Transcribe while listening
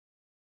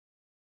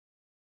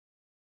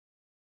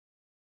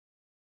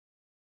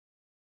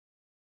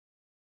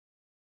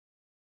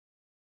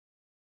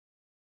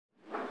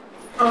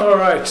All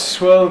right,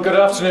 well, good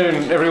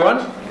afternoon,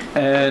 everyone,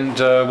 and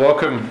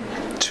welcome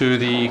to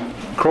the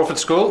Crawford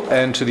School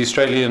and to the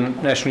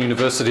Australian National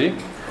University.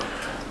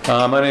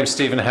 My name is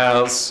Stephen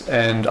Howes,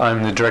 and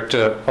I'm the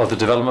Director of the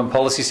Development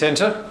Policy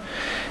Centre,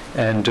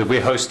 and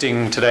we're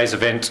hosting today's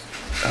event,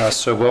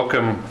 so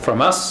welcome from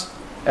us,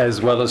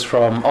 as well as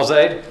from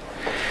AusAID,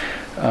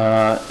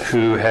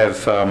 who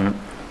have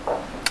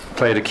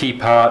played a key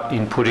part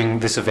in putting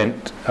this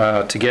event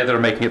together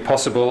and making it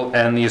possible,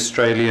 and the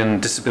Australian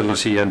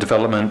Disability and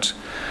Development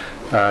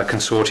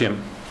Consortium.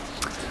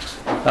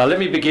 Let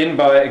me begin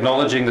by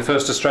acknowledging the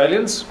first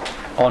Australians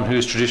on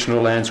whose traditional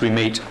lands we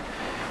meet,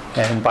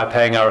 and by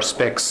paying our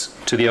respects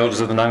to the elders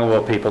of the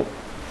Ngunnawal people,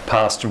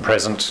 past and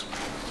present.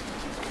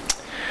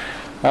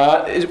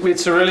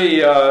 It's a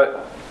really,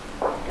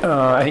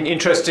 I think,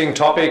 interesting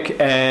topic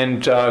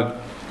and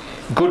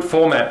good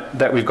format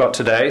that we've got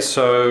today.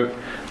 So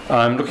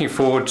I'm looking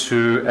forward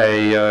to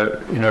a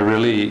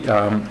really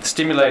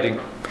stimulating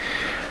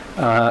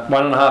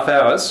 1.5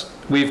 hours.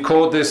 We've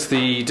called this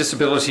the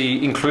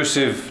Disability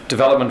Inclusive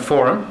Development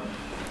Forum.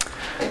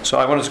 So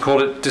I wanted to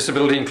call it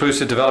Disability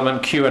Inclusive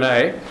Development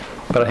Q&A,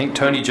 but I think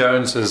Tony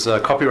Jones has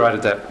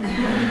copyrighted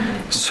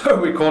that. So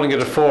we're calling it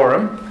a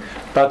forum.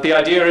 But the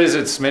idea is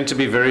it's meant to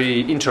be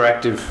very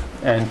interactive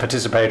and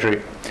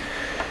participatory.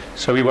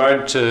 So it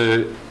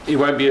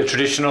won't be a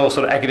traditional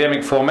sort of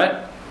academic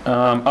format.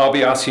 I'll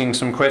be asking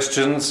some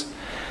questions,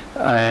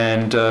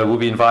 and we'll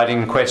be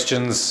inviting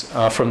questions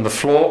from the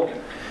floor,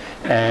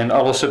 and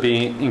I'll also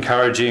be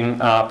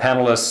encouraging our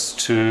panelists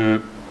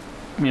to,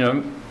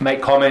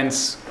 make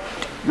comments,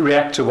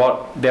 react to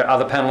what their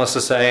other panelists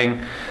are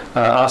saying,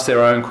 ask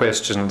their own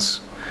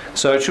questions.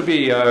 So it should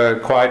be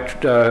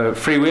quite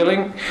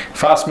freewheeling,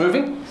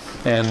 fast-moving,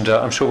 and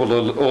I'm sure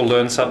we'll all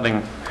learn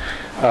something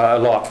a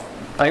lot.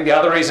 I think the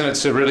other reason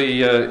it's a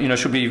really,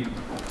 should be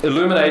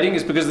illuminating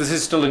is because this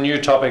is still a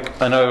new topic.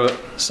 I know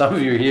some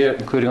of you here,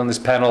 including on this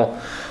panel,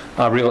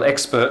 are real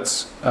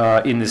experts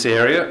in this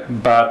area,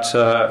 but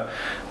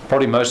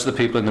probably most of the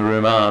people in the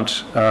room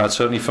aren't.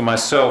 Certainly for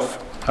myself,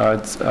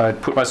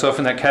 I'd put myself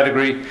in that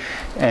category,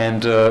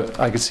 and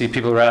I could see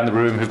people around the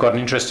room who've got an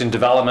interest in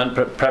development,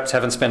 but perhaps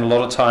haven't spent a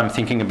lot of time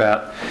thinking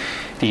about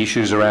the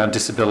issues around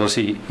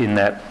disability in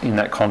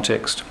that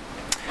context.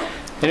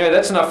 Anyway,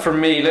 that's enough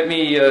from me. Let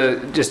me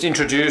just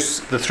introduce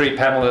the three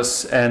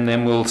panelists, and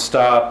then we'll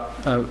start.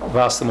 I've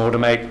asked them all to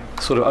make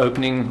sort of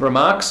opening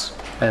remarks,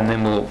 and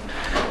then we'll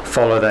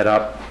follow that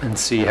up and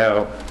see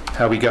how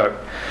we go.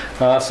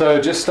 So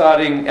just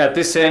starting at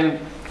this end,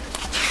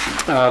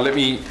 let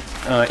me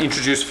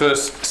introduce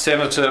first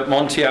Senator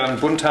Monthian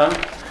Buntan,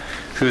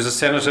 who is a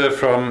senator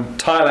from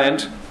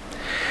Thailand,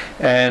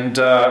 and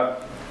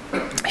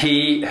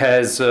he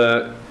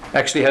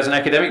actually has an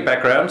academic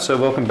background, so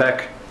welcome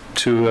back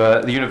to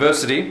the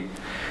university,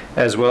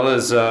 as well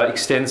as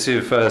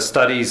extensive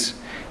studies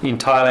in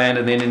Thailand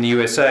and then in the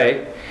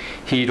USA.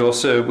 He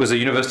also was a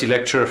university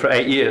lecturer for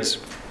 8 years,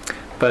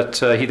 but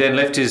he then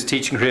left his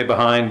teaching career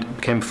behind,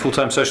 became a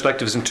full-time social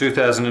activist in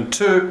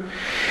 2002.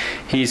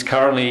 He's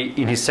currently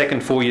in his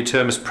second 4-year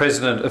term as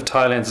president of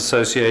Thailand's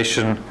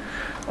Association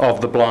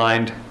of the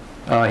Blind.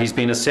 He's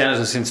been a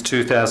senator since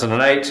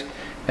 2008,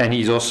 and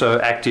he's also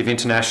active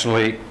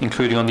internationally,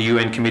 including on the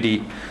UN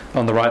Committee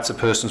on the Rights of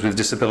Persons with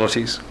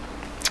Disabilities.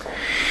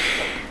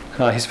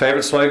 His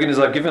favourite slogan is,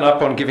 "I've given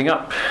up on giving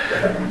up."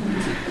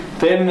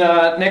 Then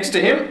next to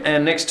him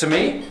and next to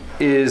me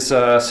is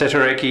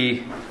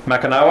Setareki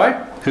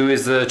Macanawai, who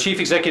is the Chief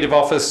Executive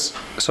Officer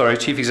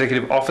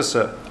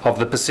of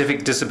the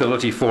Pacific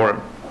Disability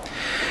Forum.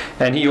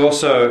 And he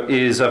also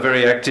is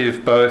very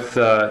active both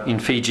in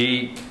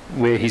Fiji,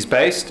 where he's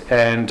based,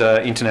 and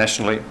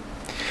internationally.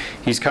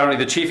 He's currently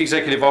the Chief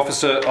Executive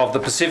Officer of the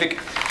Pacific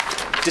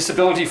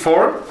Disability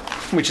Forum,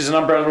 which is an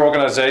umbrella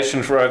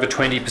organisation for over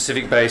 20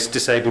 Pacific-based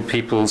disabled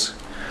people's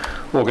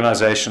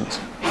organisations.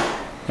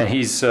 And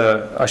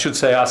I should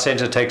say, our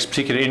centre takes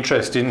particular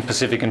interest in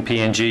Pacific and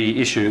PNG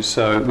issues,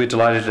 so we're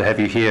delighted to have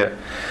you here.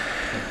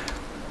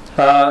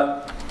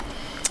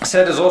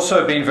 Seth has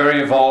also been very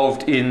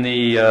involved in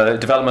the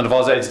development of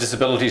AusAID's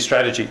disability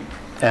strategy.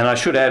 And I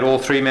should add, all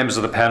three members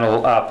of the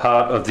panel are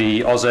part of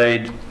the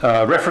AusAID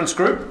reference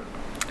group,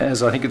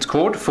 as I think it's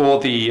called, for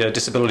the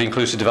Disability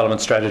Inclusive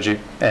Development Strategy,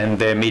 and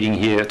they're meeting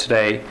here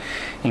today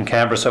in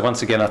Canberra. So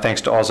once again, our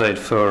thanks to AusAID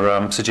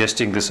for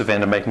suggesting this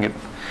event and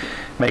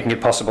making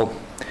it possible.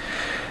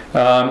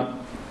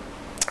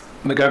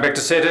 Going back to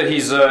Seta,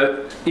 he's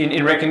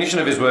in recognition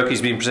of his work,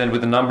 he's been presented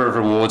with a number of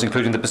awards,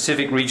 including the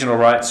Pacific Regional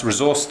Rights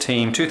Resource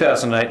Team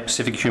 2008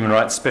 Pacific Human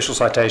Rights Special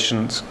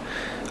Citations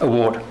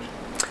Award.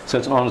 So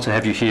it's an honour to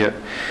have you here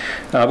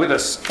with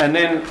us. And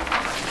then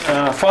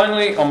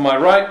finally, on my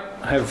right,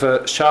 I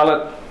have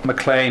Charlotte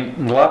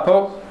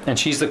McClain-Nhlapo, and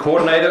she's the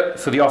coordinator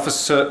for the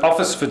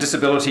Office for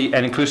Disability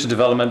and Inclusive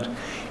Development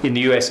in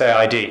the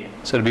USAID.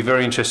 So it'll be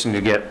very interesting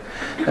to get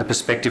a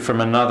perspective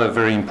from another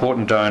very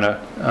important donor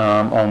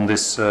on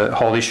this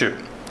whole issue.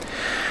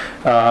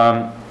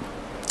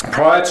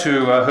 Prior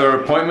to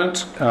her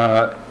appointment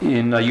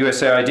in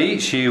USAID,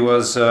 she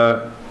was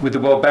with the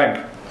World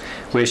Bank,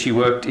 where she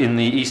worked in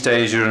the East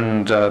Asia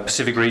and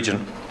Pacific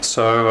region.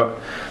 So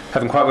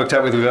haven't quite worked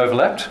out whether we've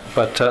overlapped,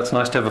 but it's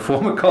nice to have a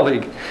former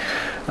colleague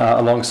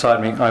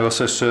alongside me. I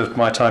also served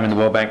my time in the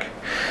World Bank.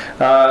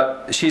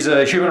 She's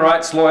a human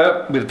rights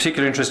lawyer with a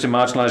particular interest in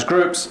marginalised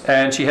groups,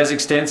 and she has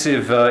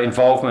extensive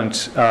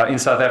involvement in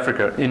South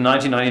Africa. In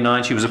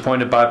 1999, she was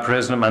appointed by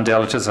President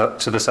Mandela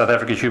to the South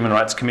Africa Human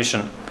Rights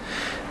Commission,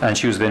 and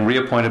she was then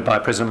reappointed by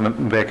President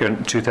Mbeki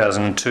in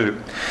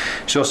 2002.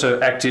 She's also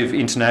active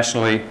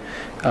internationally,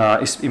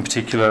 in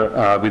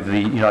particular with the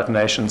United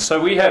Nations.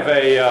 So we have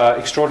a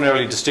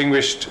extraordinarily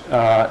distinguished,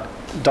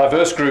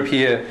 diverse group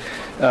here,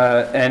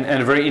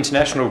 and a very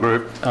international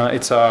group.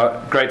 It's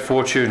our great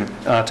fortune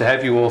to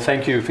have you all.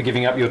 Thank you for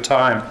giving up your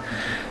time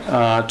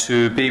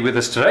to be with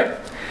us today.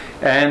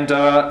 And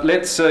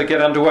let's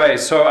get underway.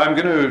 So I'm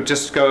going to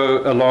just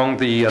go along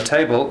the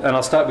table, and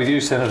I'll start with you,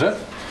 Senator.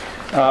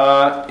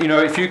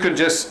 If you could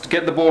just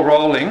get the ball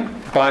rolling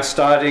by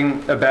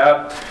starting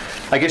about,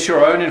 I guess,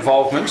 your own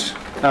involvement,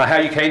 how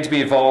you came to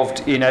be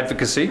involved in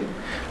advocacy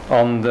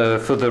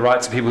for the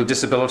rights of people with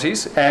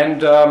disabilities,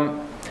 and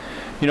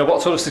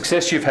what sort of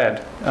success you've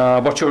had,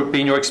 what's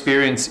been your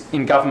experience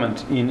in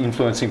government in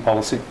influencing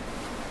policy.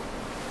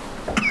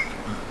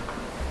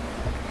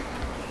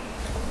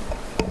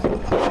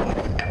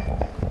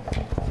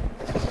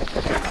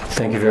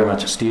 Thank you very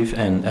much, Steve,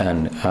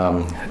 and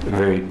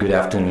very good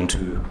afternoon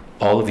to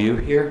all of you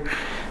here.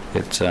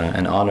 It's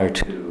an honor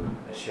to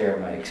share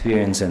my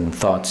experience and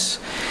thoughts.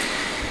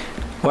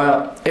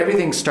 Well,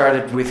 everything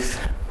started with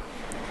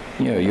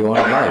your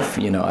own life.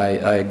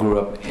 I grew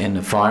up in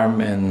a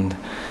farm and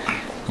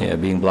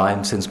being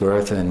blind since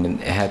birth, and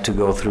had to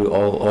go through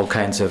all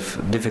kinds of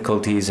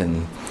difficulties,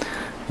 and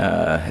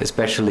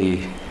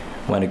especially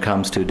when it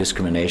comes to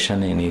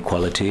discrimination and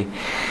inequality.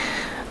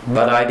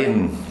 But I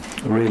didn't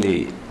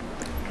really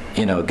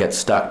get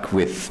stuck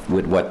with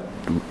what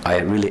I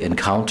really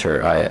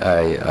encounter.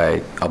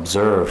 I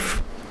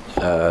observe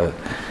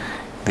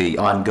the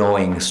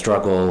ongoing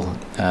struggle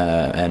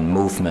and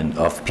movement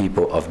of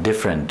people of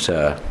different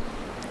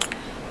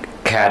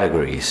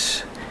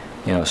categories.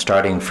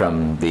 Starting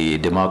from the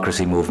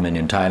democracy movement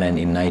in Thailand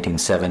in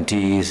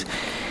 1970s.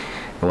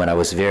 When I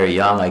was very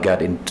young, I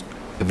got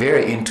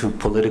very into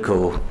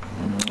political.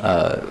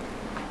 I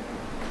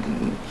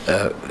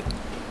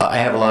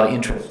have a lot of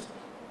interest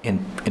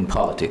in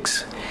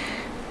politics,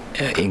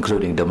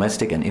 including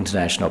domestic and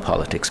international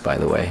politics, by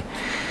the way.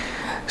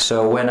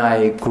 So when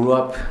I grew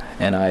up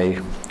and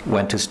I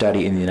went to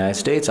study in the United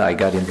States, I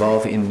got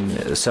involved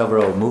in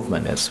several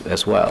movements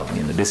as well,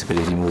 in the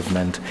disability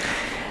movement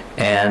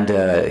and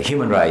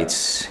human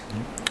rights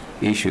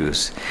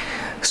issues.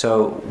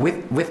 So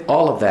with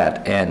all of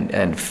that,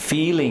 and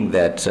feeling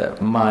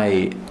that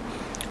my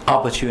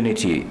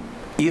opportunity,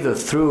 either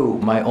through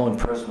my own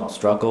personal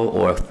struggle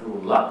or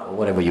through luck, or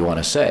whatever you want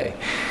to say,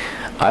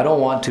 I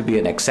don't want to be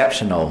an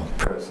exceptional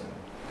person.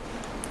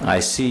 I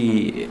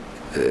see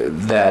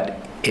that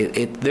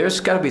there's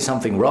got to be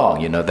something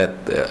wrong, that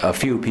a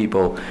few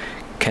people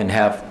can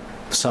have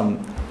some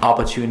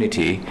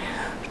opportunity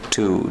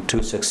to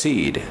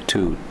succeed,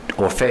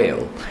 or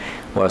fail,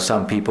 while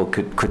some people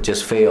could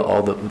just fail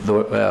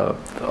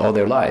all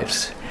their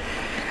lives.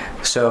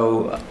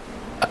 So,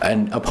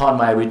 and upon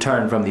my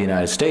return from the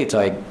United States,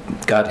 I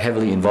got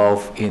heavily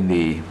involved in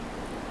the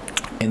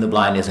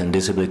blindness and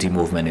disability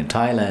movement in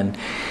Thailand,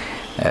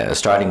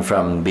 starting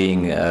from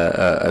being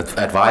an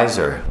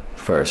advisor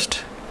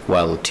first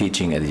while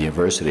teaching at the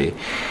university,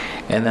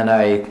 and then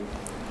I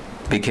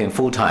became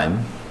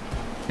full-time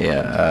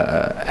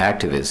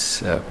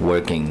activist,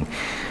 working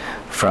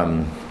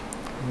from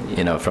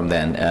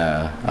then.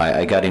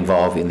 I got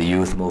involved in the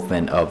youth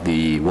movement of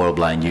the World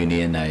Blind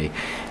Union. I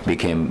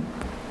became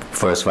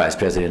first vice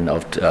president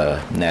of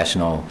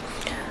National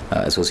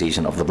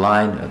Association of the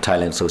Blind,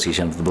 Thailand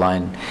Association of the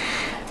Blind,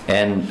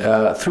 and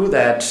through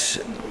that,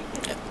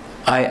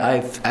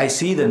 I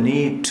see the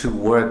need to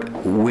work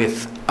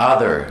with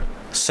other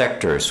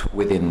sectors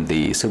within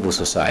the civil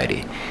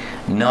society,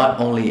 not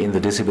only in the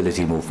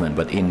disability movement,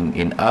 but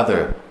in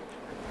other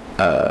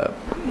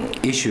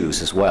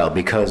issues as well,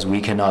 because we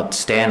cannot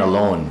stand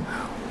alone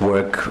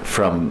work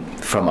from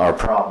our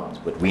problems,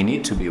 but we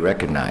need to be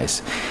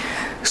recognized.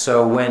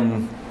 So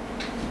when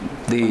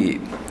the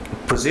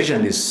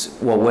position is,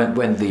 well,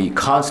 when the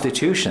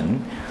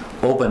Constitution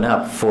opened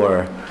up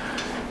for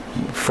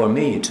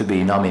me to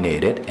be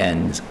nominated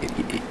and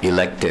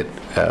elected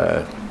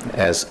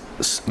as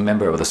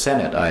member of the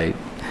Senate, I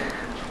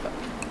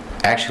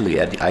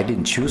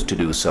didn't choose to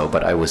do so,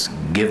 but I was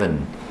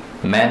given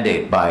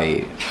mandate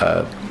by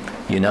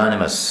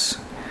unanimous,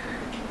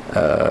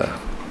 I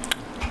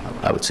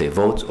would say,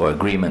 votes or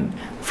agreement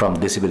from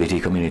disability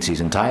communities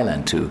in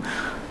Thailand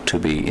to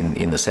be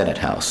in the Senate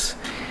House.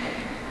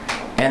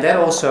 And that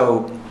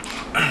also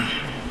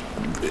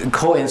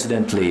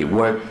coincidentally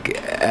worked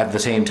at the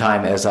same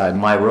time as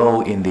my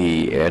role in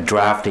the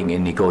drafting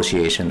and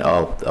negotiation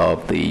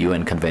of the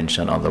UN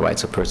Convention on the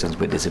Rights of Persons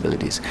with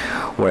Disabilities,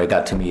 where I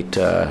got to meet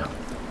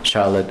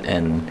Charlotte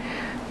and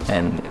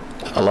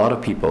a lot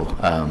of people.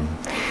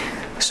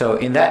 So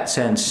in that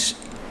sense,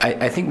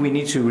 I think we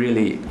need to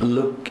really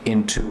look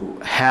into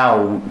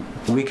how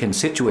we can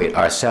situate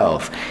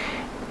ourselves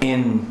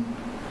in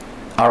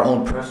our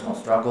own personal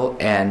struggle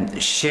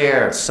and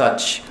share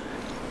such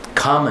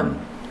common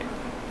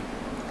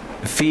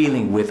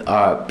feeling with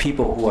our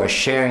people who are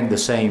sharing the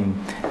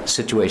same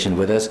situation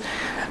with us,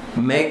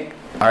 make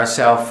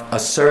ourselves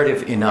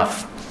assertive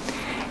enough,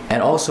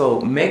 and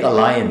also make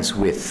alliance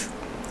with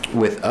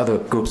other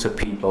groups of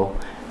people.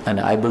 And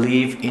I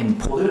believe in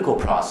political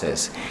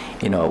process.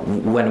 You know,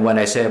 when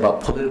I say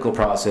about political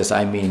process,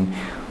 I mean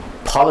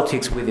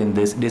politics within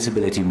this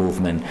disability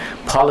movement,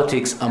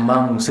 politics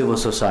among civil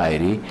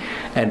society,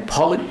 and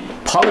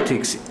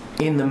politics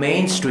in the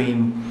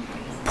mainstream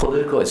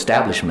political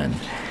establishment.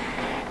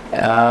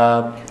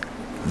 What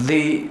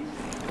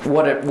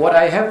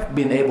I have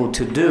been able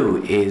to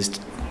do is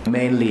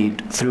mainly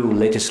through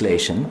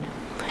legislation,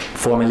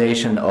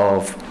 formulation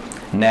of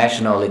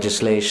national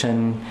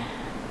legislation,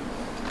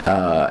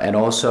 and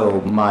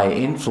also my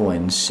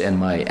influence and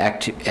my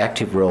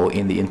active role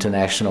in the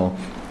international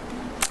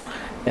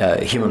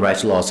human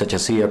rights laws such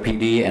as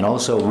CRPD, and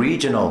also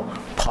regional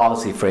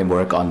policy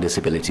framework on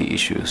disability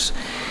issues.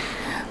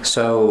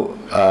 So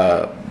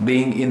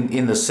being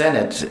in the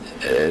Senate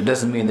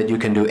doesn't mean that you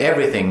can do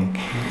everything,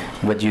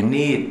 but you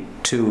need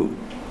to,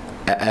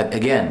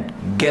 again,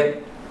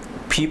 get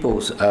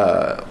people's,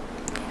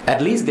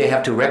 at least they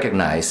have to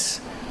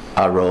recognize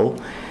our role,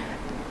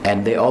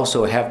 and they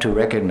also have to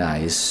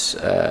recognize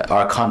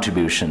our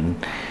contribution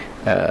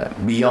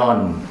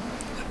beyond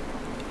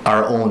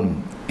our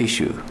own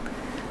issue.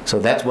 So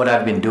that's what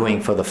I've been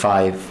doing for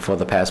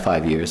the past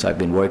 5 years. I've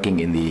been working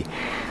in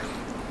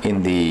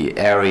the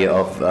area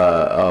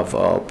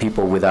of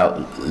people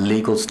without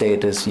legal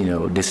status, you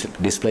know,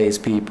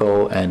 displaced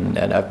people, and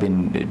I've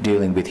been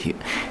dealing with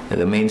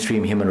the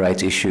mainstream human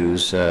rights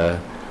issues.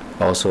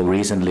 Also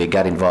recently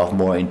got involved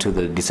more into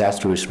the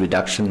disaster risk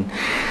reduction.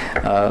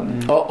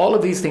 All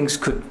of these things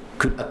could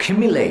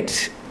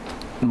accumulate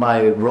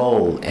my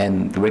role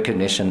and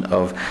recognition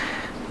of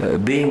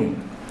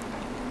being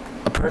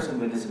a person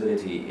with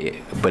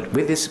disability, but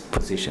with this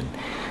position,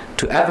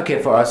 to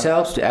advocate for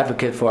ourselves, to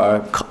advocate for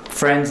our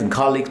friends and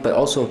colleagues, but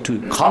also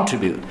to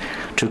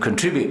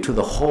contribute to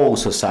the whole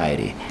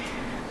society.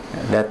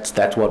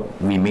 That's what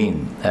we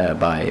mean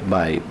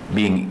by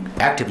being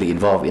actively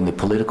involved in the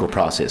political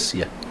process.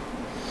 Yeah.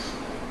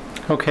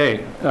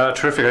 Okay,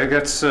 terrific. I think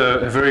that's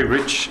a very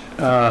rich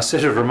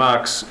set of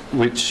remarks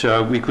which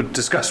we could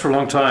discuss for a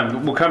long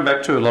time. We'll come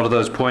back to a lot of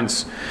those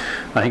points.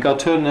 I think I'll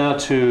turn now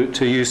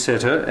to you,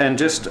 Seta, and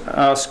just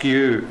ask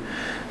you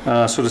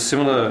sort of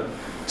similar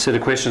set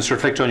of questions to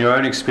reflect on your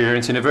own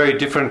experience in a very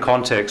different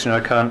context. You know,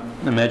 I can't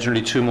imagine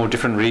really two more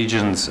different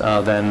regions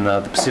than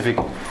the Pacific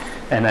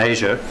and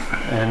Asia,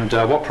 and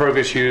what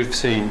progress you've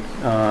seen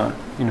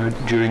you know,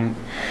 during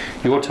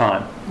your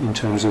time in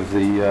terms of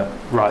the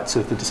rights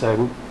of the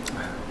disabled.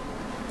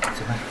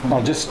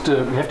 I'll just,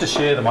 we have to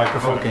share the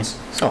microphone. Okay. Oh,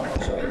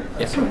 sorry.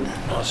 Yes.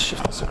 I'll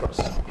shift this across.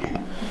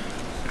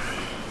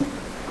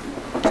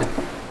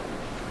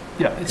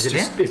 Yeah,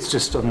 it's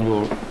just on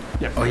your.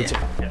 Yeah. Oh yeah.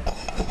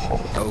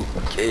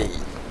 Okay.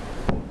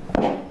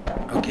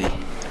 Okay.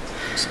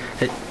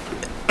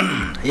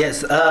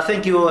 Yes.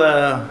 Thank you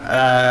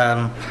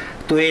to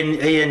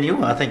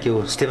ANU. Thank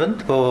you, Stephen,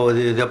 for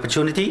the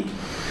opportunity.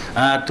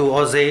 To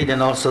AusAID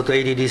and also to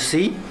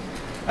ADDC,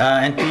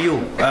 and to you,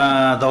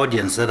 the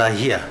audience that are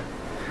here.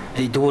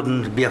 It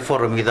wouldn't be a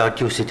forum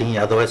without you sitting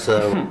here. Otherwise,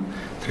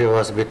 three of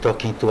us would be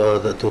talking to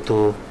the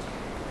two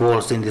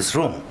walls in this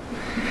room.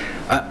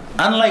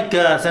 Unlike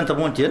Senator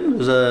Monthian,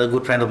 who's a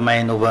good friend of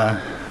mine over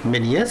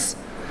many years,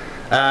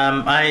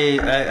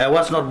 I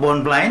was not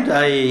born blind.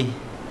 I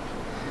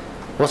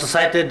was a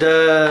sighted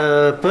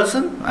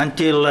person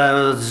until I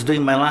was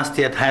doing my last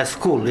year at high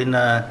school in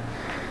an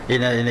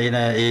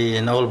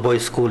all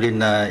boys school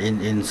in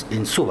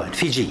Suva, in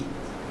Fiji.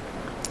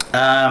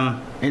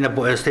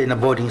 Stay in a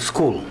boarding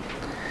school.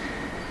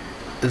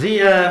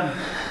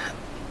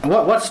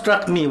 What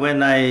struck me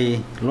when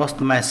I lost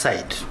my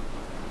sight,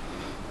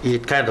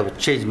 it kind of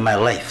changed my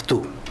life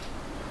too.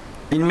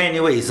 In many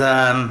ways,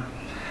 the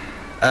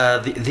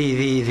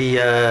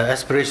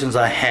aspirations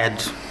I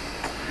had,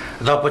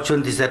 the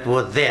opportunities that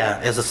were there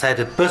as a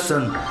sighted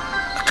person,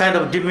 kind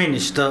of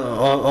diminished or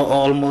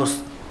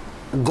almost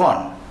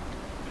gone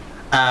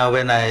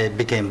when I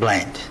became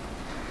blind.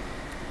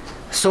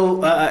 So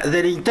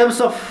then in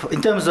terms of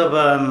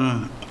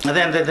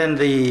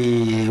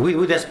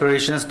with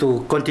aspirations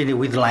to continue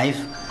with life,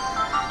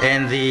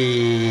 and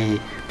the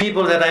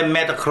people that I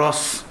met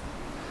across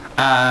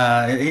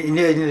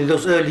in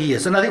those early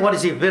years, and I think what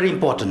is very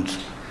important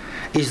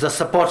is the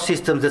support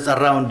system that's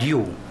around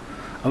you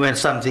when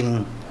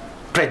something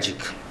tragic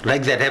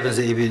like that happens,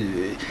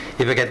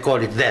 if I can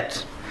call it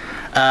that.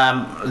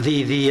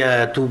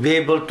 To be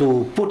able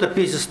to put the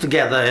pieces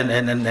together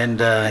and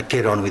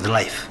carry on with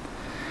life.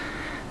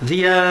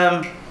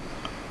 And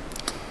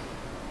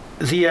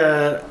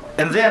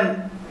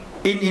then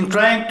in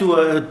trying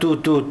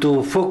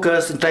to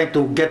focus and trying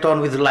to get on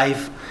with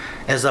life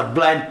as a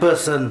blind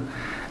person,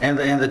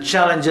 and the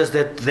challenges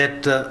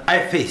that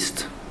I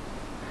faced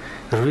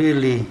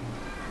really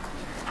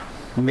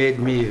made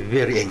me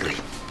very angry.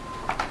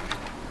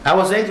 I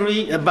was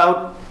angry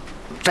about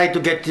trying to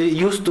get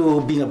used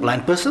to being a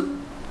blind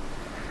person.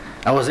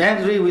 I was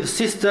angry with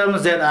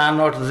systems that are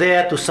not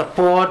there to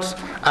support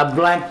a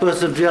blind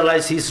person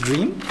realize his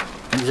dream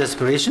and his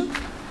aspiration.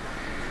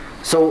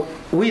 So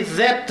with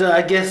that,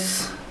 I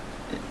guess,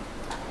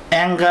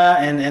 anger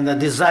and a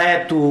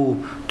desire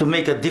to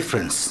make a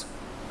difference.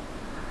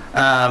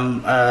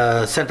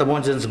 Senator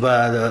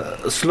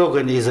Monjan's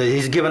slogan is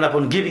he's given up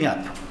on giving up.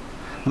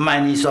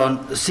 Mine is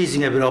on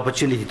seizing every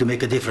opportunity to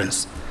make a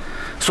difference.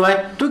 So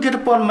I took it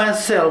upon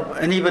myself,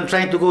 and even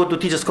trying to go to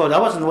teacher's college.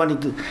 I didn't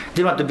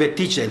want to be a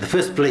teacher in the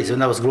first place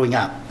when I was growing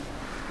up.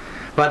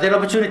 But that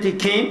opportunity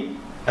came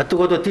to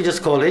go to teacher's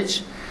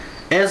college.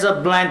 As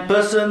a blind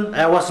person,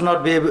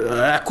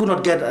 I could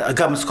not get a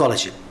government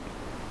scholarship.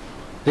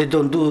 They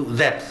don't do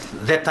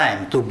that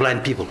time to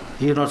blind people.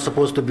 You're not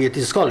supposed to be at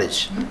teacher's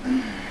college.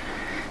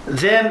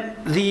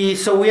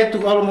 So we had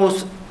to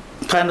almost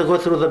kind of go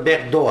through the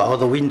back door or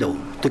the window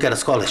to get a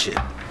scholarship.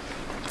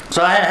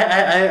 So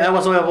I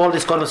was aware of all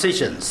these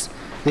conversations,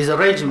 these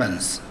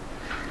arrangements.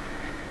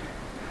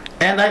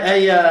 And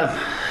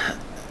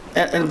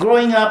and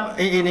growing up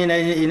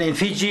in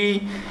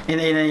Fiji,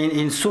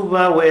 in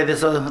Suva, where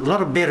there's a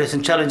lot of barriers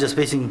and challenges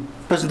facing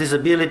persons with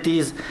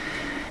disabilities,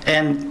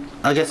 and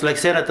I guess like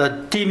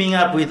Senator, teaming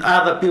up with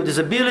other people with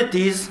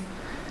disabilities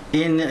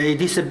in a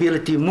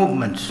disability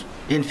movement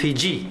in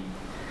Fiji,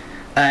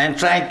 and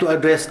trying to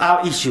address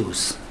our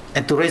issues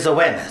and to raise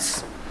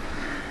awareness.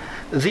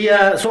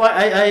 So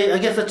I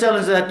guess the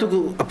challenge that I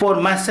took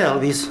upon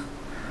myself is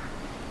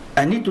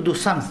I need to do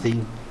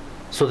something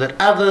so that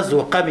others who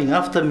are coming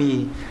after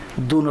me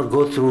do not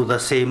go through the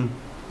same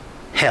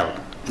hell,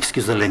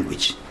 excuse the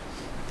language.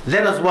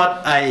 That is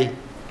what I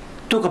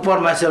took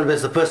upon myself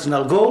as a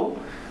personal goal,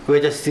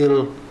 which I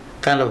still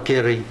kind of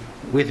carry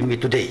with me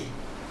today.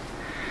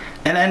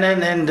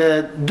 And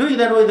doing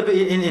that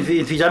in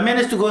Fiji, I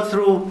managed to go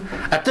through,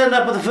 I turned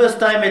up for the first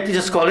time at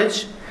teachers'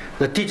 college.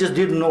 The teachers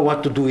didn't know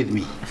what to do with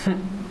me.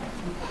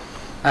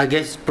 I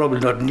guess probably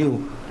not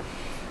new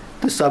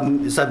to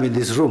some in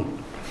this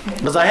room.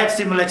 Because I had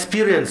similar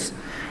experience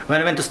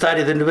when I went to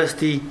study at the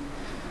University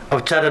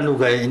of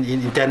Chattanooga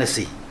in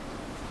Tennessee.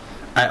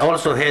 I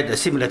also had a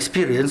similar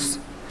experience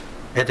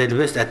at the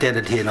university I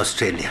attended here in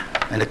Australia,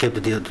 and I came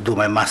to do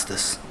my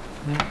master's.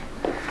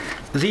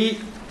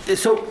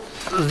 It's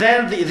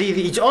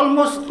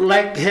almost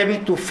like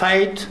having to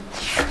fight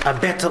a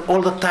battle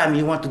all the time.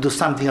 You want to do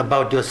something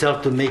about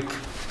yourself to make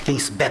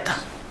things better.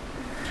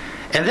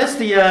 And that's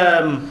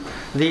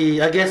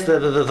I guess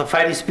the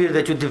fighting spirit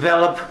that you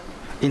develop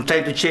in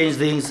trying to change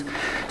things.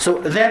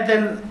 So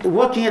then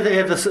working at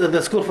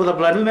the School for the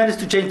Blind, we managed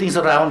to change things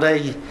around.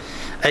 I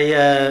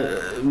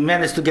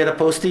managed to get a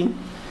posting.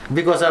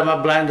 Because I'm a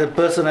blind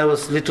person, I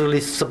was literally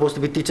supposed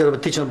to be teacher of a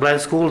teaching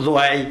blind school, though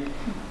there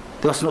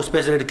was no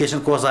special education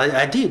course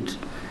I did.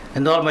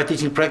 And all my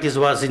teaching practice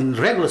was in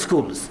regular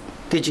schools,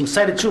 teaching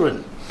sighted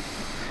children.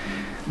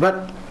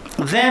 But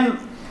then,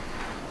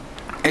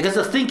 I guess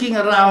the thinking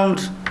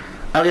around,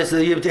 I guess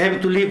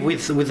having to live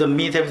with the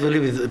myth, having to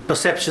live with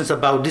perceptions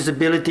about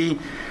disability,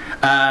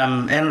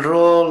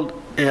 enrolled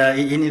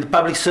in the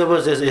public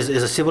service as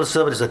a civil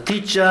servant, as a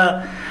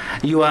teacher,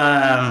 you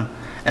are,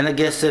 and I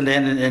guess,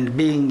 and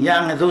being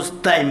young at those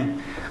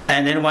time,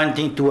 and then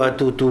wanting to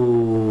have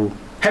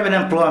an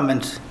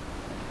employment,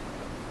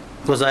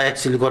 because I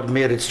actually got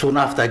married soon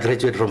after I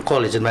graduated from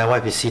college, and my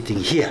wife is sitting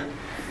here.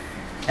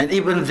 And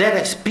even that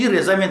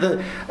experience, I mean,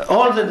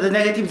 all the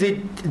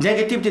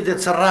negativity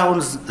that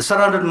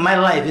surrounded my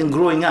life in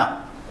growing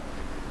up.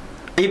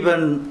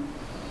 Even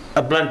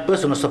a blind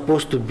person was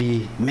supposed to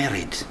be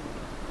married.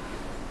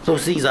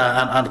 Those things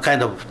are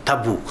kind of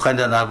taboo, kind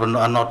of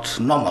are not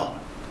normal.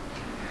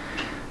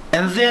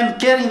 And then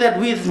carrying that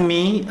with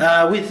me,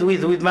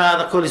 with my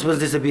other colleagues with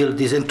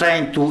disabilities, and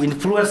trying to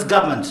influence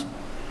government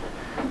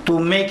to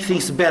make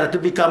things better, to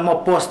become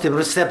more positive,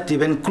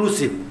 receptive, and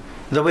inclusive in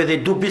the way they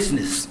do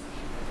business.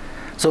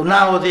 So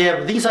now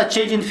things are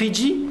changing in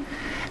Fiji,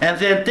 and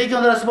then taking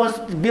on the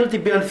responsibility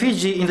beyond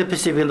Fiji in the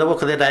Pacific, in the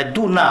work that I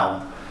do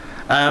now,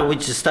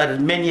 which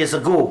started many years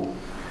ago.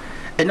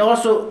 And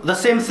also the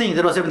same thing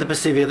that was happening in the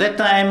Pacific. At that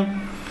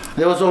time,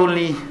 there was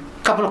only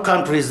a couple of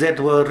countries that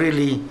were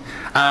really,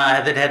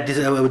 that had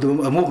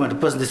a movement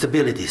of persons with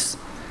disabilities.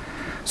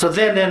 So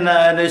then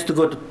I used to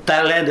go to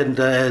Thailand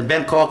and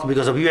Bangkok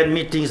because of UN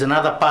meetings and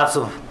other parts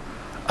of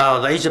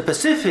the Asia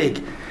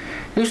Pacific.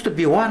 There used to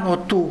be one or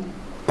two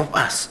of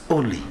us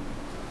only.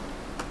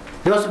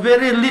 There was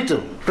very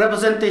little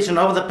representation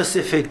of the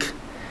Pacific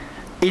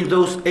in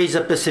those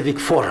Asia Pacific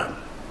forums.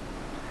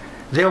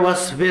 There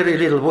was very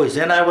little voice,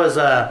 and I was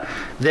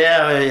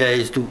there. I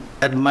used to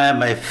admire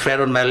my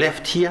friend on my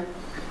left here.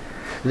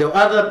 There were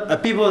other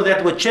people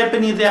that were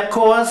championing their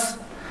cause.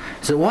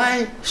 So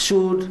why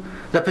should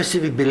the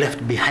Pacific be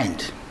left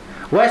behind?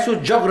 Why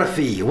should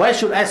geography? Why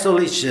should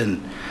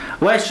isolation?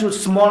 Why should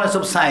smallness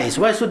of size?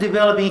 Why should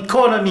developing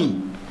economy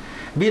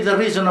be the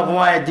reason of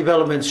why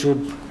development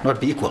should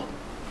not be equal,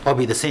 or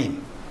be the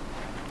same,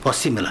 or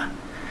similar.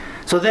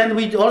 So then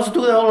we also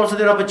took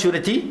the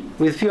opportunity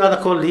with a few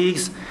other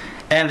colleagues,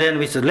 and then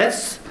we said,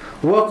 let's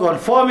work on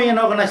forming an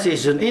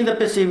organization in the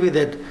Pacific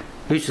that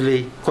we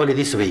usually call it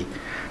this way,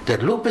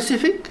 that look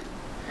Pacific,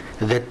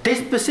 that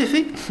taste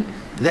Pacific,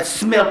 that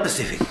smell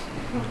Pacific.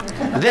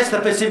 That's the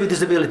Pacific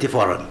Disability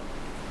Forum.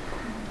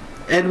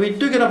 And we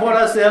took it upon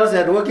ourselves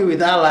and working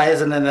with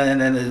allies, and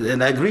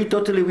I agree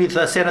totally with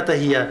the Senator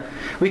here.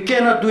 We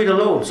cannot do it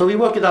alone, so we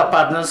work with our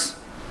partners.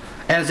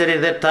 And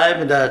at that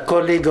time, the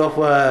colleague of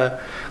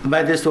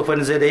my district of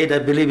AusAID, I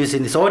believe, is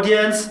in this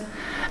audience,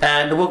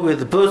 and work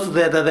with both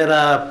that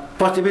are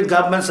possible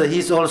governments.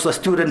 He's also a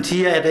student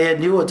here at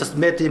ANU. I just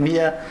met him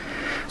here.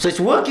 So it's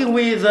working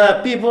with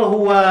people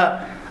who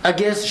are, I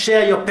guess,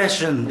 share your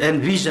passion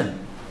and vision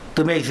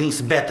to make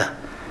things better.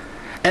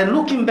 And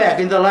looking back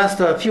in the last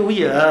few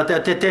years,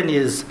 10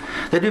 years,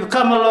 that we've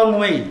come a long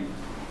way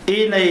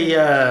in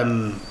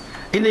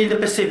the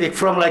Pacific,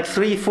 from like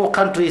 3-4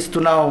 countries to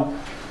now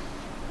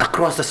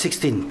across the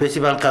 16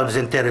 Pacific countries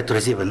and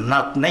territories, even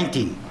not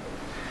 19.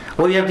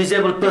 We have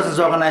disabled persons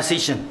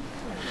organization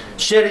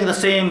sharing the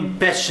same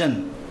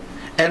passion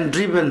and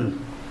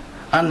driven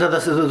under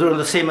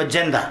the same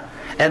agenda,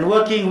 and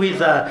working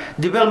with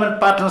development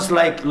partners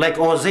like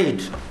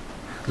AusAID,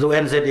 though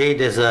NZAID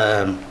has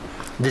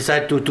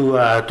decided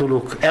to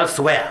look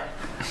elsewhere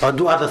or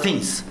do other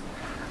things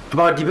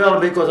about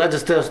development, because I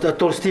just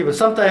told Stephen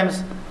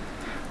sometimes,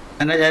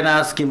 and I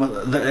asked him,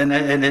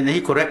 and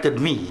he corrected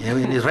me,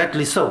 and it's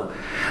rightly so.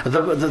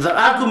 The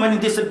argument in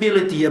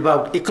disability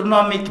about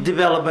economic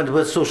development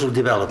versus social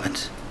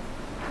development,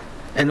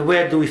 and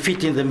where do we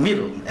fit in the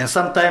middle? And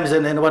sometimes,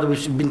 and what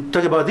we've been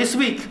talking about this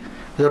week,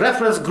 the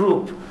reference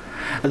group,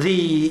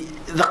 the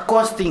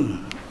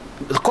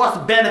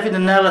cost-benefit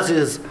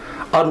analysis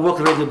on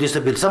work-related with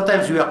disability.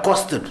 Sometimes we are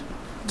costed,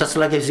 just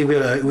like if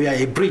we are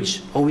a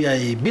bridge or we are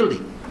a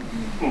building.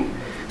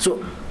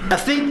 So I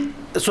think,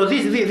 so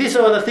these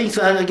are the things,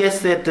 I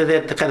guess, that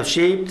kind of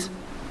shaped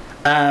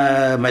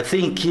my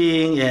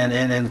thinking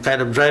and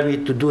kind of drive me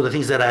to do the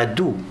things that I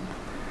do,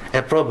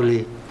 and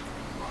probably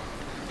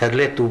had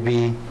led to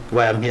be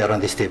why I'm here on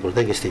this table.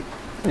 Thank you, Steve.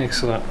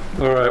 Excellent.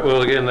 All right.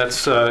 Well, again,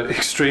 that's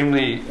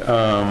extremely.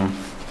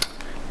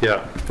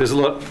 Yeah, there's a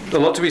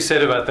lot to be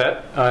said about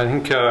that. I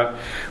think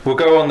we'll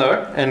go on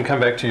though and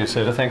come back to you,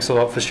 Seta. Thanks a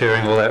lot for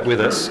sharing all that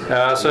with us.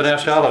 So now,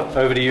 Charlotte,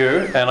 over to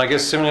you. And I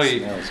guess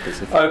similarly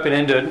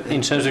open-ended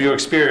in terms of your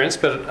experience,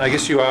 but I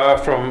guess you are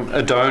from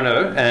a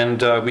donor,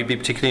 and we'd be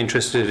particularly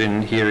interested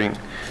in hearing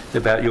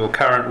about your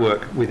current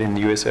work within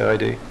the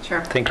USAID.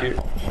 Sure. Thank you.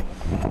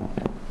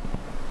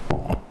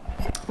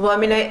 Well, I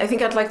mean, I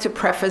think I'd like to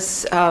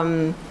preface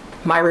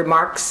my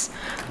remarks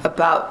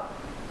about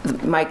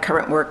my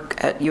current work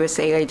at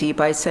USAID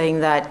by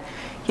saying that,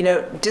 you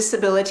know,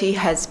 disability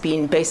has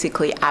been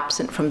basically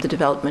absent from the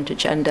development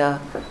agenda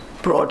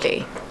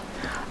broadly.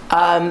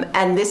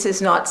 And this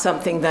is not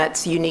something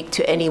that's unique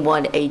to any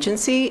one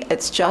agency.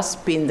 It's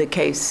just been the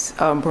case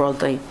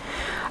broadly.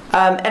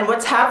 And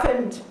what's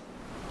happened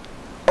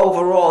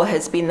overall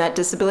has been that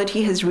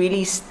disability has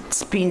really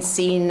been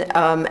seen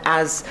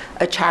as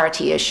a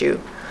charity issue.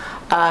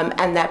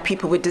 And that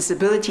people with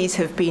disabilities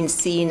have been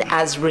seen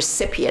as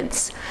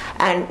recipients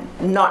and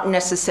not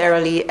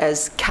necessarily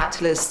as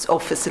catalysts or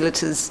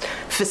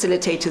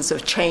facilitators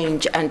of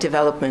change and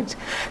development.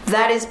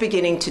 That is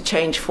beginning to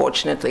change,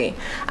 fortunately.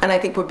 And I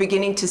think we're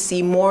beginning to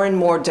see more and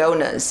more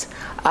donors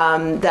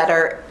that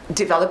are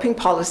developing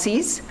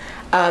policies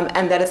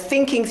and that are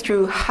thinking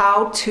through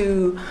how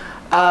to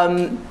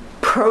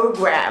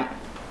program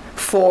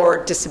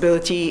for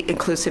disability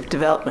inclusive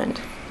development.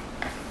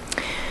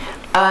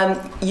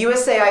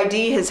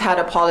 USAID has had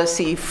a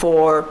policy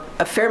for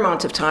a fair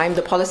amount of time.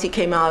 The policy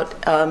came out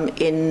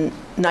in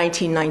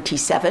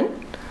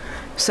 1997.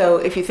 So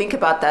if you think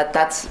about that,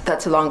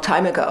 that's a long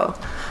time ago.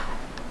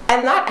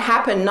 And that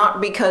happened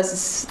not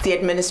because the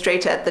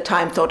administrator at the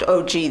time thought,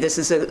 oh, gee, this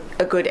is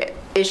a good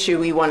issue,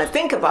 we want to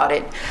think about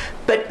it,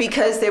 but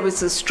because there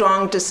was a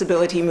strong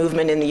disability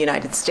movement in the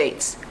United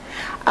States.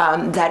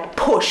 That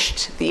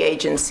pushed the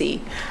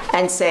agency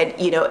and said,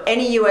 you know,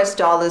 any US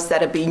dollars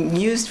that are being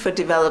used for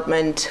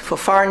development, for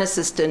foreign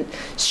assistance,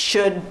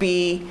 should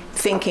be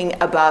thinking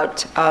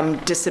about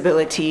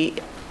disability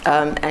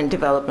and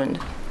development.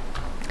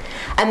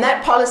 And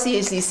that policy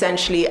is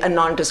essentially a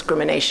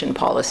non-discrimination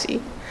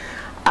policy.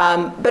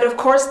 But of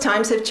course,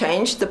 times have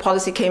changed. The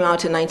policy came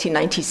out in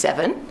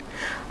 1997.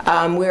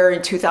 We're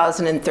in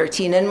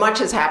 2013, and much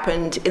has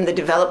happened in the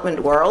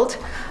development world.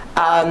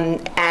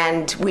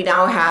 And we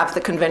now have the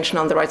Convention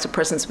on the Rights of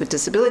Persons with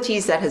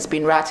Disabilities that has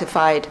been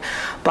ratified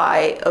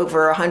by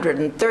over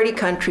 130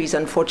 countries,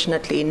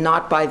 unfortunately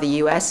not by the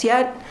US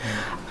yet.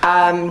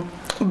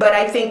 But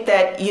I think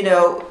that, you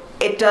know,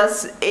 it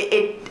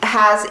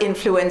has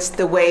influenced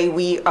the way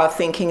we are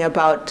thinking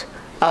about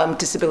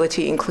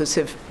disability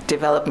inclusive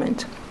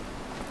development.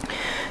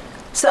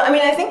 So, I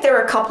mean, I think there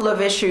are a couple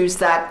of issues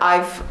that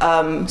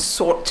I've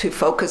sought to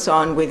focus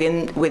on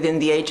within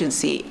the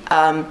agency.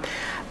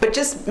 But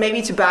just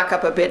maybe to back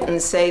up a bit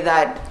and say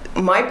that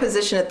my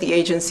position at the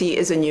agency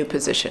is a new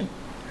position.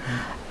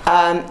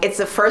 It's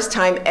the first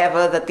time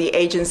ever that the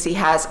agency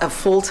has a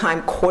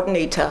full-time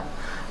coordinator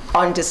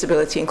on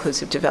disability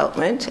inclusive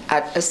development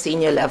at a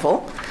senior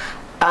level.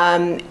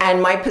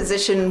 And my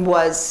position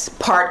was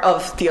part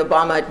of the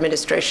Obama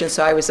administration,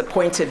 so I was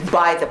appointed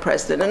by the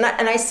president.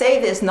 And I say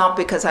this not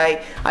because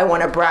I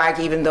want to brag,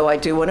 even though I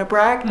do want to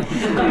brag,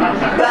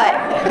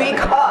 but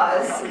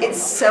because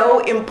it's so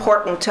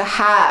important to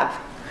have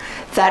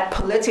that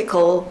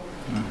political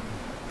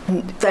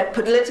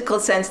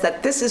sense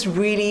that this is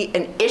really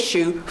an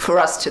issue for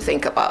us to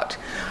think about.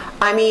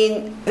 I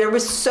mean, there were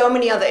so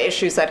many other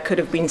issues that could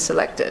have been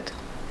selected.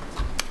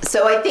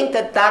 So I think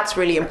that that's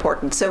really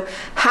important. So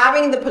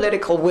having the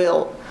political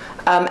will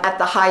at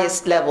the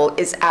highest level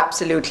is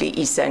absolutely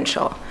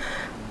essential.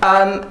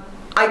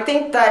 I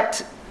think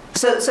that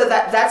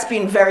that's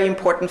been very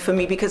important for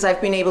me because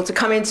I've been able to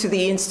come into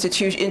the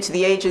institution, into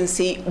the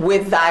agency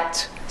with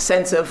that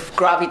sense of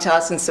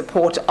gravitas and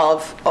support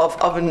of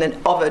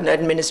an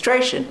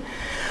administration.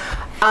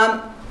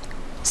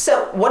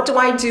 So what do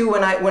I do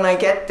when I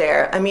get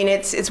there? I mean,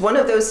 it's one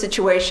of those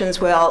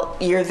situations where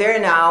you're there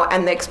now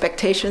and the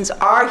expectations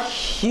are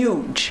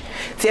huge.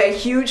 They're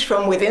huge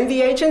from within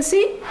the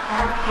agency,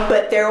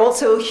 but they're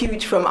also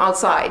huge from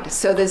outside.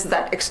 So there's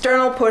that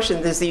external push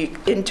and there's the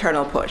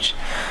internal push.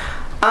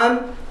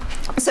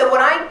 So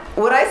what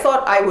I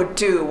thought I would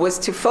do was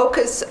to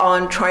focus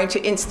on trying to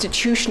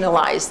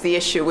institutionalize the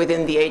issue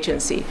within the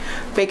agency,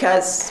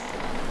 because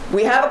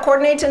we have a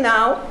coordinator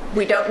now.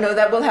 We don't know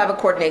that we'll have a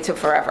coordinator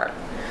forever.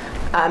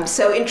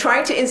 So in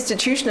trying to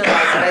institutionalize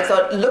it, I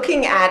thought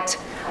looking at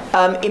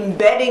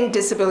embedding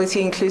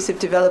disability inclusive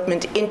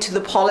development into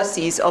the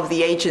policies of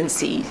the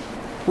agency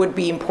would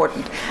be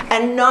important.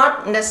 And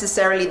not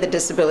necessarily the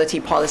disability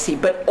policy,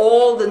 but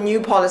all the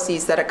new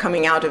policies that are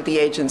coming out of the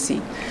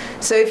agency.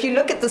 So if you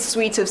look at the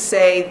suite of,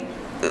 say,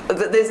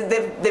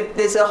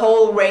 there's a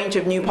whole range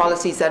of new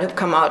policies that have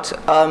come out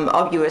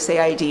of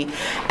USAID,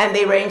 and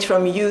they range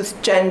from youth,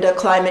 gender,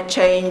 climate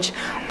change,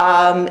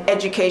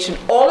 education.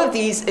 All of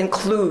these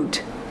include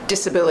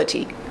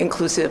disability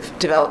inclusive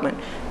development.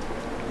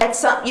 At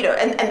some,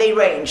 and they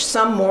range,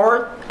 some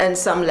more and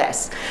some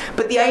less.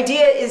 But the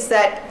idea is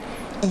that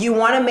you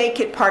want to make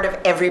it part of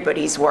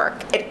everybody's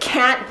work. It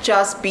can't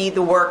just be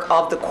the work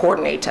of the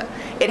coordinator.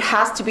 It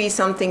has to be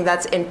something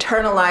that's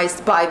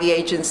internalized by the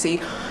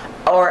agency,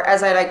 or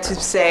as I like to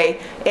say,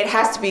 it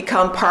has to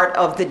become part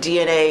of the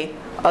DNA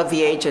of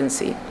the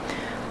agency.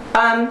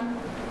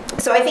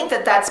 So I think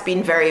that that's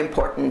been very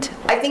important.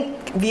 I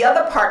think the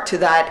other part to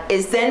that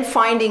is then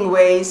finding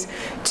ways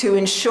to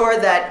ensure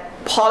that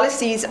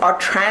policies are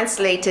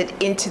translated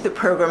into the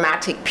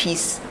programmatic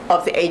piece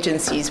of the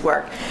agency's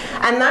work.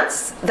 And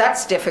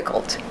that's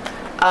difficult.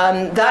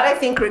 That I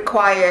think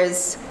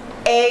requires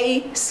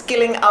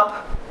skilling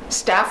up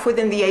staff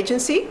within the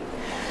agency.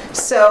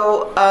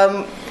 So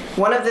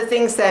one of the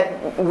things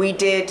that we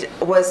did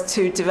was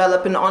to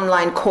develop an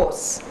online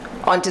course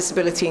on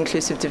disability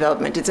inclusive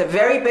development. It's a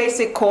very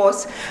basic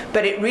course,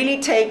 but it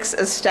really takes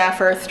a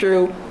staffer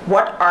through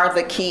what are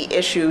the key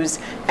issues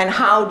and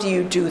how do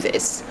you do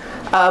this.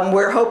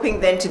 We're hoping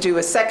then to do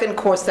a second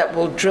course that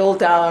will drill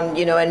down,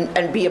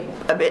 and be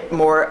a bit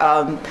more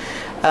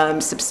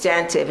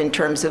substantive in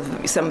terms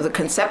of some of the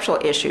conceptual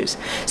issues.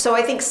 So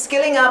I think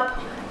skilling up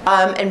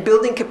and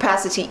building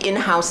capacity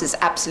in-house is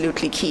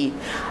absolutely key.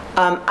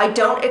 I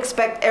don't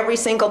expect every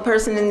single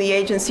person in the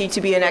agency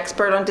to be an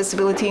expert on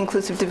disability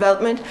inclusive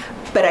development,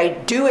 but I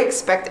do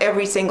expect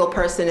every single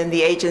person in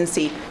the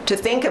agency to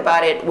think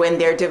about it when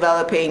they're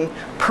developing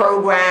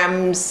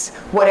programs,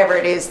 whatever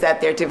it is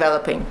that they're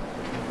developing.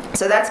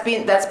 So that's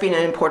been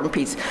an important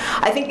piece.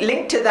 I think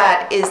linked to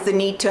that is the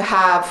need to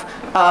have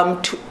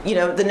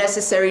the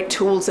necessary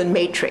tools and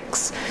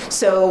matrix.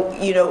 So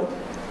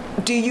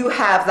do you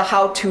have the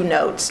how-to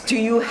notes? Do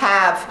you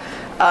have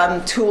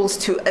tools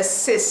to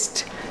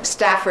assist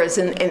staffers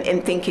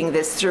in thinking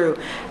this through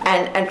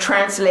and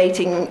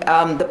translating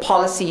the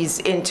policies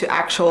into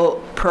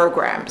actual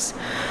programs?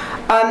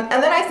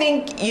 And then I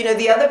think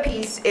the other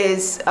piece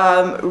is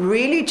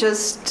really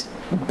just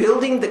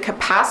building the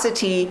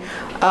capacity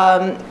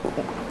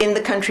in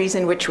the countries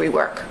in which we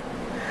work.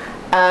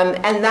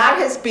 And that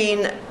has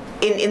been,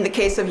 in the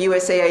case of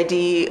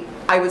USAID,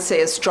 I would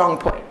say a strong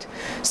point.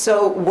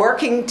 So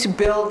working to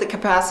build the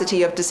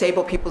capacity of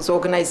disabled people's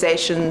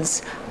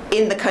organizations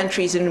in the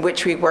countries in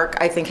which we work,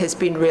 I think has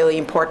been really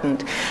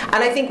important.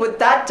 And I think what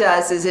that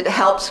does is it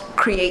helps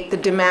create the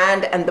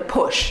demand and the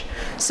push.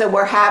 So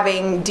we're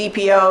having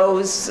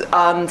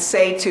DPOs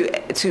say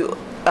to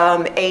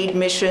aid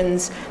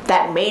missions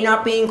that may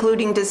not be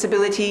including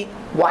disability,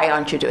 why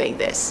aren't you doing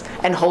this?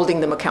 And holding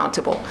them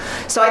accountable.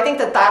 So I think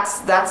that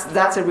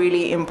that's a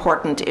really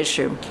important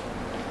issue.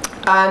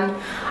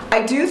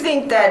 I do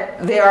think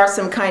that there are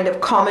some kind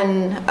of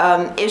common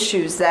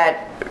issues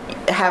that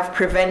have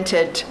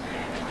prevented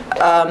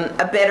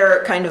a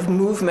better kind of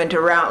movement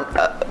around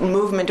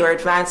movement or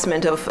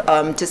advancement of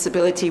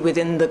disability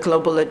within the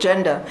global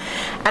agenda.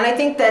 And I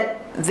think that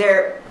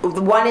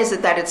one is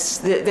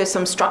that there's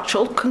some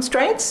structural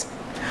constraints.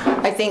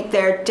 I think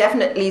there are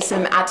definitely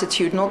some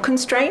attitudinal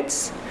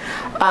constraints.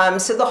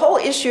 So the whole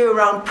issue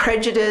around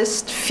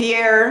prejudice,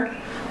 fear,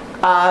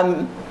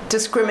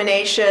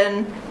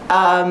 discrimination,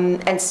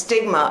 and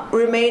stigma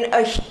remain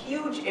a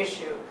huge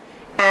issue,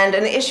 and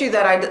an issue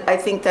that I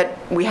think that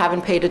we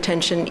haven't paid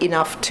attention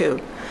enough to.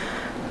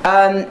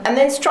 And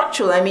then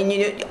structural, I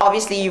mean,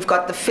 obviously you've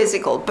got the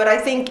physical, but I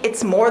think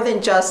it's more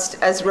than just,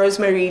 as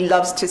Rosemary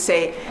loves to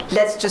say,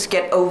 let's just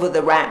get over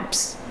the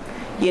ramps.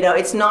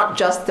 It's not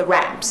just the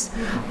ramps,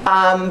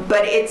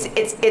 but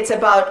it's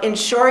about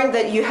ensuring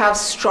that you have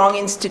strong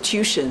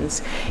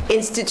institutions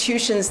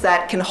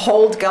that can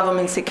hold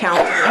governments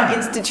accountable,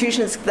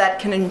 institutions that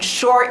can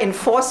ensure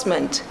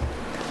enforcement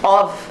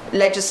of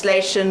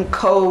legislation,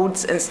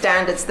 codes, and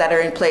standards that are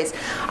in place.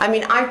 I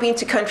mean, I've been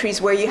to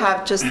countries where you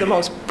have just the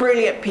most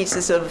brilliant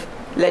pieces of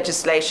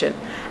legislation,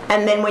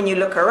 and then when you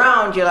look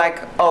around, you're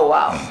like, oh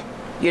wow,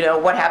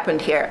 what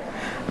happened here?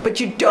 But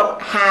you don't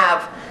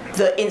have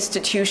the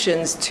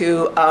institutions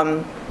to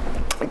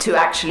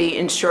actually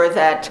ensure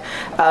that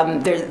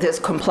there's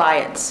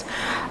compliance.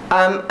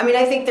 I mean,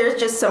 I think there's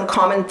just some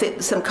common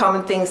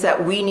things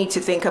that we need to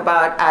think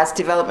about as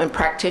development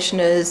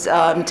practitioners,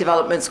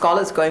 development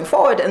scholars going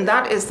forward, and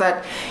that is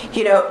that,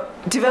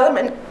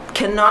 development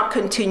cannot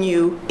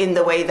continue in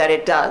the way that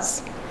it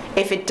does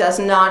if it does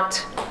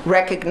not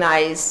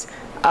recognize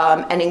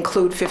and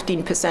include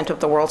 15% of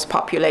the world's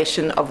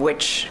population, of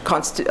which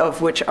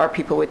are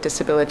people with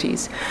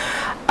disabilities,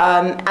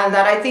 and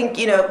that I think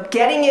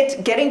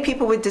getting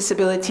people with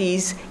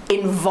disabilities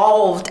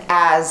involved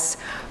as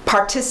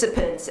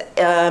participants,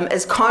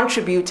 as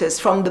contributors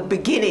from the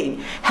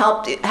beginning,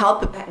 help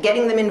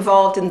getting them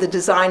involved in the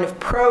design of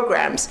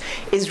programs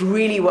is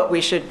really what we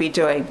should be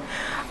doing.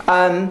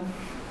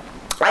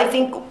 I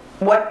think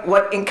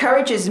what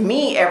encourages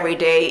me every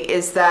day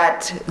is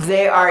that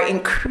there are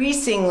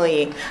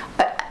increasingly,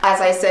 as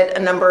I said, a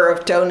number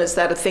of donors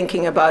that are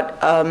thinking about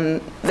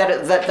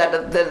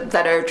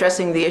that are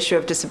addressing the issue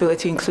of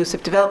disability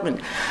inclusive development.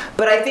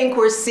 But I think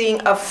we're seeing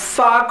a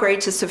far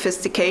greater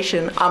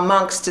sophistication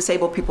amongst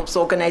disabled people's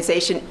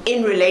organizations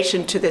in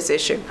relation to this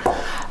issue.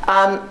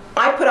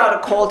 I put out a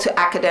call to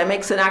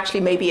academics, and actually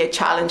maybe a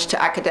challenge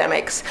to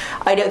academics.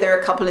 I know there are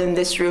a couple in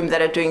this room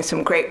that are doing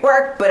some great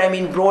work, but I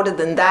mean, broader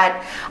than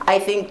that, I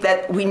think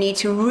that we need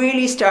to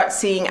really start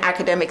seeing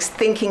academics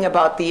thinking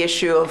about the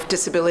issue of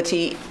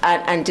disability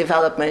and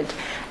development,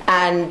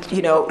 and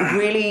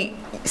really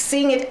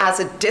seeing it as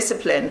a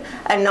discipline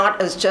and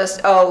not as just,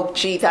 oh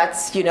gee,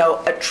 that's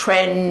a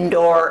trend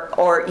or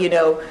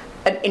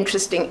an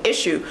interesting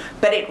issue,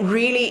 but it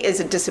really is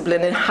a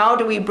discipline. And how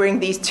do we bring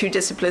these two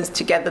disciplines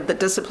together, the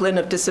discipline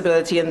of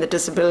disability and the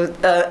discipline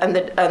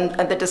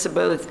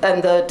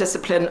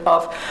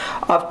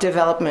of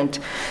development?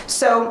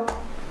 So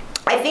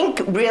I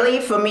think really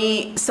for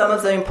me, some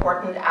of the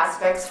important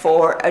aspects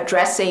for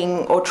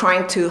addressing or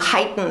trying to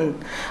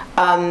heighten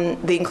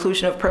the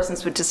inclusion of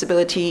persons with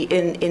disability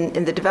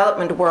in the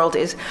development world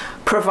is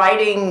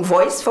providing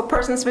voice for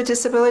persons with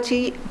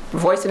disability,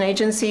 voice and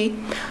agency,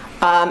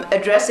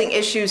 addressing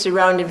issues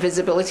around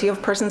invisibility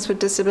of persons with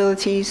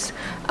disabilities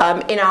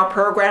in our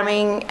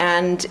programming,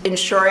 and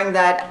ensuring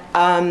that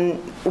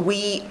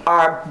we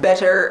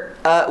better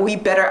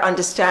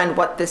understand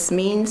what this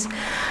means.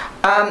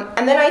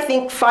 And then I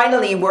think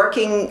finally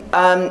working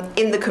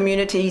in the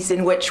communities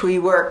in which we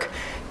work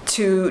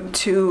to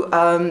do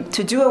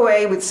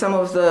away with some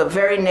of the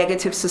very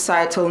negative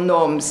societal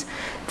norms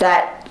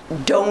that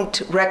don't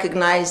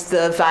recognize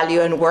the value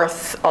and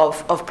worth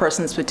of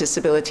persons with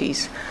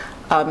disabilities.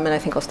 And I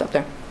think I'll stop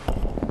there.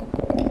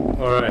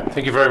 All right,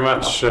 thank you very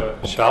much,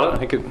 Charlotte. I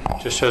think it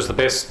just shows the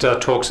best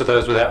talks are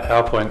those without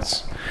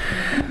PowerPoints.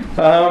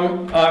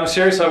 I'm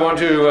serious, I want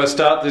to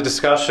start the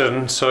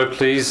discussion, so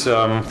please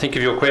think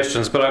of your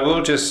questions, but I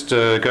will just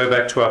go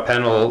back to our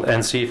panel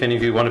and see if any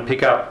of you want to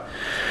pick up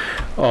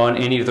on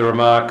any of the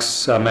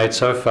remarks made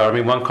so far. I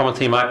mean, one common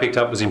theme I picked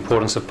up was the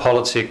importance of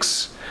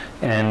politics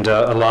and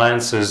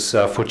alliances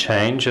for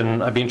change,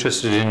 and I'd be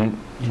interested in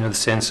the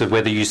sense of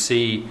whether you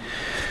see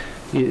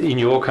in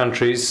your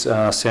countries,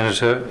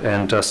 Senator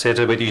and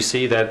Seta, whether you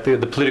see that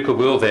the political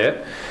will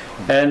there,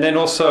 and then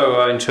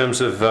also in terms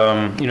of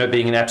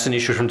being an absent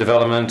issue from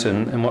development,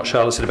 and what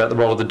Charlotte said about the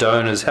role of the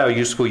donors, how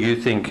useful you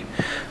think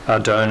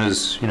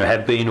donors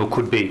have been or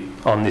could be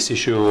on this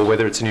issue, or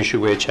whether it's an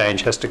issue where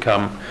change has to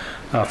come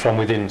from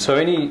within. So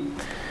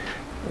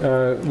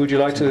would you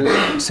like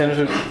to,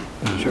 Senator,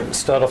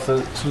 start off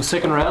the sort of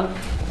second round?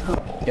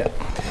 Yeah.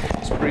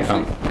 Just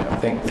briefly.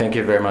 Thank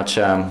you very much.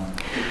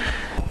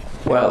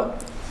 Well,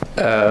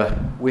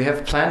 we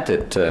have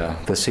planted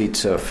the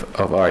seeds of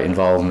our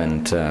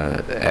involvement,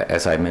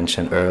 as I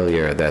mentioned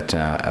earlier, that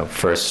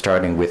first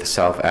starting with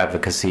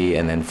self-advocacy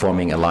and then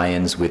forming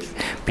alliance with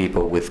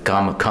people with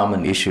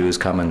common issues,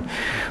 common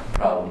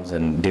problems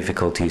and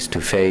difficulties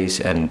to face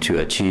and to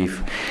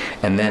achieve,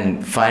 and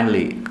then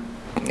finally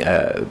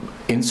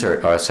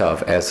insert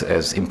ourselves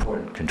as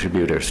important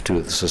contributors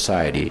to the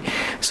society.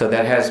 So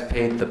that has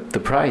paid the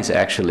price.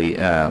 Actually,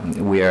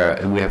 we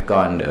have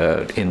gone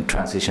in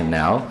transition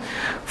now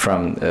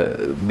from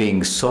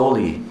being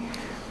solely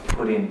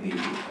put in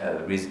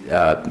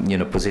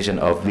the position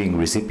of being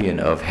recipient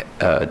of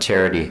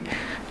charity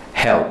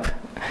help,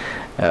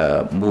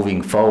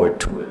 moving forward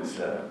towards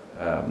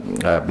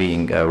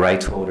being a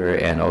rights holder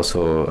and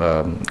also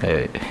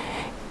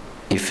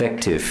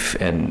effective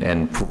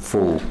and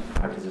full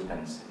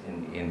participants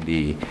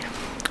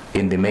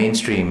in the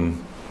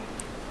mainstream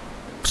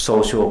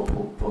social,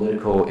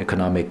 political,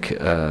 economic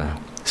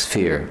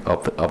sphere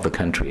of the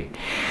country.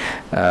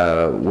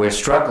 We're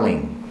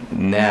struggling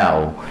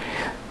now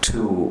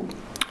to.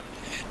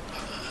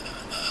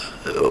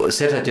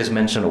 Seta just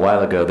mentioned a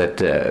while ago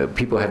that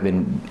people have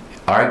been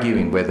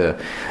arguing whether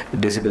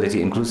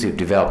disability inclusive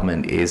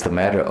development is the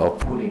matter of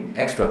putting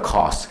extra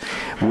costs.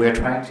 We're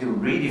trying to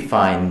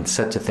redefine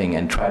such a thing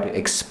and try to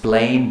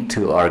explain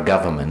to our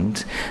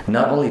government,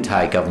 not only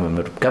Thai government,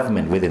 but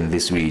government within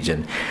this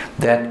region,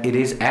 that it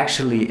is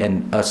actually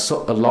a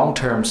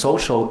long-term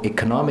social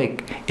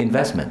economic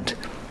investment.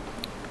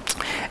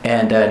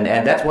 And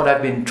that's what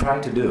I've been trying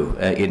to do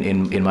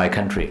in my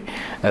country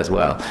as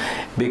well.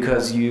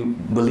 Because you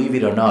believe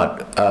it or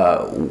not,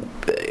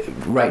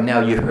 right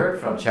now you heard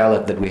from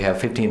Charlotte that we have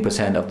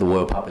 15% of the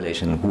world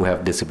population who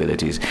have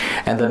disabilities.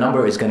 And the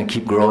number is going to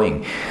keep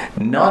growing.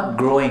 Not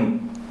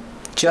growing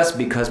just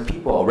because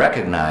people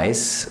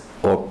recognize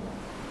or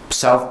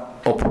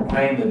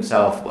proclaim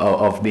themselves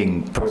of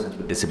being persons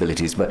with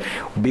disabilities, but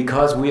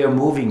because we are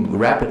moving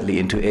rapidly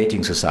into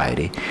aging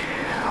society.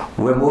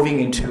 We're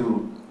moving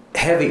into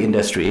heavy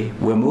industry,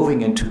 we're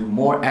moving into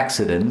more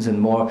accidents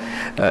and more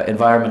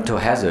environmental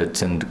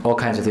hazards and all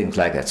kinds of things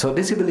like that. So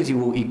disability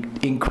will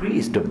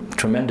increase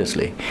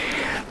tremendously.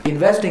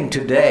 Investing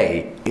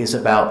today is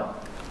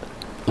about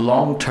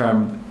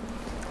long-term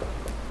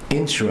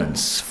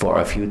insurance for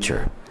our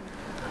future.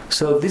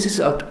 So this is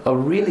a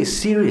really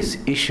serious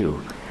issue.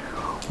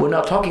 We're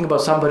not talking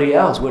about somebody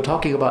else, we're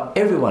talking about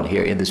everyone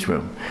here in this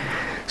room.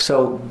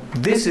 So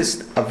this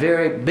is a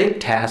very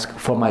big task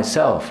for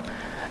myself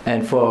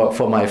and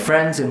for my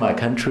friends in my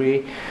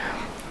country.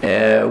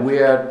 We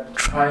are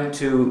trying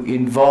to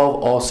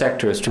involve all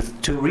sectors to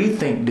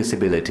rethink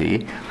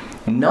disability,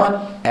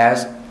 not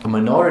as a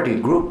minority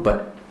group,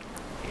 but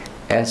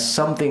as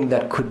something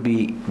that could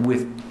be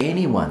with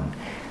anyone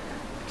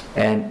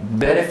and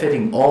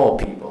benefiting all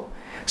people.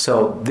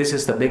 So this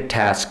is the big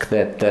task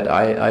that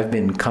I've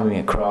been coming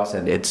across,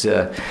 and it's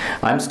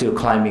I'm still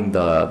climbing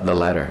the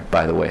ladder,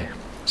 by the way.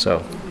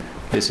 So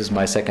this is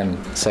my second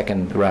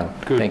round.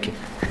 Good. Thank you.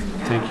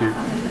 Thank you.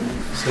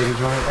 So did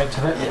you want to add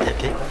to that? Yeah,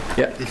 okay.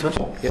 Yeah. This one?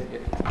 Yeah.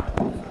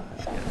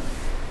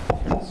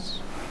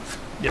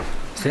 Yeah.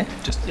 See?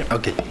 Just yeah.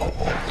 Okay.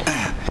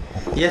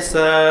 Yes,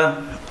 the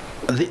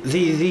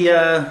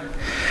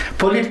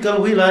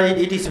political will,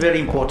 it is very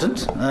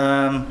important.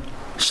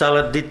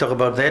 Charlotte did talk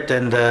about that,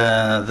 and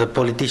the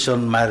politician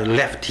on my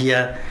left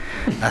here,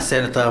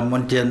 Senator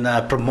Monthian,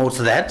 promotes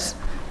that.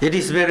 It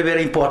is very,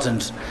 very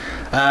important.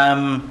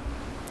 I'm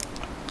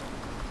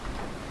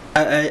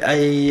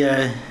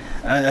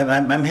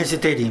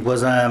hesitating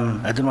because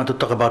I don't want to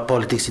talk about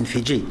politics in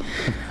Fiji.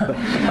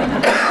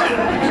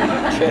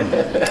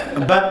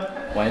 But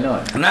why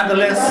not?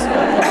 Nonetheless,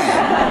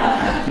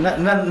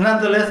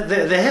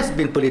 there has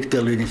been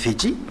political will in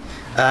Fiji.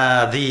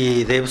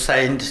 They've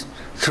signed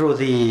through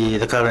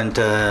the current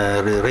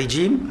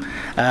regime.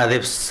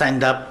 They've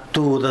signed up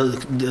to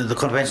the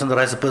Convention on the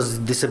Rights of Persons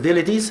with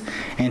Disabilities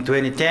in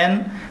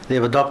 2010.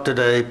 They've adopted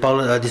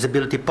a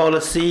disability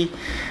policy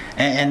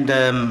and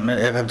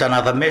have done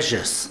other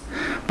measures.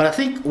 But I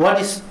think what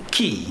is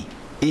key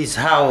is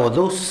how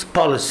those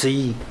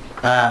policies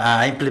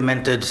are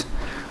implemented,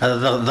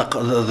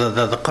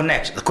 the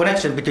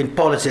connection between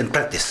policy and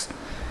practice.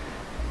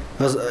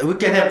 Because we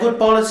can have good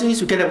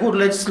policies, we can have good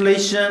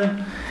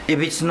legislation,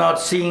 if it's not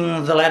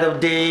seeing the light of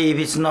day, if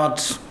it's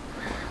not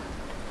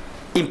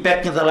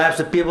impacting the lives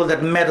of people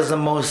that matters the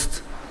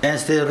most, and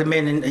still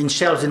remain in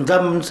shelves in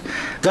government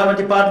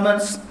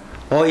departments,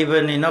 or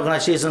even in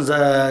organizations,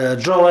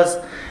 drawers,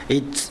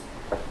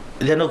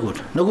 they're no good.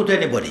 No good to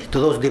anybody, to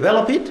those who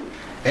develop it,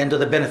 and to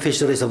the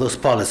beneficiaries of those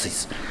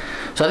policies.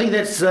 So I think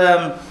that's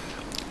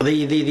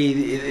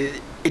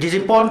it is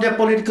important to have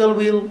political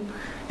will.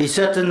 It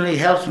certainly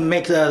helps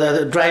make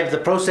drive the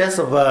process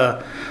of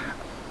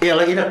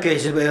in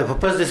occasion for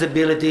persons with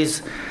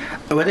disabilities.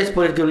 When it's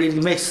political, it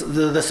makes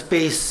the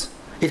space.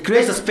 It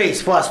creates a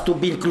space for us to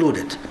be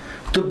included,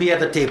 to be at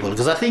the table.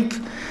 Because I think,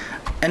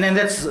 and then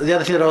that's the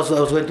other thing that I was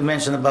going to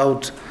mention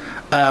about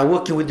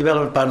working with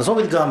development partners or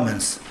with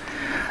governments.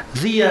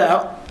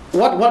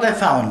 What I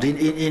found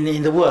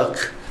in the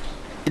work,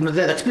 in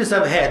the experience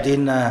I've had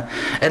and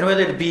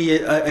whether it be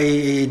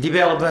a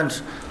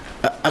development,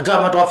 a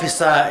government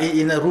officer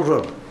in a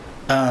rural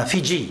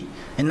Fiji,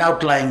 an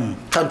outlying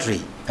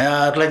country,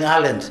 outlying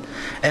island,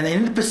 and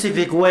in the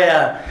Pacific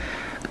where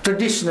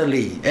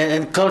traditionally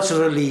and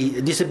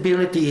culturally,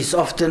 disability is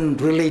often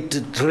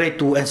related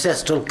to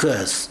ancestral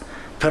curse,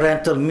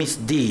 parental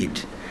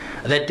misdeed,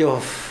 that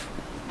your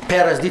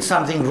parents did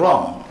something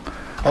wrong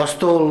or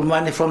stole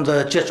money from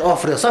the church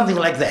offering, something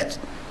like that.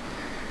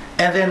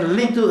 And then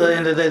linked to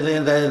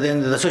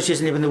the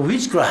association even with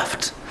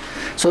witchcraft.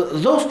 So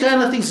those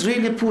kind of things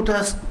really put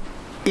us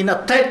in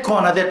a tight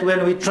corner that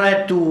when we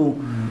try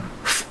to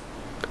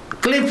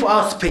claim for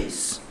our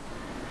space,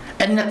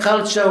 and in a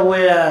culture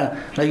where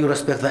you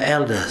respect the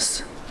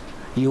elders,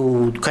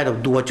 you kind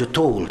of do what you're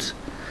told.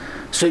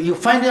 So you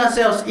find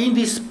yourselves in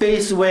this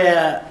space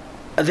where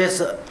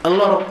there's a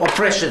lot of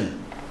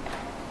oppression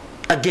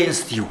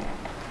against you.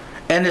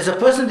 And as a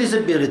person with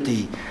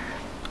disability,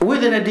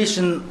 with an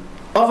addition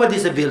of a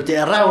disability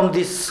around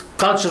this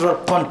cultural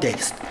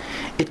context,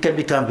 it can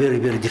become very,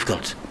 very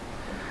difficult.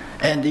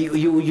 And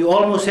you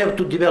almost have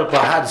to develop a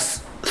hard,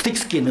 thick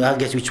skin, I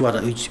guess, which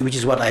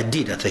is what I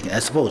did, I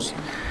suppose,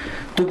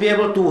 to be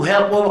able to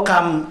help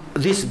overcome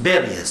these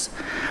barriers.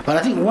 But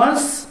I think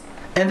once,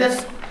 and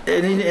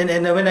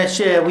when I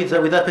share with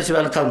other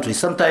Pacific countries,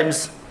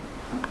 sometimes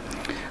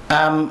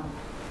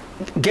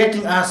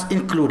getting us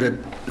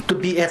included to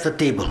be at the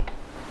table.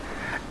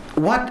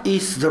 What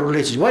is the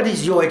relationship? What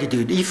is your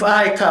attitude? If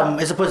I come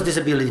as a person with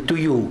disability to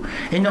you,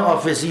 in your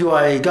office, you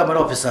are a government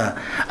officer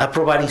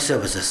providing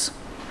services.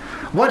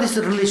 What is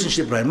the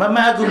relationship, right? My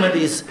argument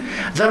is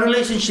the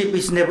relationship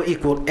is never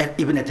equal,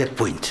 even at that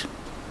point.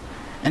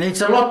 And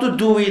it's a lot to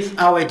do with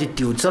our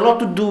attitude. It's a lot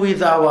to do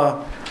with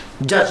our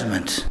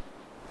judgment.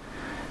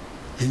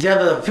 Just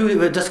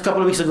a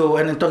couple of weeks ago,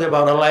 when talking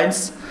about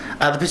Alliance,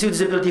 the Pacific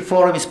Disability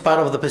Forum is part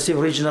of the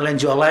Pacific Regional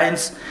NGO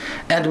Alliance,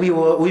 and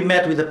we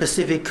met with the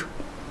Pacific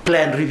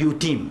Plan Review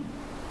Team.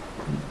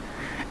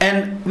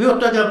 And we were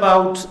talking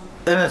about,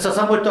 and so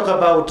somebody talk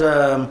about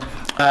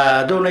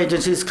donor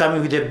agencies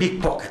coming with their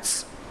big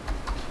pockets.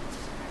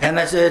 And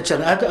I said,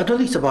 I don't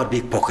think it's about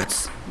big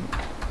pockets.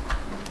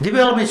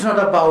 Development is not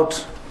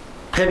about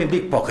having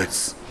big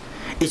pockets.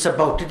 It's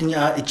about treating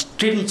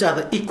each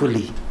other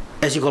equally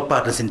as equal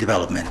partners in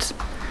development.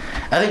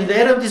 I think in the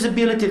area of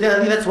disability, I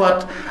think that's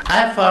what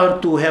I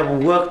found to have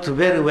worked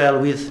very well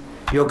with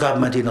your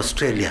government in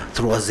Australia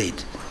through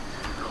AusAID.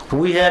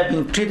 We have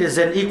been treated as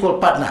an equal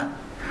partner.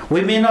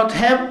 We may not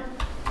have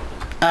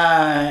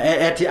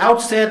at the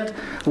outset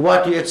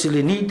what you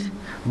actually need,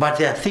 but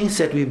there are things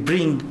that we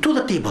bring to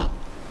the table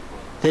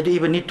that you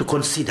even need to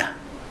consider.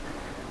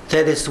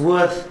 That is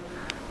worth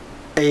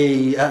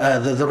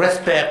the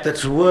respect,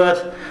 that's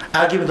worth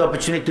giving the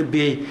opportunity to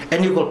be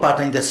an equal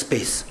partner in that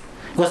space.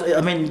 Because,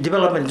 I mean,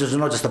 development is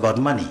not just about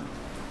money.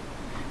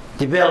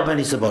 Development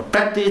is about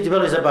practice,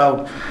 development is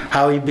about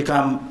how you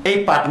become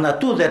a partner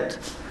to that,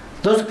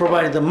 those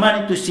providing the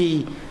money to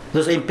see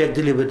those impact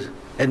delivered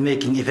and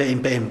making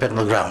impact on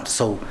the ground.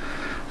 So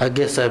I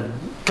guess I've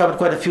covered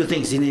quite a few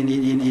things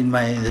in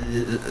my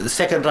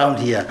second round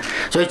here.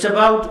 So it's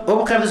about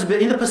overcoming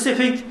this. In the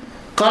Pacific,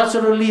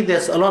 culturally,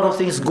 there's a lot of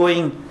things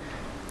going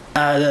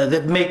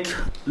that make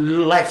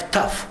life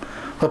tough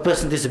for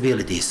persons with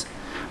disabilities.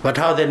 But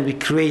how then we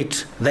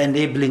create the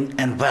enabling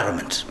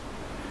environment,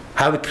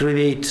 how we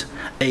create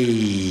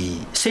a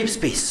safe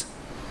space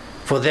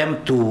for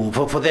them to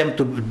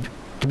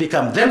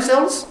become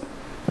themselves,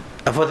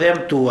 for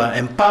them to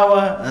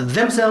empower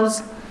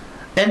themselves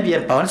and be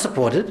empowered and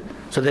supported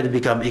so that they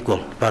become equal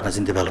partners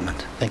in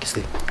development. Thank you,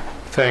 Steve.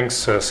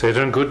 Thanks, Seda,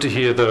 and good to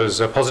hear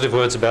those positive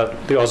words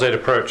about the AusAID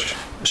approach.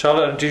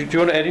 Charlotte, do you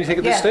want to add anything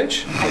at this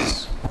stage?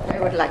 Yes, I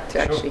would like to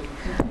actually.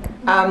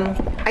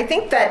 I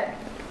think that,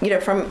 you know,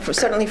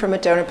 certainly from a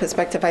donor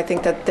perspective, I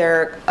think that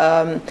there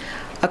are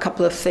a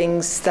couple of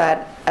things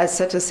that, as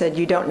Seta said,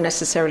 you don't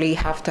necessarily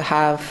have to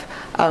have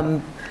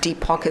deep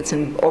pockets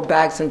or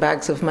bags and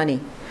bags of money.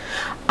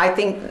 I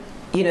think,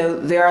 you know,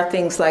 there are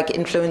things like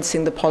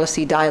influencing the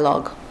policy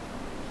dialogue.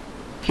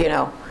 You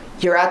know,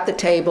 you're at the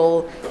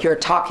table, you're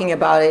talking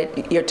about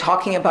it, you're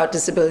talking about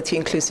disability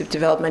inclusive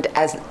development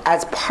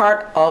as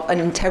part of an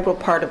integral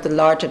part of the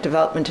larger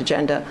development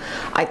agenda,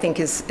 I think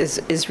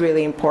is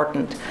really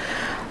important.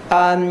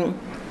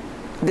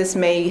 This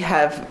may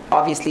have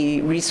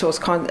obviously resource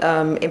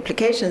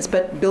implications,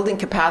 but building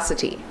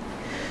capacity.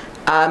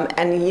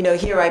 And you know,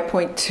 here I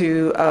point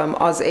to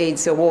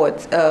AusAID's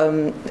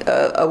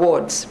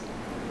awards.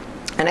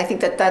 And I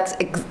think that that's,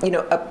 you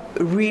know,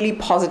 a really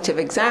positive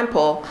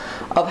example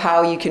of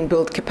how you can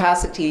build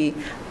capacity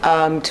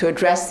to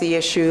address the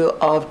issue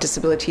of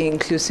disability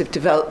inclusive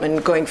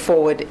development going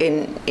forward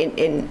in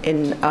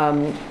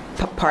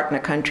partner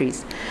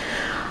countries.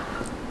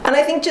 And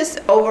I think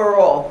just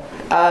overall,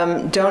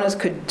 donors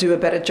could do a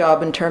better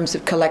job in terms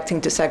of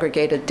collecting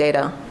disaggregated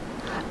data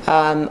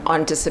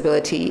on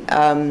disability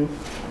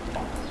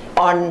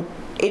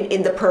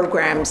in the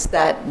programs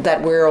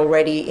that we're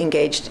already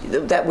engaged,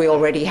 that we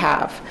already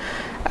have.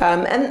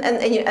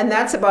 And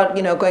that's about,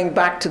 you know, going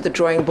back to the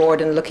drawing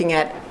board and looking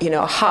at, you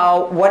know,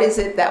 what is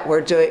it that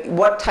we're doing,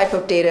 what type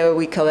of data are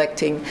we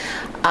collecting,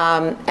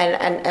 and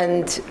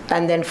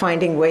then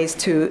finding ways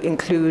to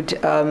include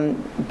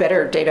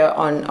better data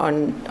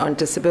on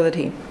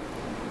disability.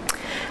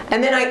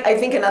 And then I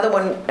think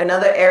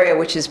another area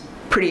which is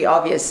pretty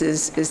obvious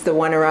is the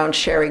one around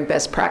sharing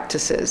best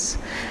practices.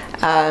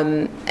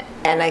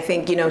 And I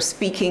think,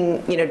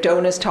 speaking,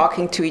 donors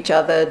talking to each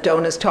other,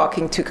 donors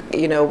talking to,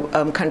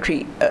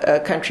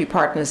 country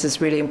partners is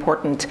really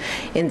important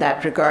in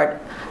that regard.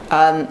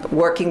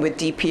 Working with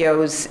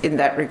DPOs in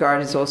that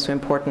regard is also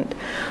important.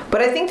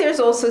 But I think there's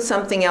also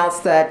something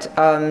else that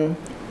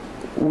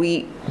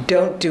we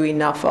don't do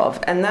enough of,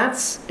 and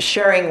that's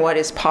sharing what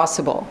is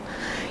possible.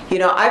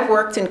 I've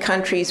worked in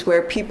countries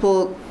where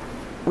people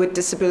with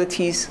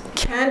disabilities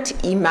can't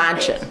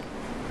imagine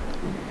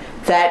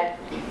that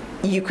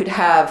you could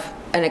have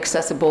an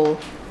accessible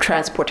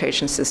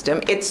transportation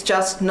system. It's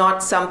just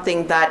not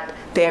something that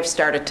they have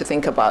started to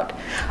think about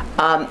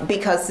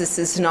because this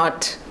is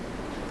not,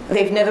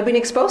 they've never been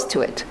exposed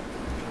to it.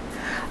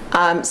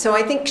 So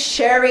I think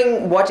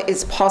sharing what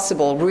is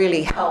possible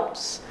really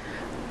helps.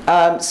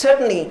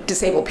 Certainly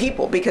disabled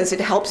people, because it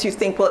helps you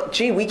think, well,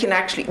 gee, we can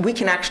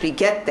actually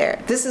get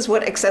there. This is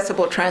what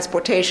accessible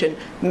transportation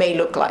may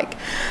look like.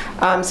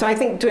 So I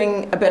think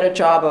doing a better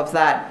job of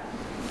that.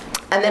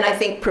 And then I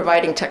think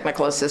providing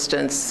technical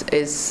assistance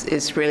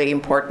is really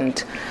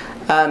important.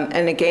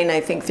 And again,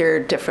 I think there are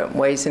different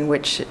ways in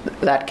which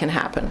that can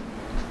happen.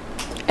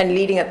 And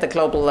leading at the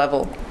global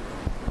level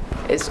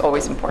is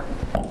always important.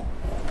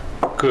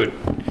 Good.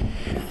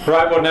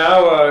 Right, well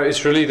now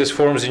it's really, this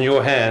forum's in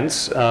your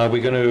hands.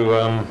 We're going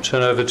to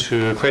turn over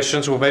to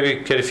questions. We'll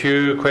maybe get a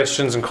few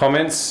questions and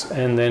comments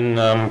and then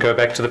go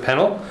back to the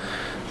panel.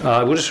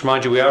 I will just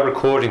remind you, we are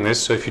recording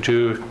this, so if you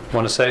do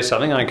want to say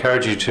something, I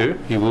encourage you to.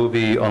 You will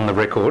be on the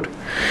record.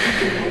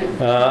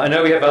 I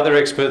know we have other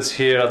experts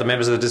here, other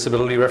members of the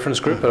Disability Reference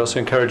Group, but I also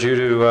encourage you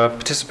to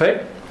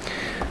participate.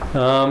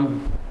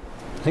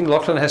 I think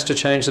Lachlan has to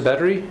change the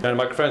battery. And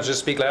microphones, just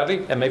speak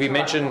loudly and maybe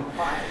mention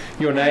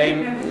your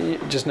name,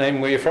 just name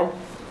where you're from,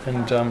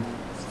 and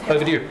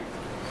over to you.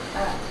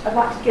 I'd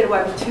like to get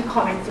away with two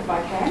comments if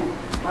I can.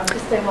 I'm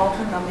Christine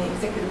Walton, I'm the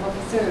Executive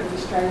Officer of the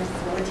Australian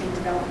Disability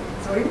Development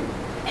Consortium.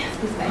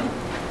 Excuse me.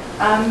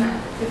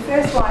 The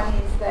first one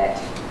is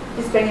that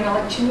this being an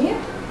election year,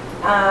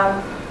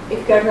 if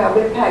you go to our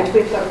webpage,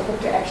 we've got a call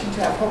to action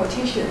to our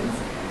politicians,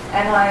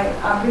 and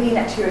I'm bringing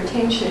that to your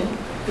attention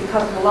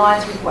because it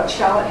aligns with what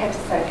Charlotte had to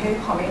say in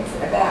her comments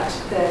about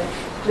the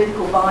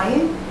political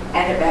buy-in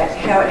and about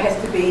how it has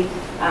to be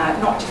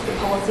not just the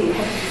policy, it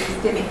has to be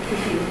systemic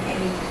within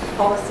any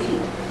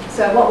policy.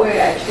 So what we're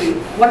actually,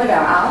 one of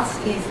our asks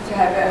is to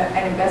have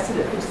an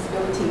ambassador for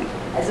disability,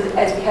 as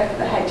we have for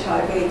the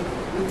HIV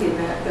within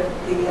the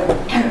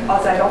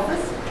AusAID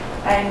office.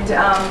 And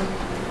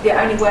the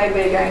only way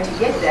we're going to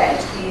get that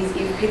is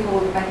if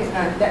people make it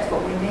known that that's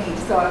what we need.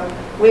 So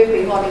we've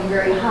been lobbying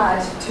very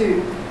hard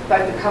to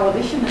both the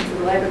coalition and to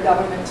the Labor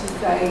government to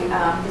say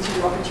this is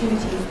your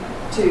opportunity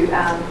to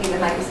either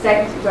make a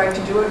statement that we're going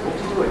to do it or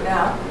to do it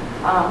now.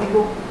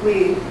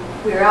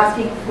 We're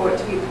asking for it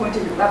to be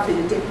appointed roughly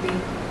the Deputy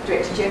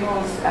Director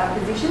General's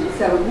position,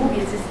 so it will be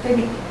a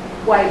systemic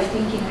way of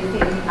thinking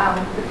within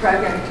the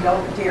program and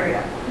development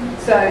area.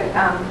 So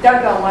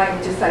don't go away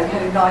and just say you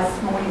had a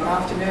nice morning or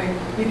afternoon.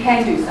 You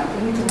can do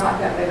something. You can write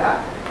that letter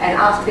and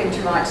ask them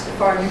to write to the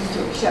Foreign Minister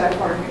or the Shadow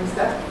Foreign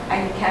Minister,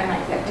 and you can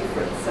make that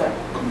difference. So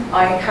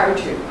I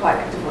encourage you quite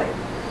actively.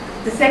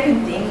 The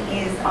second thing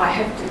is I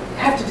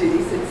have to do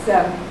this.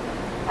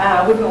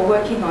 It's when we were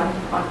working on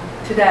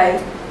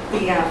today, the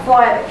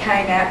flyer that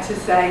came out to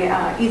say,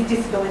 is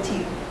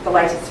disability the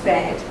latest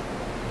fad?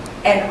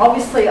 And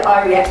obviously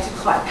I reacted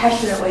quite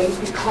passionately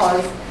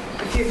because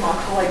a few of my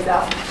colleagues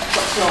asked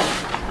what's wrong.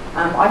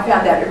 I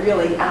found that a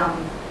really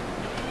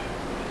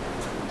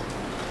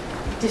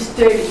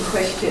disturbing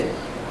question.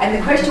 And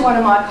the question one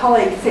of my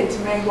colleagues said to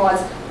me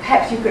was,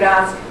 perhaps you could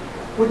ask,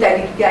 would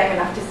they be game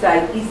enough to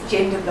say, is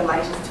gender the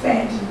latest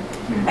fad?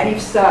 And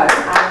if so,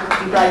 would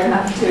you be brave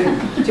enough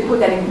to put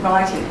that in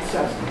writing?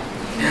 So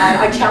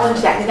I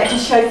challenge that, and that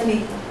just shows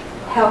me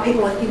how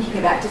people are thinking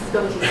about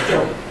disability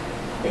still.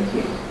 Thank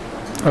you.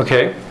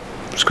 Okay,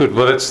 that's good.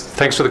 Well,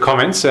 thanks for the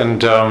comments,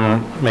 and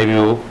maybe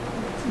we'll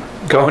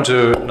go on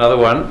to another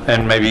one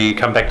and maybe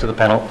come back to the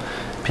panel.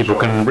 People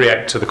can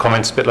react to the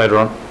comments a bit later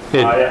on.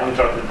 Yeah. I'm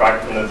Jonathan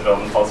Bright from the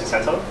Development Policy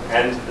Centre,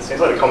 and it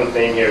seems like a common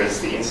theme here is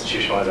the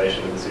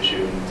institutionalisation of this issue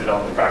in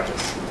development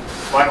practice.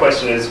 My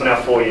question is, we're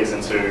now 4 years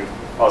into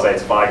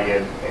AusAID's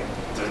 5-year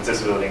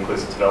disability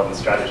inclusive development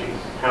strategy.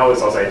 How is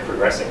AusAID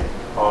progressing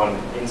on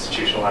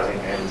institutionalising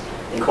and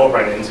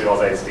incorporating it into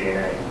AusAID's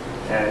DNA?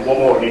 And what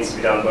more needs to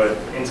be done both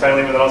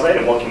internally within AusAID,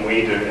 and what can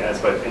we do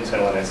as both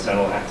internal and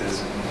external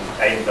actors in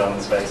aid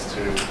development space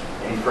to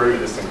improve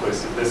this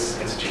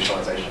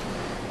institutionalisation?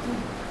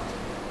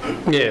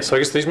 Yeah, so I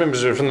guess these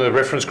members are from the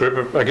reference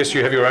group. I guess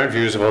you have your own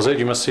views of AusAID.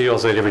 You must see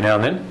AusAID every now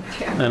and then.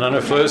 Yeah. And I know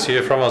Fleur's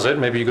here from AusAID.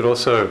 Maybe you could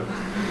also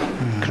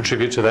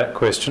contribute to that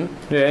question.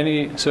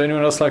 Yeah. So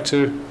anyone else like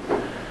to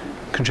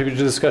contribute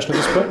to the discussion at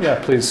this point? Yeah,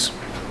 please.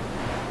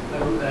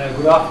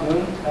 Good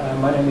afternoon.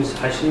 My name is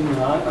Hashim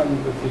Milan.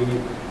 I'm with the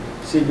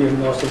CBM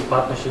Northern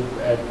Partnership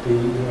at the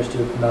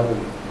University of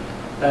Melbourne.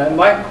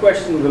 My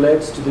question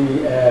relates to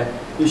the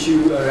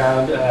issue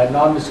around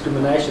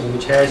non-discrimination,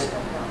 which has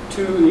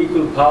two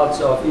equal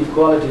parts of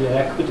equality and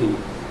equity.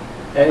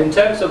 In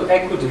terms of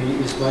equity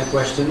is my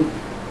question.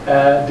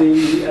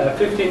 The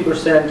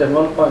 15% and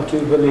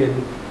 1.2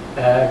 billion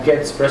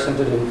gets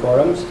presented in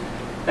forums.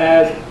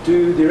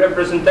 Do the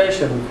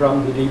representation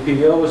from the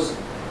DPOs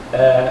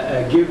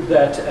give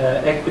that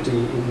equity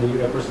in the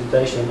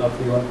representation of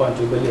the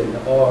 1.2 billion,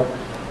 or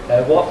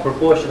what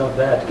proportion of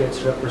that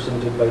gets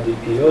represented by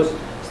DPOs?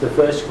 It's the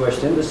first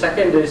question. The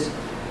second is,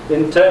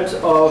 in terms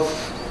of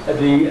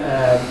the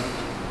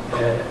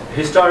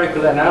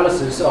historical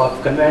analysis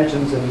of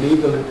conventions and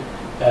legal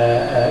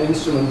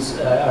instruments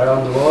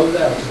around the world,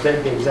 to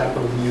take the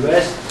example of the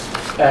US,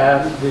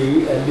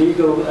 the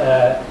legal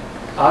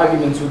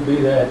arguments would be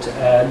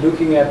that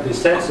looking at the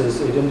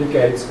census, it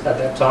indicates at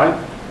that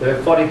time there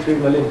were 43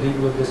 million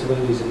people with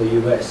disabilities in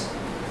the US.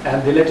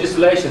 And the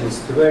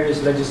legislations, the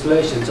various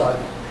legislations,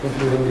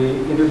 including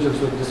the Individuals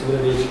with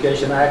Disability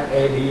Education Act,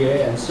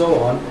 ADA, and so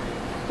on,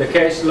 the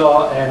case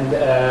law and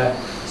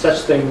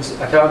such things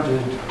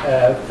accounted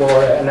for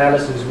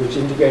analysis which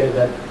indicated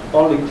that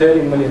only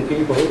 30 million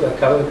people were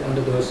covered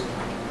under those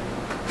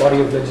body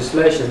of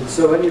legislation.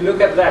 So when you look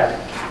at that,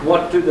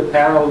 what do the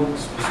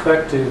panel's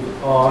perspective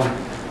on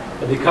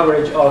the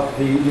coverage of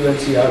the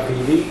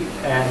UNCRPD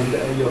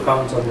and your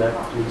comments on that,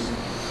 please?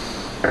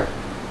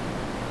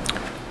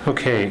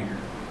 Okay,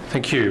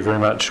 thank you very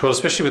much. Well,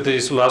 especially with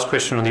this last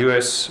question on the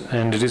US,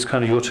 and it is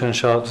kind of your turn,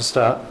 Charlotte, to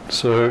start.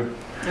 So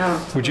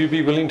would you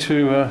be willing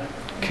to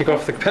kick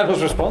off the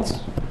panel's response?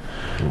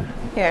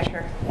 Yeah,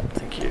 sure.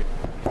 Thank you.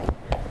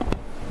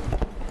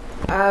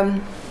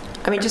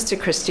 I mean, just to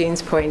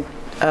Christine's point,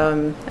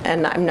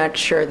 and I'm not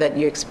sure that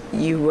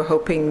you were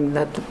hoping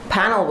that the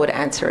panel would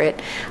answer it.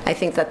 I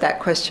think that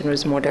question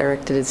was more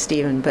directed at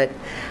Stephen, but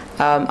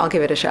I'll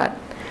give it a shot.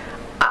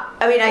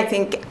 I mean, I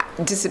think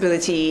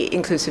disability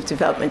inclusive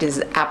development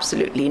is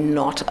absolutely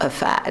not a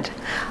fad.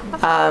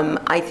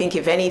 I think,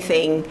 if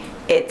anything,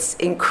 it's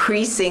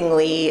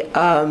increasingly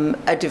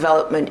a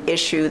development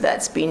issue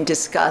that's been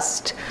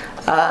discussed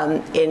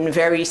in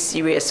very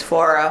serious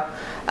fora.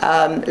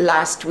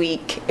 Last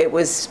week, it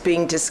was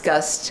being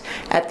discussed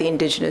at the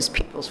Indigenous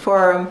Peoples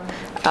Forum.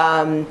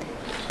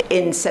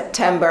 In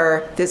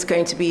September, there's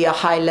going to be a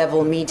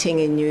high-level meeting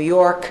in New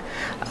York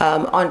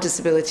on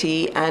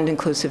disability and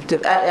inclusive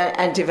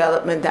and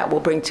development that will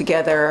bring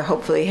together,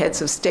 hopefully,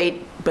 heads of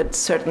state, but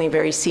certainly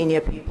very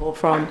senior people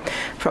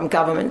from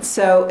government.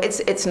 So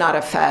it's not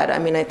a fad. I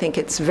mean, I think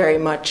it's very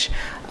much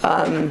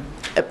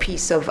a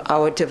piece of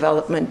our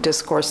development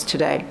discourse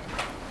today.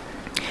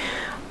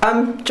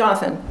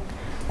 Jonathan,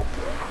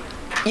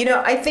 you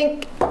know, I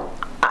think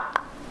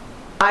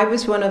I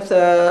was one of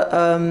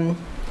the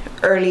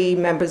early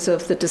members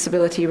of the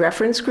Disability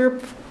Reference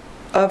Group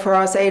for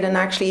AusAID, and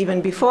actually even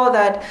before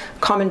that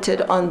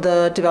commented on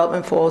the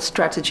Development for All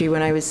strategy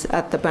when I was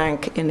at the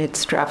bank in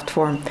its draft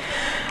form.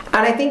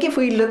 And I think if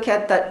we look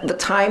at the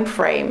time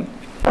frame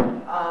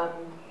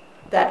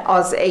that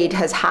AusAID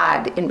has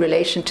had in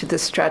relation to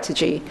this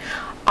strategy,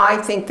 I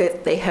think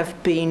that they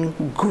have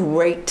been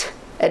great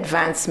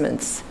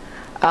advancements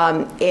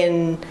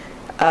in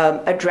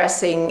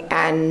addressing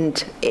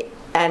and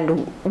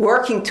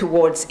working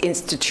towards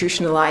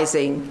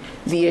institutionalizing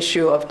the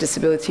issue of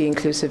disability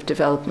inclusive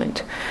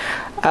development.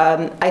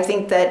 I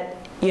think that,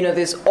 you know,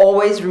 there's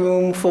always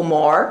room for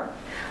more,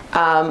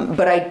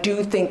 but I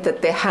do think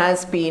that there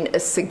has been a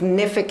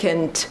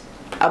significant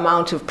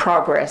amount of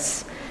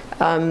progress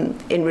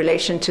in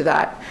relation to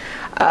that.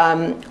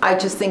 I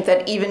just think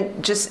that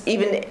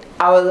even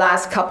our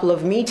last couple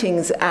of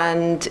meetings,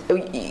 and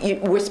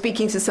we're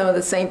speaking to some of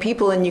the same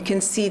people, and you can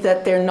see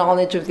that their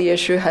knowledge of the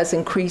issue has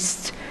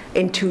increased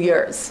in 2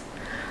 years.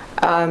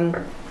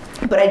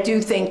 But I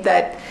do think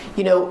that,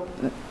 you know,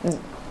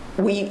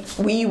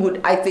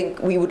 I think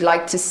we would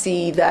like to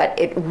see that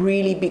it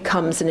really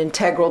becomes an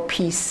integral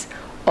piece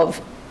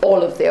of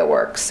all of their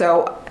work.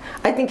 So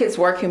I think it's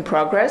work in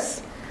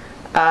progress.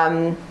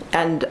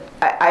 And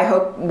I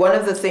hope one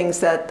of the things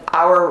that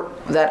our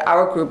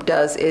group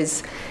does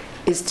is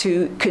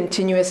to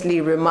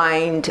continuously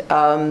remind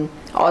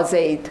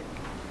AusAID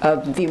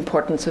of the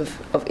importance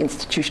of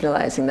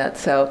institutionalizing that.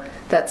 So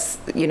that's,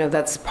 you know,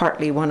 that's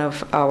partly one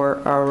of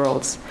our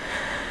roles.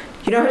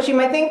 You know, Hashim,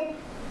 I think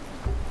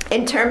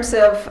in terms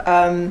of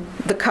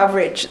the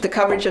coverage of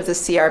the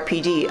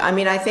CRPD, I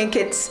mean, I think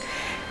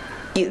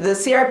the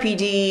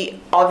CRPD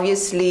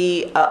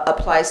obviously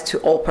applies to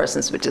all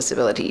persons with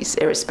disabilities,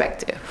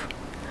 irrespective.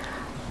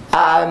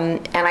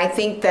 And I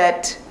think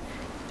that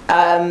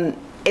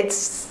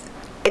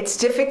it's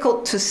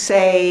difficult to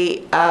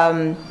say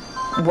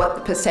what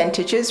the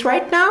percentage is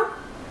right now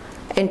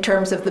in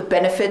terms of the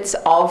benefits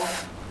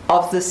of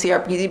the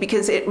CRPD,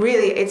 because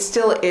it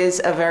still is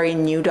a very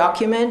new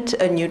document,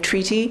 a new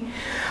treaty.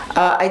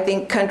 I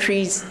think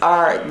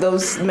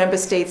those member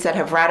states that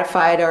have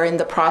ratified are in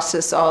the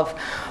process of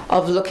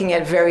looking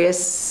at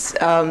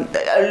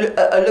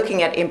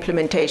looking at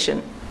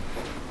implementation.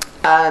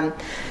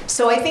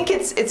 So I think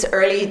it's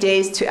early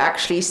days to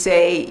actually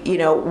say, you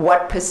know,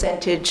 what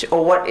percentage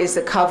or what is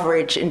the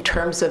coverage in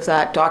terms of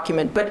that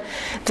document. But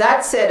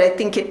that said, I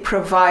think it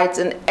provides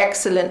an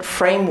excellent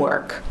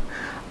framework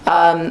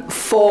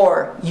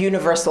for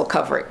universal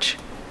coverage.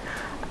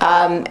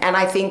 And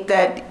I think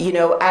that, you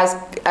know,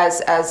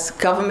 as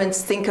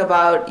governments think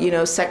about, you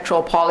know,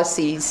 sectoral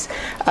policies,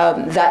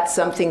 that's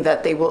something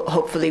that they will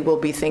hopefully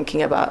be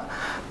thinking about.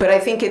 But I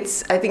think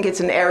it's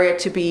an area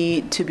to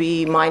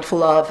be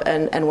mindful of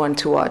and one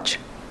to watch.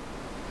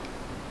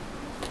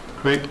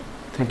 Great,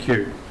 thank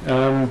you.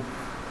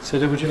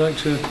 Seda, would you like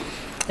to?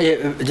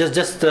 Yeah,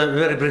 just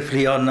very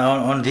briefly on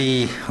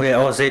the where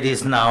AusAID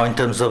is now in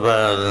terms of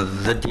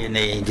the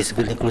DNA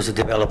disability inclusive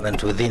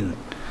development within.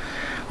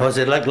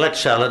 AusAID, like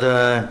Charlotte,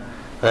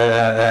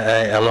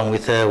 along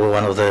with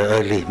one of the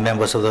early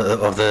members of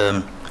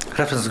the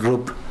reference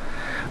group,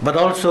 but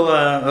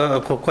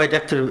also quite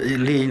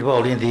actively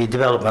involved in the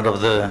development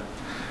of the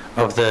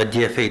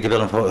DFA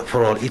development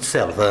for all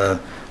itself,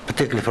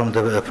 particularly from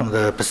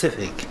the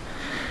Pacific.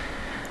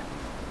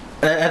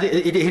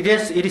 It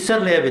is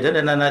certainly evident,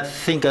 and I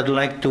think I'd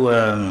like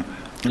to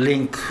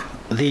link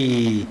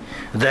the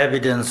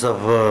evidence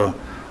of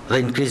the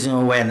increasing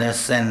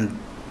awareness and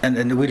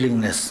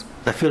willingness,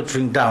 the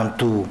filtering down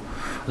to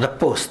the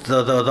post,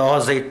 the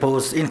AusAID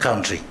post in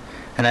country,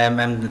 and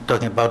I'm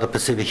talking about the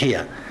Pacific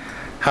here.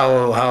 How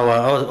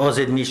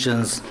AusAID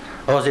missions,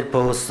 AusAID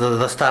posts,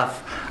 the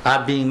staff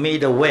are being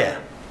made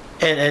aware,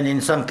 and in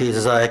some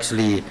cases are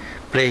actually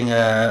doing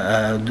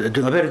a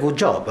very good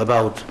job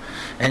about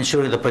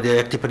ensuring the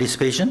active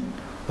participation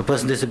of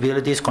person with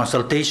disabilities,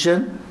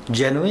 consultation,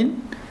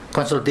 genuine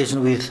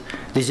consultation with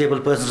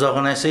disabled persons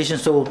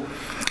organizations. So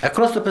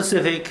across the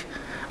Pacific,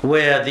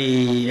 where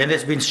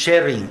there's been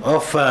sharing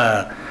of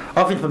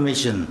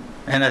information,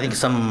 and I think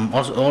some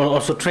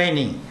also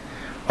training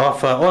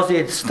of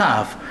AusAID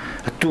staff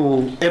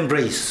to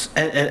embrace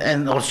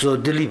and also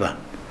deliver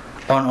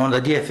on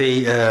the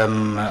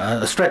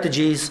DFA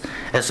strategies,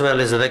 as well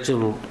as the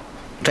actual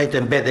try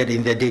to embed that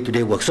in their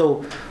day-to-day work.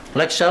 So,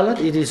 like Charlotte,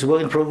 it is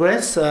work in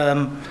progress.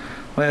 Where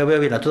are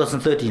we now?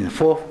 2013,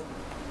 4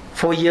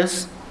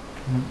 years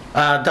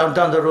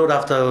down the road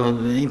after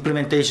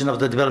implementation of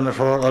the development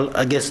for,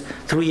 I guess,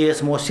 3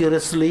 years more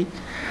seriously.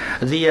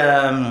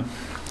 The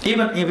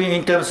even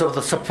in terms of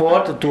the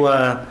support to,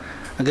 I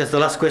guess the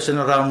last question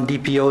around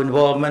DPO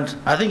involvement,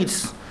 I think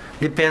it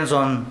depends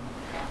on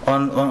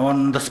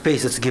the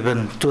space that's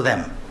given to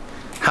them,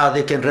 how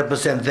they can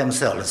represent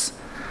themselves.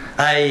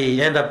 I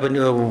end up,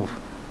 a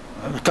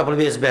couple of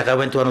years back, I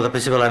went to one of the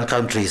Pacific Island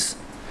countries,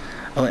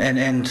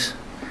 and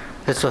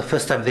that's the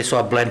first time they saw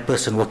a blind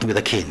person walking with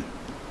a cane.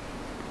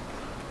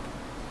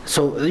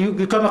 So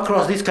you come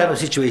across these kind of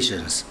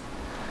situations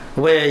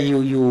where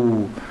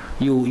you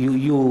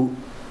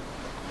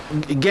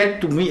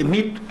get to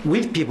meet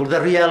with people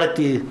the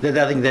reality that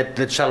I think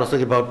that Charles was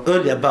talking about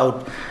earlier,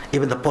 about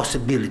even the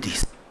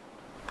possibilities.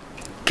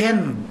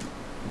 Can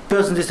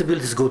persons with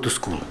disabilities go to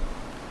school?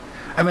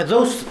 I mean,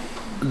 those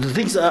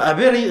things are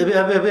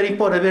very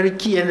important, very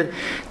key, and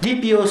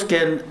DPOs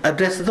can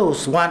address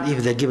those. One,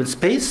 if they're given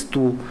space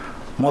to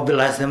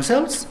mobilize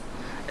themselves,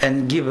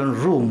 and given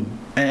room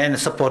and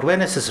support where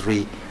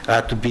necessary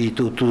to be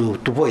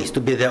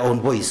their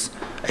own voice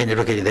in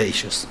advocating their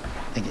issues.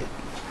 Thank you.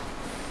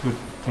 Good.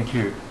 Thank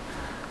you.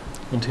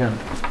 Monthian.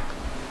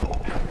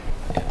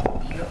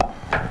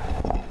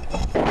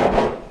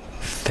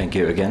 Thank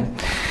you again.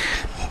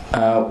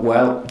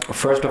 Well,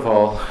 first of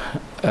all,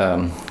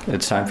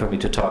 it's time for me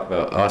to talk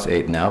about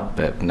AusAID now.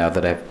 But now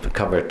that I've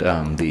covered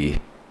the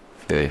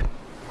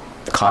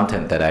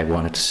content that I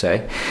wanted to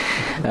say,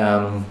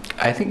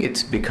 I think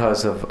it's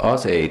because of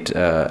AusAID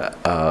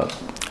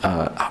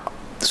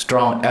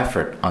strong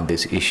effort on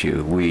this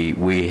issue.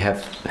 We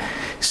have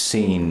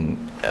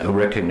seen a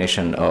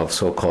recognition of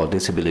so-called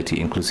disability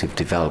inclusive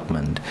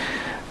development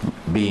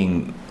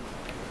being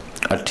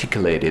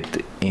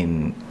articulated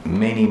in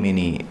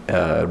many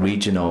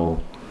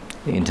regional,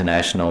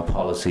 international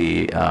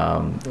policy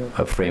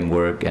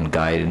framework and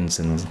guidance,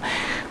 and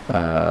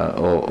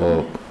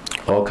or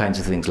all kinds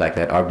of things like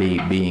that are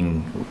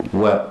being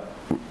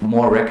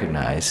more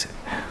recognized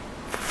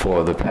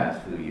for the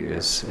past few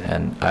years,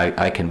 and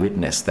I can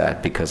witness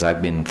that because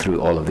I've been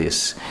through all of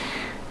this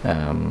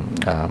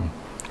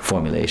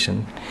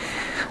formulation.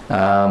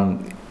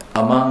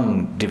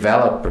 Among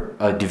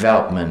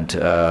development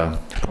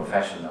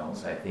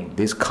professionals, I think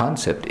this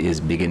concept is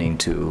beginning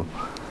to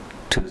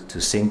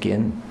sink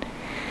in,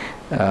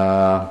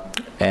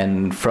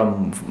 and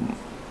from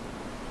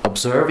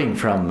observing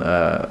from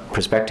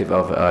perspective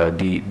of a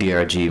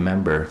DRG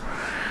member,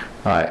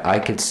 I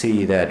could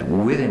see that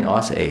within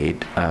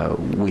AusAID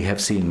we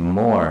have seen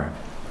more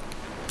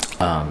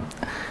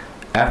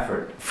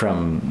effort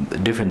from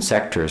different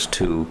sectors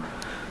to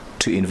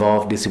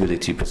involve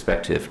disability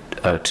perspective,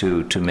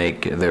 to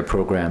make their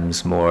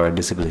programs more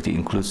disability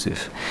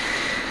inclusive.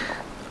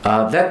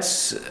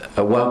 That's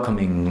a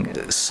welcoming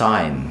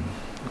sign.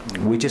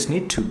 We just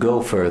need to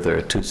go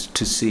further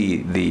to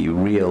see the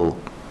real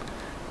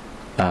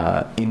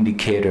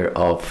indicator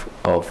of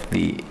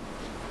the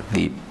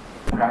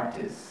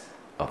practice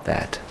of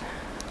that.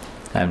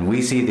 And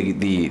we see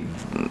the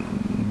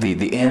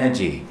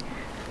energy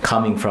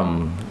coming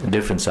from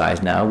different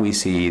sides now. We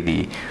see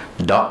the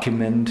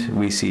document,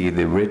 we see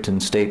the written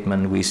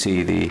statement, we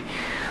see the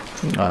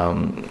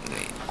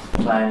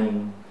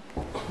planning,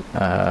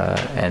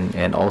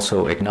 and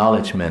also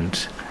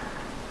acknowledgement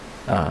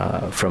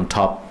from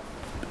top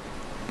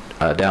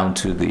down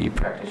to the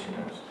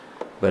practitioners.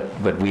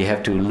 But we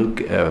have to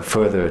look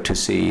further to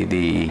see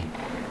the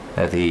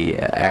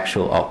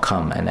actual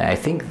outcome, and I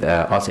think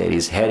AusAID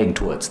is heading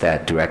towards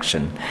that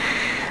direction.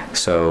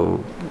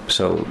 So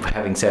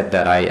having said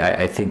that,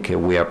 I think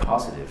we are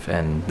positive,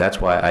 and that's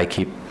why I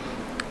keep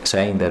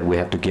saying that we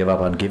have to give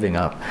up on giving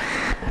up.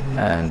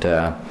 And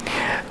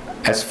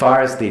as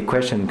far as the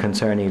question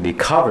concerning the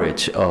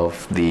coverage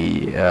of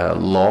the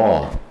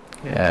law,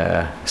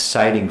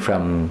 citing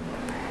from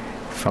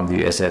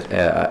the US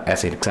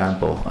as an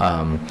example,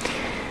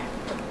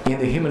 in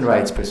the human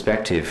rights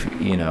perspective,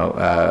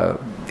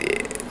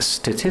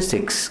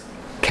 statistics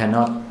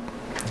cannot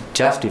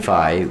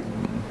justify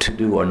to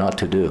do or not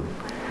to do.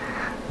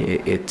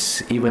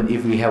 It's even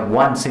if we have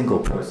one single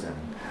person,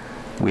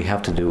 we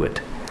have to do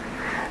it.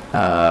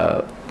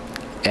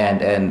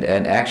 And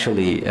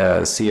actually,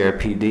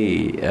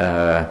 CRPD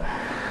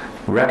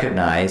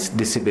recognize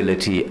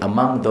disability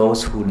among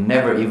those who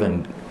never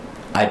even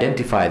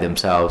identify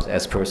themselves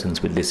as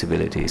persons with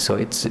disabilities. So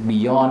it's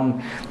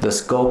beyond the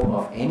scope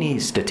of any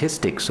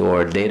statistics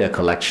or data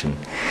collection.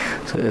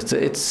 So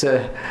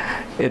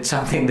it's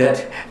something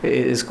that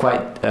is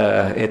quite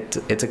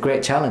it's a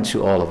great challenge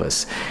to all of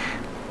us.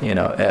 We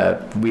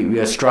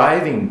are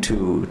striving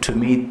to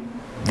meet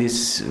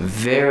this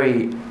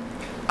very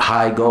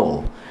high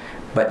goal,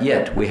 but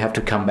yet we have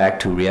to come back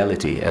to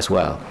reality as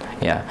well.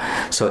 Yeah.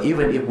 So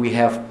even if we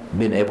have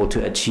been able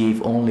to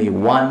achieve only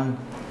 1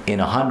 in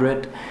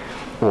 100,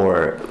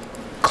 or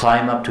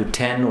climb up to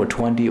 10 or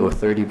 20 or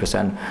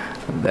 30%,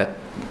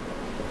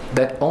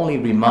 that only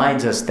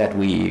reminds us that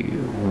we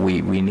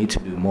need to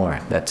do more.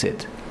 That's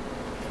it.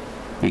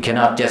 We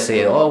cannot just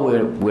say, oh,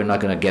 we're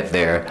not going to get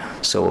there,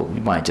 so we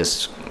might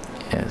just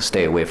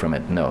stay away from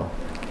it. No,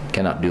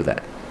 cannot do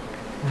that.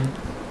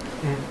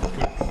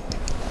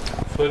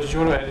 Flo, did you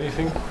want to add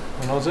anything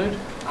on AusAID?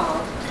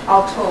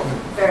 I'll talk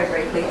very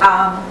briefly,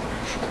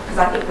 because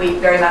I think we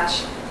very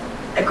much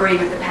agree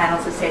with the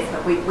panel's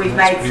assessment. We've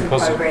made some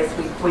progress.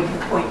 We can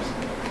point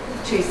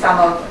to some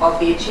of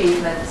the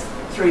achievements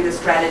through the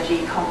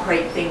strategy,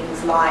 concrete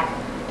things like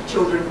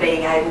children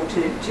being able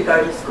to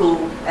go to school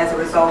as a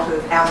result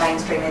of our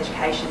mainstream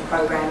education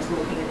programs,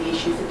 looking at the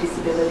issues of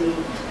disability,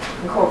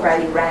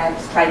 incorporating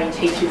ramps, training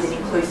teachers in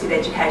inclusive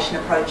education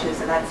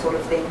approaches and that sort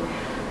of thing.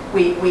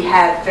 We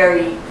have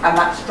a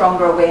much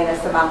stronger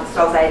awareness amongst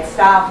AusAID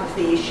staff of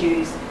the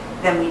issues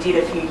than we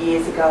did a few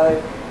years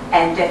ago,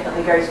 and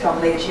definitely very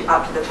strong leadership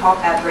up to the top.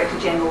 Our Director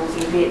General's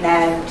in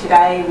Vietnam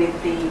today with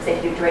the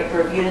Executive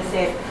Director of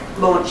UNICEF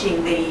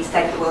launching the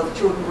State of the World's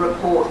Children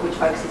report, which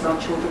focuses on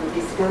children with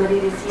disability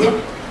this year.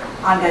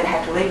 I'm going to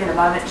have to leave in a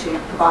moment to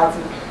provide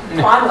some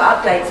final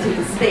updates to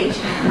the speech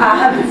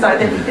so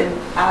that he can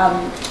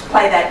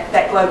play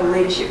that global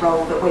leadership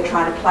role that we're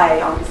trying to play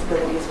on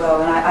disability as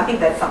well. And I think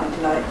that's something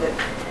to note,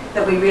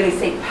 that we really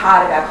see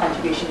part of our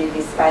contribution in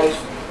this space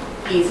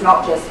is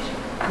not just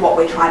what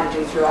we're trying to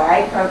do through our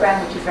aid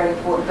program, which is very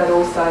important, but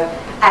also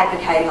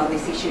advocating on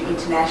this issue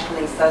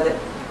internationally so that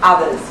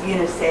others,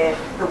 UNICEF,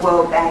 the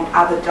World Bank,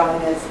 other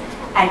donors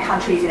and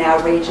countries in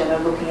our region are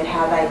looking at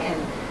how they can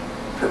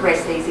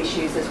progress these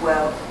issues as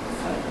well.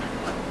 So,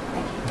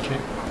 thank you. Okay,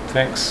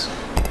 thanks.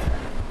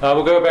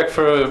 We'll go back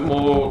for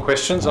more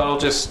questions. I'll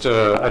just,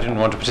 I didn't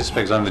want to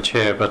participate because I'm the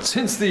chair, but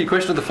since the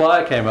question of the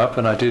flyer came up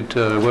and I did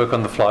work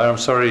on the flyer, I'm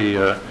sorry,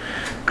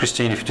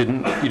 Christine, if you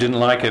didn't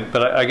like it,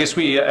 but I guess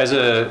we, as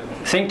a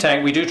think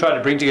tank, we do try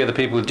to bring together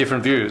people with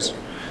different views,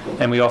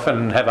 and we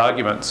often have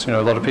arguments.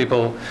 A lot of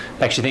people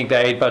actually think the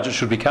aid budget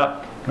should be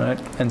cut, right?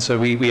 And so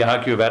we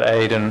argue about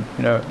aid and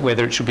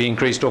whether it should be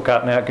increased or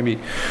cut and how it can be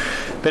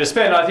better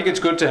spent. I think it's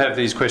good to have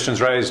these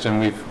questions raised,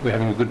 and we're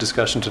having a good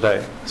discussion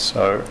today.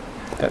 So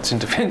that's in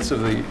defence of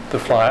the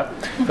flyer,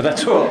 but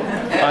that's all.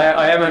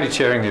 I am only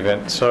chairing the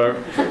event, so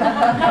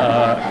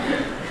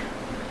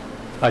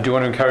I do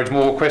want to encourage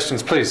more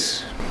questions,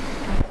 please.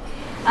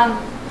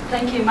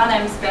 Thank you. My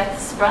name is Beth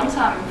Sprunt.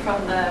 I'm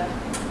from the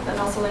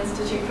Nossal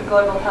Institute for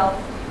Global Health,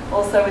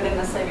 also within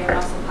the CBM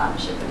Nossal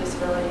Partnership for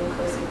Disability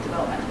Inclusive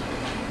Development.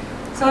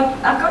 So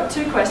I've got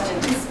two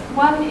questions.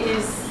 One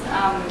is,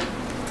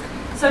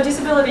 so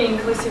disability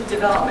inclusive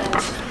development,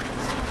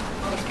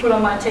 I'll just put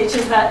on my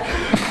teacher's hat,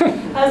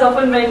 has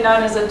often been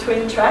known as a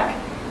twin track,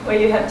 where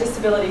you have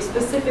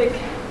disability-specific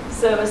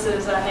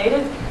services are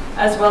needed,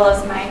 as well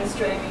as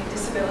mainstreaming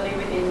disability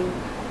within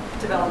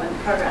development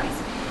programs.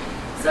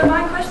 So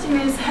my question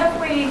is,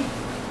 having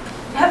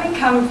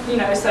come,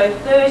 so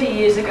 30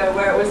 years ago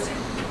where it was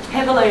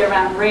heavily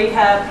around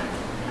rehab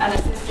and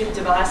assistive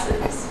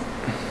devices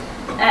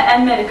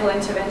and medical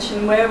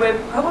intervention, where we're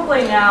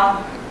probably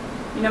now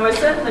You know, we're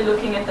certainly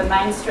looking at the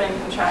mainstream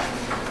contract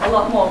a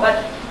lot more,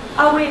 but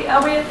are we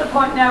at the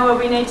point now where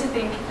we need to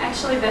think,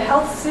 actually the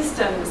health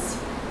systems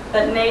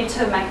that need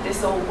to make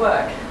this all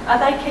work, are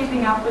they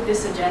keeping up with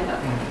this agenda?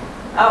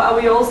 Are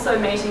we also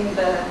meeting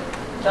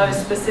those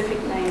specific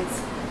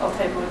needs of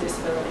people with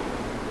disability?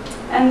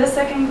 And the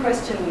second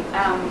question,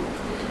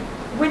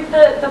 with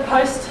the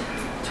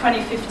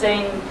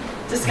post-2015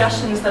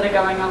 discussions that are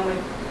going on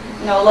with,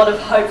 you know, a lot of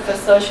hope for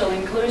social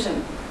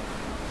inclusion,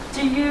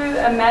 do you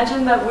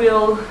imagine that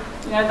we'll,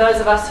 you know, those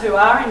of us who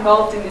are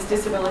involved in this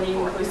disability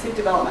inclusive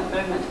development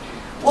movement,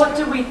 what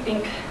do we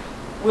think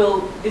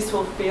this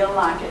will feel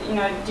like? You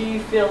know, do you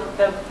feel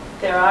that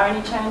there are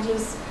any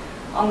changes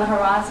on the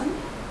horizon?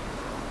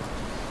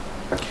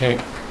 Okay,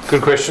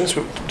 good questions.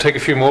 We'll take a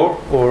few more,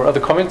 or other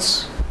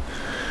comments?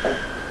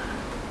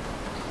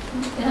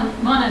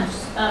 My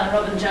name's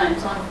Robin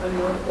James. I'm from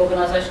an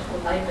organisation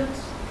called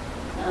APIDS.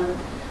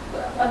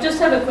 I just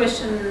have a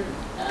question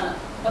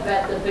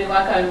about the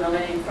Biwako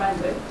Millennium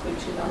Framework,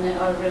 which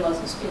I realise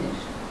is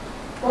finished.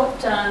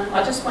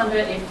 I just wonder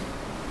if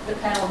the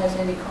panel has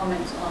any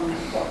comments on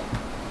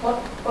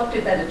what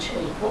did that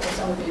achieve? What were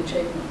some of the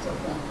achievements of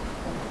the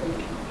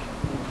region?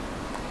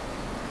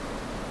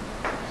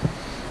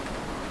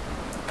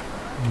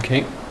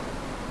 Okay.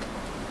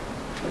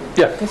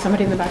 Yeah. There's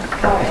somebody in the back.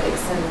 Hi,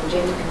 Alexander,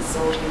 Gender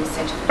Consortium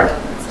Centre for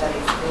Development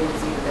Studies at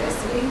Queen's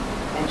University,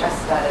 and just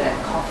started at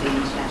Coffee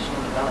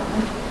International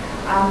Development.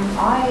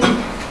 I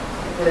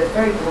have a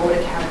very broad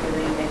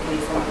accountability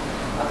mechanism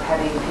of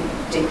having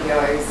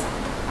DPOs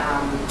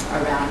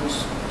around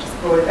just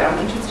broader, but I'm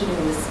interested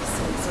in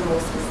some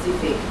more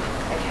specific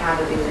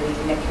accountability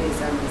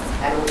mechanisms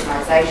at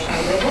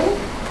organisational level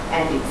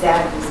and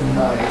examples of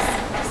those.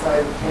 So,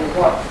 you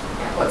know,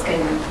 what's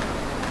been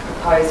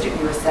proposed at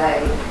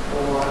USAID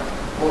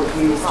or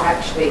used to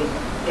actually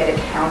get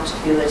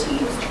accountability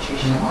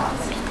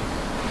institutionalised.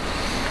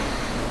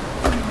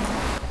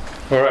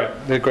 All right,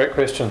 they're great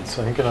questions.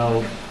 I think, and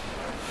I'll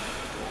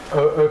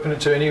open it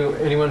to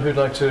anyone who'd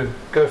like to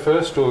go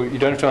first, or you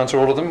don't have to answer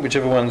all of them,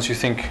 whichever ones you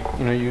think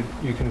you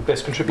can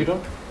best contribute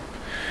on.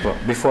 Well,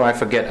 before I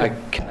forget,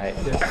 can I?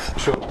 Yeah,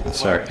 sure.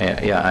 Sorry,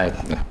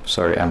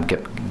 sorry, I'm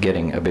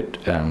getting a bit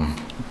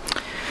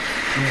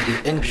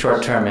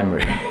short-term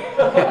memory.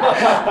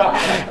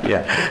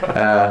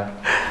 Yeah.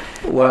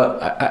 Well,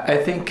 I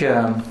think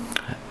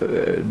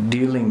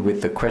dealing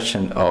with the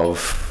question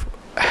of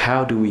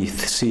how do we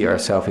see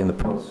ourselves in the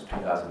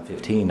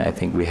post-2015, I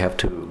think we have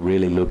to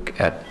really look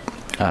at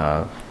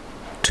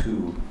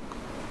two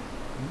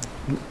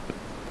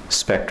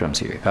spectrums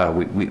here.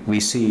 We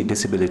see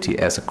disability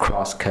as a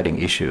cross-cutting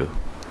issue,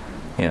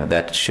 you know,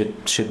 that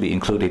should be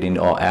included in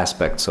all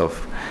aspects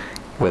of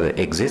whether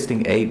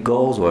existing 8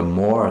 goals or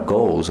more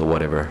goals or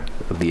whatever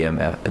the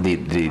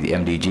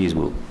MDGs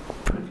will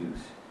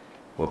produce,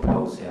 or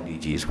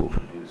post-MDGs will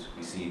produce.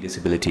 We see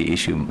disability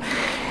issue.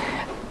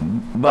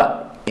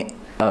 But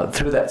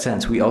through that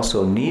sense, we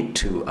also need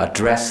to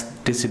address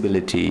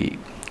disability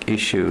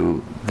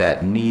issue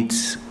that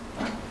needs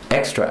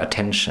extra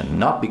attention,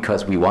 not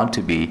because we want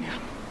to be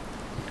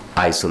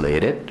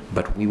isolated,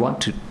 but we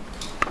want to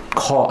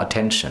call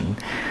attention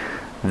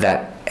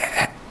that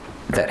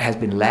has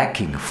been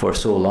lacking for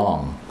so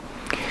long.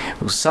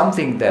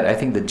 Something that I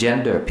think the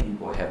gender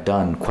people have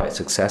done quite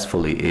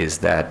successfully is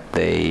that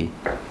they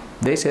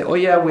say, oh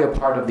yeah, we are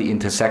part of the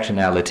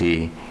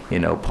intersectionality, you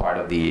know, part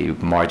of the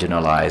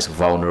marginalized,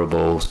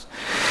 vulnerables,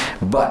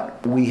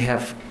 but we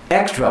have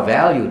extra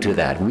value to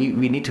that.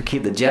 We need to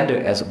keep the gender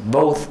as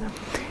both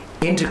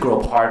integral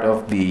part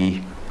of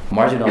the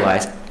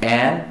marginalized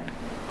and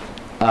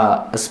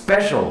a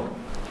special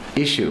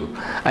issue.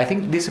 I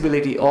think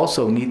disability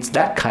also needs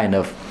that kind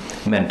of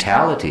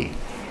mentality,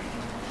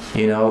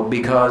 you know,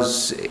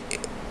 because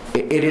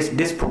it is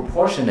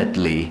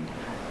disproportionately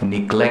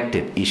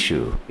neglected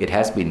issue. It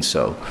has been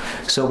so.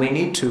 So we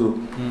need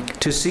to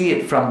see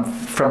it from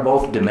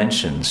both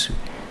dimensions.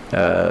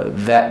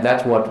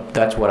 That's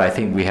what I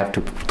think we have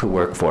to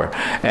work for.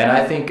 And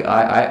I think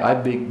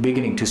I'm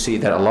beginning to see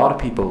that a lot of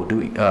people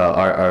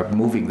are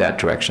moving that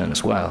direction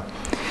as well.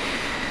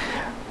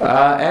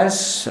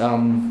 As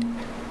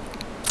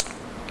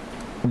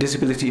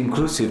disability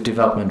inclusive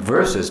development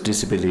versus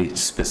disability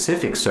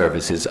specific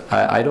services,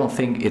 I don't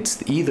think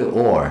it's either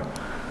or.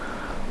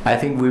 I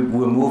think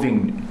we're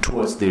moving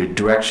towards the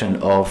direction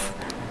of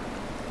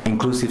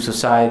inclusive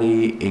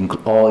society,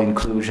 all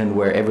inclusion,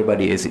 where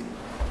everybody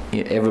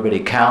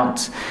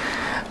counts.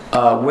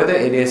 Whether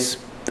it is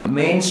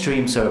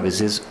mainstream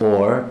services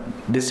or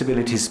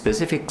disability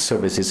specific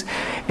services,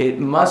 it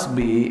must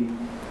be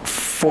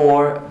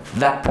for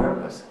that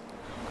purpose.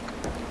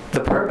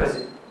 The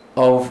purpose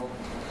of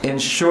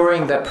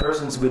ensuring that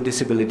persons with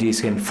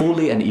disabilities can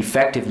fully and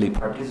effectively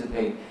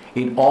participate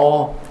in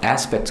all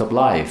aspects of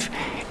life,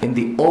 in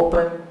the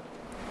open,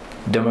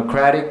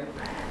 democratic,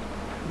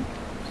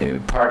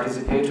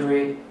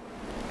 participatory,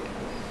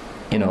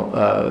 you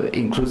know,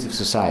 inclusive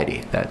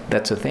society.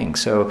 That's a thing.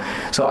 So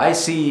I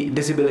see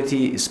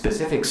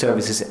disability-specific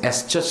services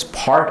as just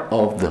part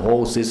of the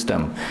whole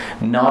system,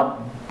 not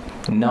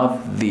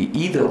not the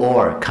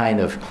either-or kind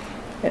of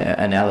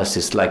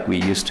analysis like we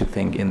used to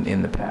think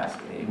in the past.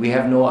 We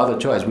have no other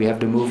choice. We have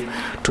to move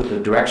to the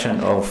direction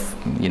of,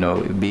 you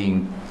know,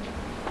 being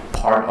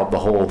part of the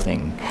whole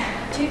thing.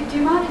 Do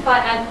you mind if I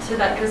add to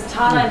that? Because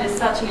Thailand is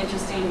such an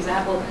interesting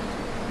example.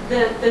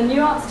 The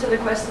nuance to the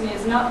question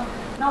is not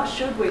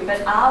should we,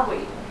 but are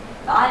we?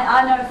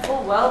 I know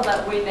full well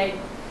that we need,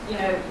 you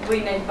know, we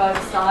need both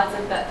sides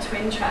of that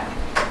twin track.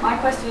 My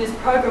question is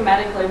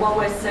programmatically, what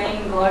we're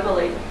seeing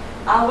globally,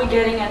 are we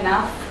getting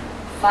enough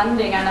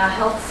funding and our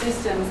health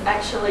systems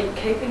actually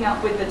keeping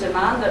up with the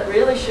demand that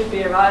really should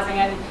be arising,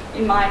 and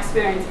in my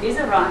experience is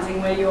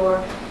arising, where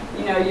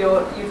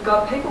you've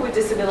got people with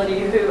disability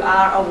who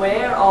are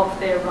aware of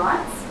their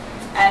rights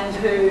and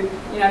who,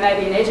 you know,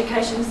 maybe an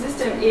education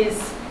system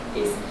is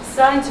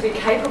starting to be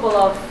capable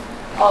of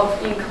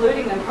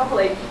including them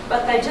properly,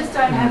 but they just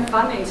don't have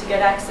funding to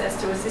get access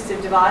to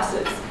assistive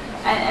devices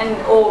and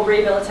or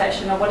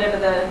rehabilitation or whatever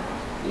the,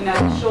 you know,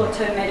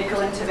 short-term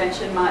medical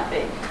intervention might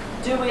be.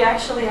 Do we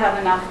actually have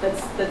enough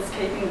that's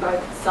keeping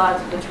both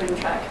sides of the twin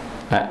track?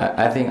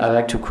 I think I'd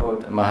like to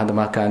quote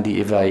Mahatma Gandhi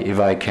if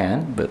I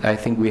can, but I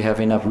think we have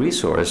enough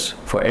resource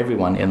for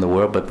everyone in the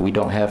world, but we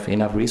don't have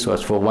enough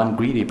resource for one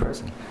greedy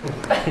person.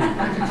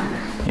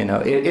 You know,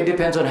 it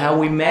depends on how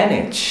we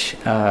manage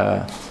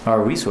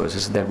our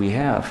resources that we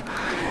have.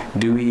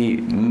 Do we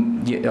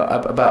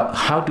about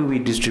how do we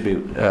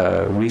distribute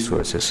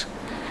resources?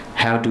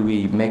 How do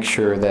we make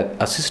sure that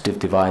assistive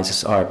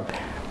devices are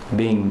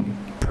being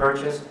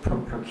purchased,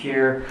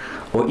 procure,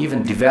 or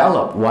even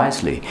develop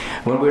wisely?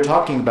 When we're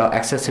talking about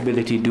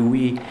accessibility, are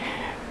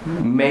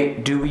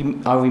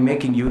we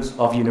making use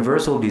of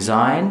universal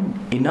design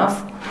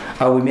enough?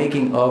 Are we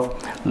making of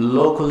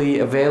locally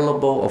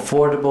available,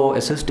 affordable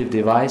assistive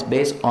device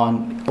based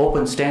on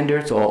open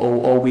standards,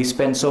 or we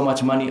spend so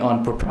much money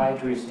on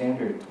proprietary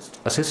standard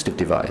assistive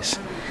device?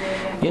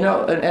 You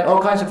know, and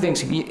all kinds of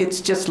things.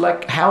 It's just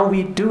like how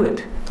we do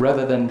it,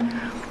 rather than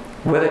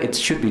whether it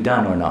should be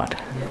done or not.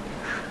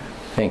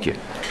 Thank you.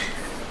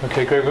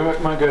 Okay, great. We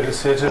might go to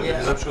Seta,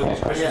 because I'm sure these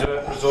questions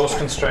about resource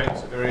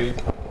constraints are very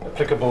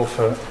applicable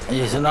for.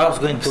 Yes, and I was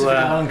going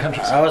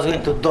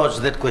to dodge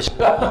that question.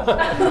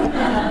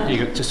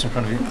 You got just in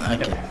front of you.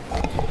 Okay.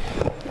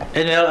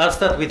 Anyway, I'll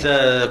start with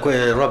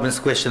Robin's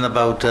question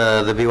about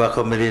the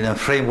BWACO Millennium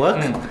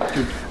Framework.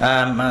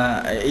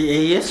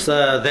 Yes,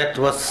 that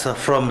was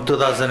from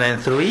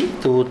 2003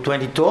 to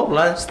 2012,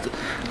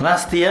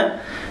 last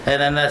year. And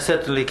then I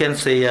certainly can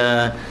say,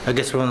 I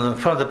guess from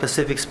the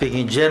Pacific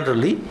speaking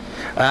generally,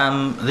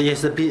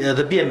 yes, the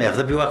BMF,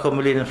 the BWACO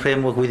Millennium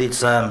Framework, with its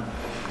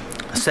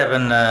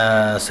seven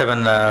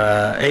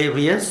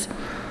areas,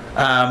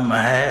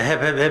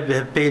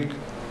 have paid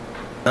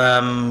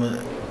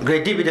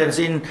great dividends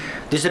in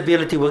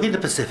disability work in the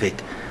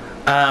Pacific.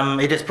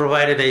 It has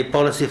provided a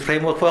policy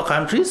framework for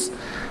countries.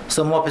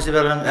 So more Pacific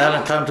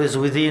Island countries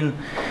within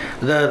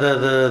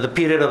the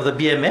period of the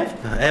BMF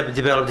have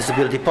developed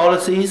disability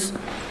policies.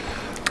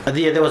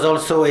 There was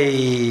also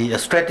a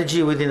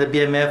strategy within the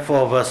BMF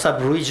of a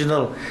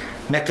sub-regional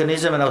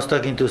mechanism, and I was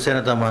talking to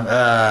Senator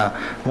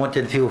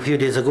Monthian a few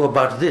days ago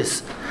about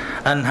this,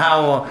 and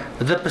how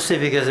the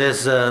Pacific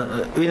has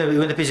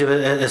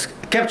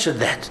captured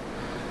that.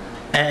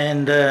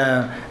 And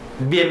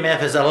BMF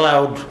has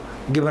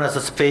given us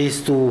a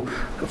space to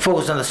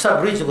focus on the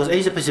sub-region, because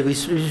Asia Pacific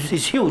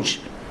is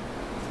huge.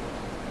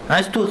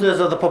 It's 2/3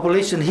 of the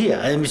population here.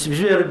 And it's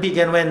very big,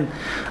 and when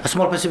a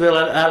small Pacific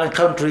Island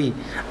country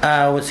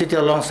would sit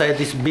alongside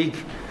these big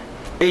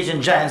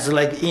Asian giants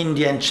like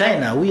India and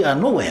China, we are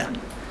nowhere.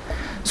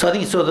 So I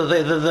think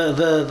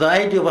the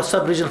idea of a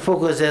sub-regional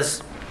focus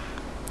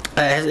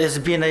has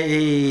been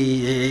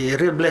a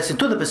real blessing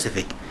to the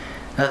Pacific.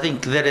 I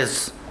think that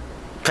has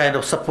kind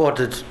of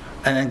supported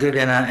and greatly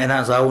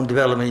enhanced our own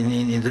development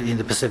in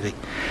the Pacific.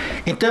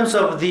 In terms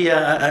of the,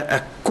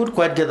 I couldn't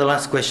quite get the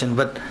last question,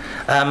 but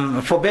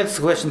for Beth's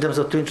question in terms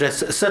of twin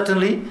tracks,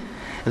 certainly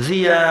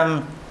the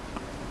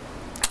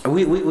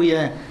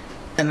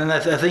and then I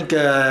think we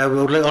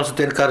would like also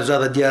to encourage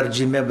other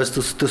DRG members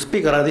to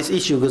speak around this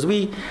issue, because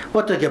we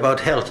were talking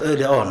about health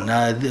earlier on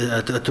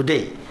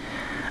today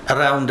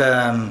around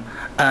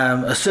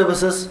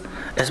services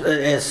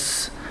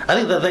as I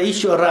think that the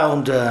issue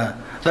around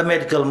the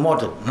medical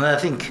model, and I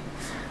think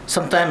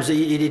sometimes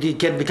it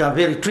can become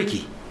very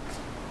tricky.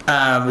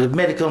 The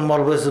medical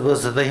model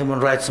versus the human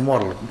rights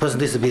model, person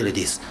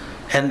disabilities,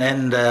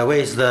 and where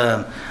is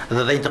the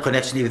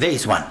interconnection, if there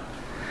is one.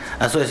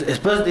 So as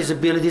person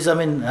disabilities, I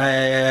mean,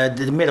 I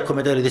made a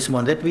comment earlier this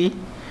morning that we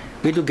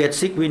do get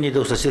sick, we need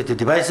those assistive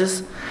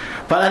devices,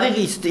 but I think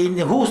it's in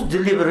who's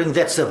delivering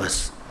that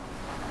service,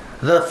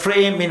 the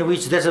frame in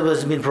which that service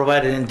has been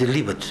provided and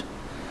delivered.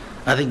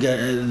 I think,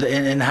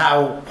 and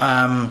how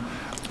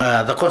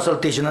the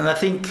consultation, and I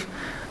think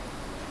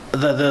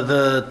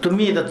to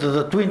me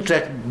the twin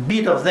track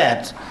bit of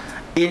that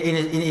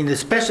in the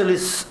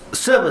specialist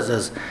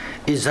services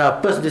is how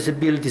person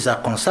disabilities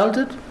are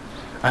consulted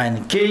and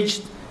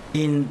engaged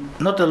in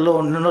not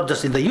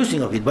just in the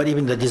using of it, but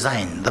even the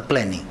design, the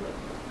planning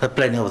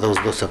of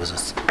those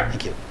services.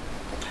 Thank you.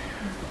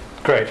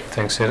 Great,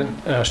 thanks, Eden.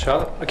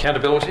 Charlotte,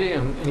 accountability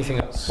and anything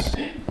else?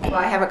 Well,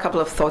 I have a couple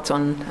of thoughts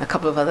on a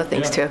couple of other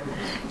things too.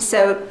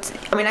 So,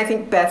 I mean, I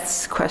think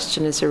Beth's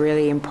question is a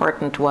really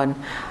important one.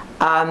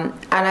 And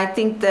I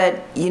think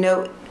that, you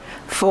know,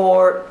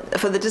 for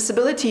the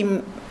disability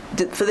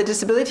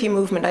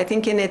movement, I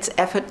think in its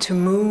effort to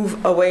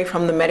move away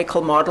from the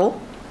medical model,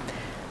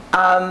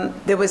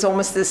 there was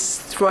almost this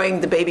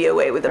throwing the baby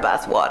away with the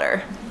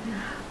bathwater.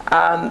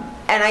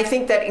 And I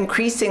think that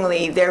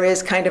increasingly there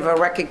is kind of a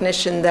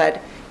recognition that,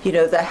 you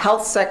know, the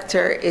health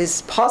sector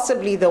is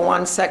possibly the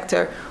one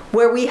sector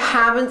where we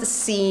haven't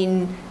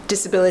seen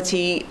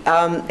disability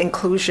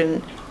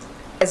inclusion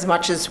as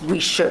much as we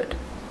should.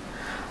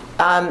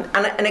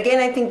 And again,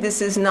 I think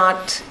this is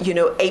not, you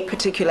know, a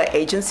particular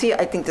agency.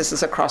 I think this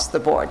is across the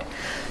board.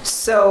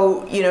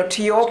 So, you know,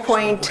 to your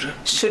point,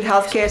 should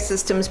healthcare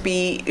systems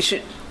be,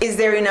 is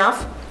there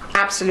enough?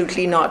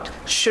 Absolutely not.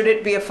 Should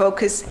it be a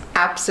focus?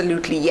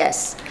 Absolutely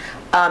yes.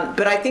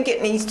 But I think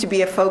it needs to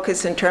be a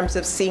focus in terms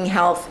of seeing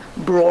health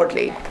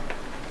broadly.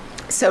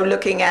 So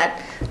looking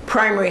at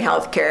primary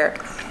healthcare,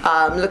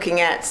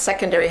 looking at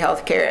secondary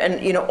healthcare,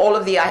 and, you know, all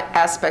of the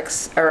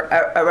aspects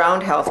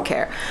around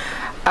healthcare.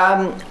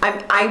 I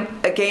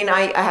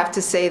have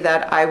to say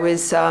that I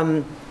was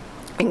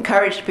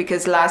encouraged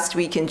because last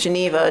week in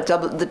Geneva,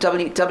 the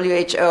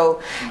WHO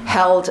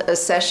held a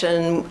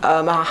session,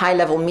 a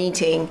high-level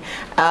meeting,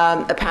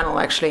 a panel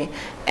actually,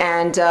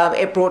 and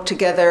it brought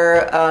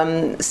together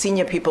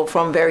senior people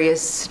from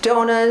various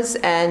donors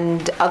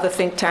and other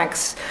think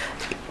tanks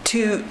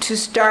to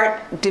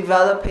start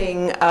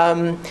developing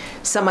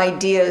some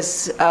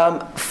ideas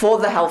for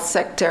the health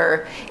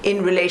sector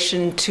in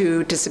relation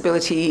to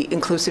disability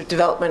inclusive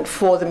development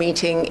for the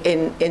meeting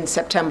in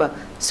September.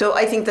 So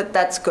I think that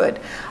that's good.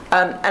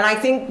 And I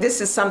think this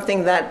is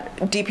something that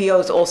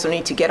DPOs also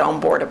need to get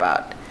on board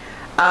about,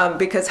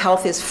 because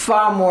health is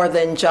far more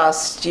than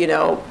just, you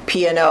know,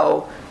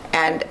 P&O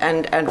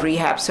and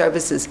rehab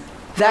services.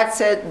 That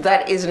said,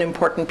 that is an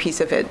important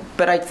piece of it,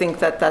 but I think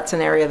that that's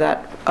an area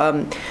that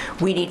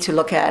we need to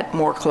look at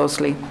more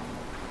closely.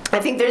 I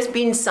think there's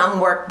been some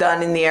work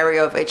done in the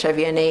area of HIV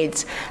and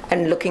AIDS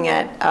and looking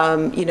at,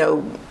 you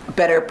know,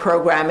 better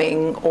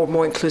programming or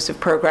more inclusive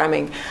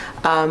programming,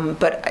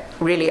 but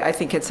really I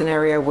think it's an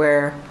area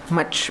where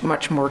much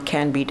more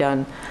can be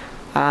done.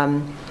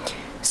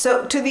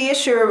 So to the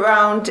issue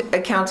around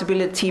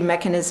accountability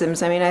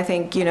mechanisms, I mean, I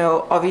think, you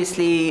know,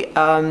 obviously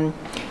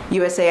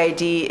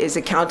USAID is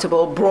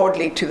accountable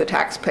broadly to the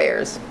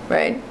taxpayers,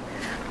 right?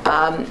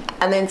 And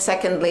then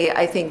secondly,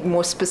 I think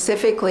more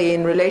specifically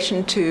in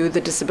relation to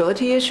the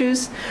disability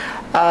issues,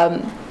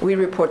 we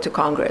report to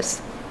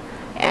Congress.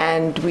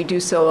 And we do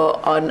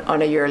so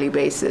on a yearly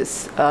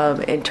basis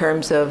in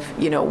terms of,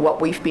 you know, what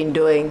we've been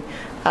doing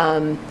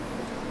in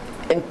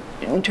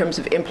terms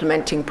of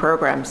implementing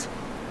programs.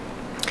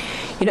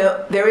 You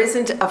know, there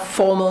isn't a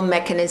formal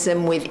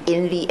mechanism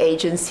within the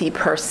agency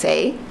per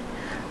se,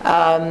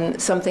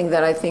 something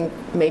that I think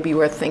may be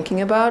worth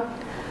thinking about.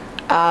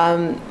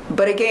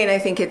 But again, I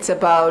think it's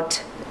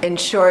about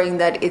ensuring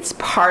that it's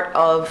part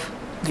of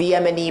the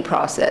M&E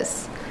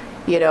process,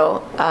 you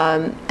know,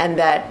 and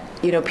that,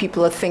 you know,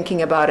 people are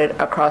thinking about it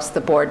across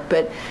the board.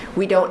 But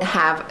we don't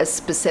have a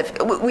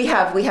specific, we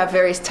have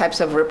various types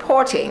of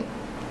reporting,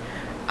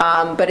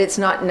 but it's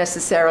not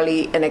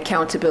necessarily an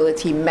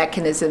accountability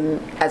mechanism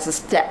as a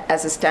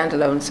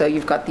standalone. So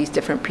you've got these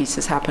different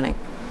pieces happening.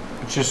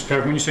 Just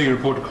when you say you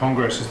report to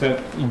Congress, is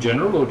that in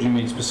general, or do you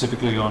mean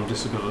specifically on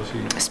disability?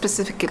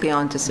 Specifically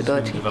on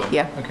disability,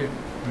 yeah. Okay,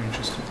 very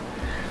interesting.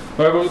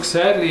 All right, well, look,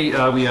 sadly,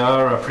 we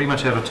are pretty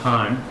much out of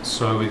time,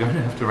 so we're going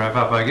to have to wrap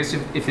up. I guess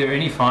if there are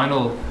any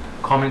final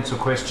comments or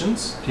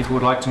questions people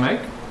would like to make,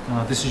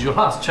 this is your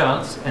last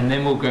chance, and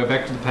then we'll go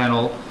back to the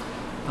panel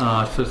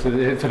for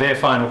their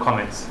final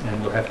comments,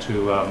 and we'll have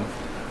to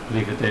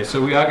leave it there.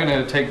 So we are going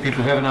to take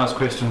people who haven't asked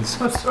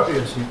questions. I'm sorry,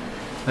 actually.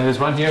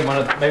 There's one here,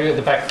 maybe at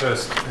the back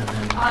first. And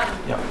then,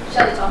 yeah.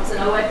 Shelley Thompson,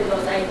 I work with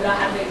AusAID, but I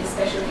have been the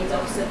special needs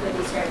officer for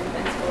the Australian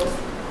Defence Force,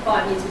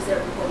 5 years with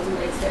cerebral palsy,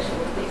 lead special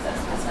Olympics, that's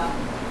my stuff.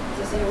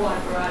 So I've seen a wide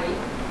variety.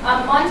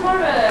 Mine's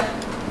more of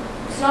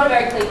it's not a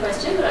very clear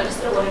question, but I just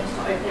sort of wanted to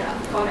open it up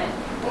to comment.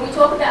 When we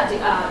talk about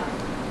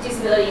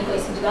disability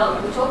inclusive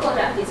development, we talk a lot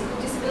about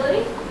physical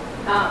disability,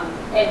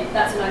 and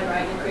that's a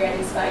no-brainer,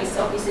 creating space,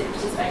 obviously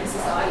participating in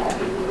society for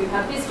people who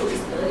have physical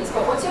disabilities.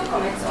 But what's your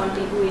comments on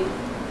people with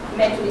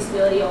mental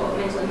disability or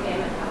mental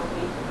impairment, how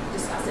we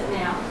discuss it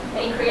now,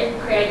 and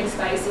creating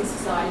space in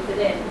society for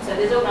them? So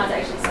there's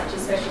organisations such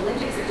as Special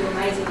Olympics that do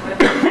amazing work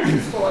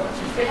in sport,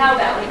 but how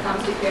about when it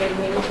comes to creating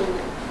meaningful,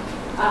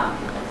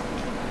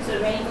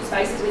 sort of meaningful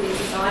spaces within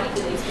society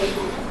for these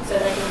people so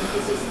they can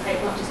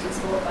participate not just in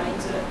sport but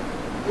into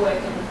work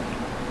and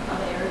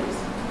other areas?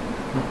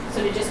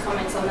 Sort of just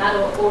comments on that,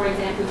 or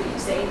examples that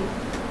you've seen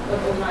of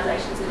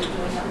organisations that are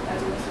doing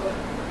that sort.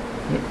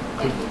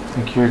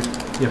 Thank you.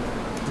 Yep.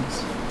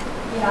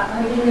 Yeah,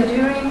 I'm Inga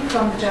Düring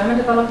from the German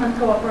Development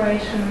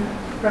Cooperation,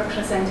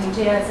 representing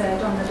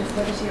GIZ on the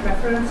Disability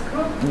Reference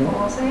Group,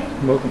 or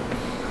AusAID. Welcome.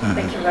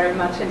 Thank you very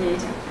much indeed.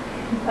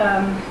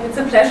 It's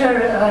a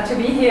pleasure to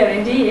be here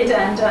indeed,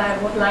 and I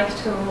would like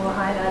to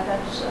highlight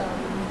that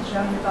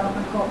German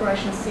Development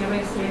Cooperation is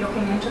seriously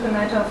looking into the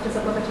matter of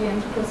disability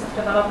and inclusive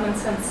development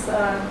since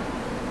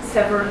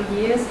several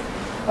years.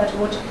 But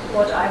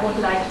what I would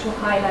like to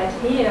highlight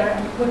here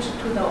and put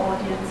to the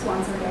audience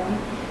once again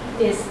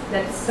is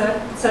that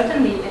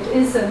certainly it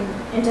is an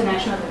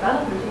international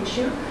development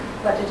issue,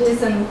 but it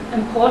is an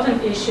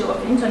important issue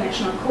of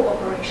international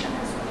cooperation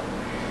as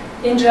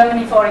well. In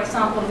Germany, for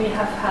example, we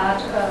have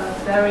had a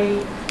very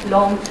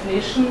long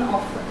tradition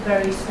of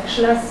very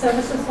specialized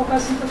services for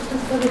persons with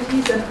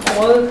disabilities in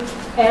all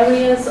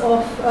areas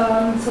of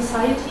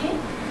society.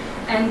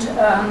 And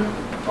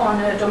on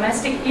a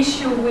domestic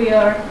issue, we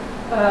are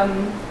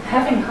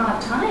having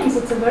hard times.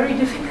 It's a very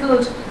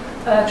difficult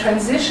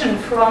transition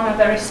from a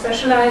very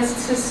specialized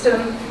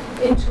system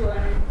into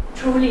a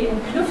truly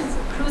inclusive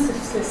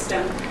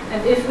system.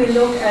 And if we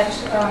look at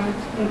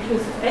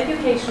inclusive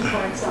education,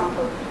 for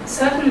example,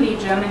 certainly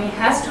Germany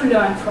has to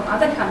learn from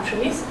other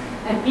countries,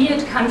 and be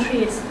it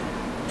countries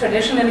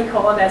traditionally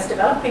called as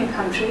developing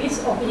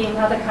countries or being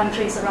other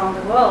countries around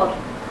the world.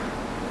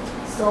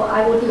 So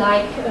I would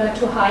like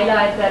to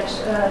highlight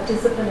that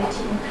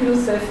disability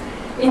inclusive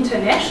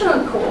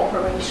international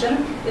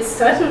cooperation is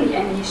certainly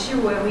an issue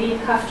where we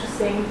have to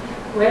think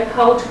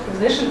how to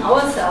position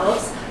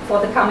ourselves for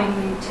the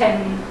coming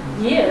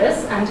 10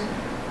 years and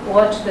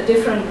what the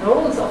different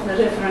roles of the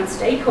different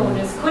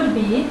stakeholders could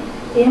be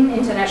in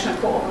international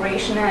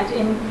cooperation and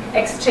in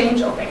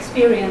exchange of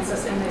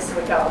experiences in this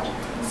regard.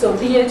 So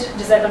be it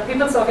disabled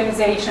people's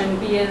organization,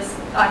 be it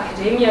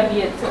academia,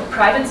 be it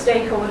private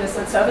stakeholders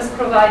and service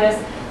providers,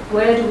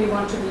 where do we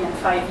want to be in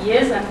 5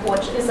 years and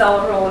what is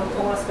our role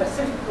or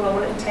specific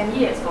role in 10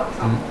 years, for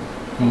example?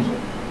 Thank you.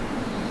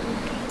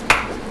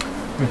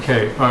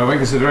 Okay, I think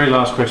this is the very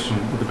last question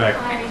at the back.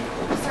 Hi,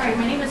 sorry,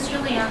 my name is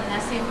Julie. I'm an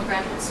essay for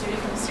graduate student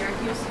from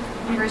Syracuse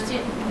University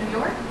in New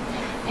York.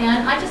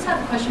 And I just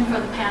have a question for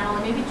the panel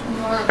and maybe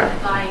more of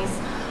advice.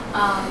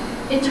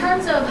 In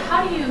terms of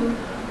how do you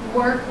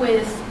work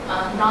with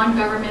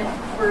non-government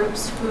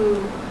groups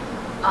who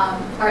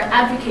are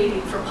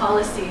advocating for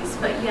policies,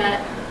 but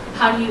yet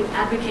how do you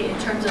advocate in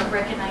terms of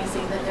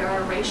recognizing that there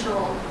are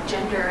racial,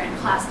 gender, and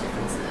class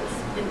differences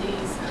in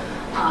these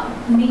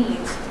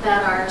needs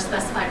that are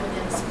specified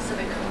within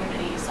specific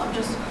communities? So I'm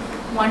just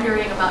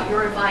wondering about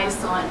your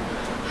advice on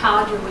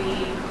how do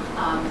we,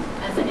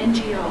 as an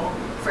NGO,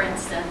 for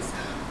instance,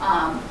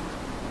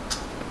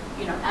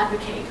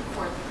 advocate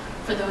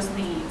for those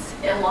needs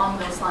along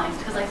those lines,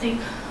 because I think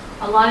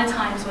a lot of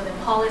times within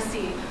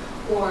policy,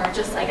 or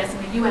just I guess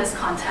in the U.S.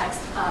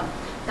 context,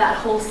 that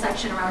whole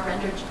section around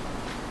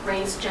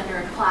race, gender,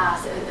 and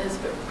class is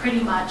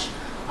pretty much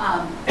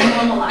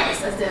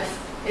normalized as if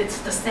it's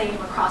the same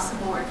across the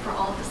board for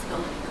all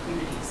disability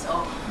communities.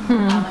 So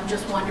I'm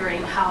just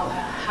wondering how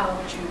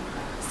would you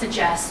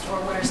suggest, or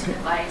what are some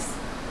advice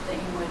that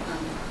you would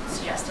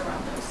suggest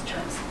around those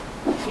terms?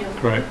 Thank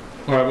you. Great.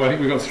 All right, well, I think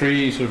we've got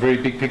 3 sort of very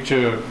big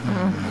picture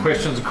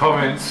questions and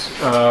comments.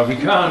 We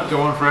can't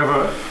go on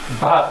forever,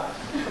 but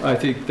I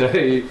think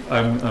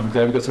I'm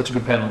glad we've got such a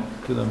good panel,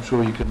 because I'm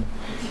sure you can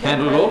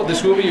handle it all.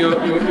 This will be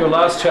your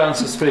last chance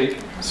to speak,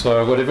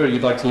 so whatever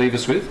you'd like to leave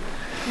us with,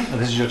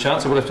 this is your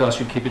chance. I will have to ask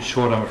you to keep it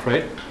short, I'm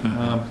afraid.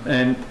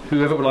 And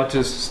whoever would like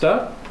to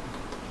start?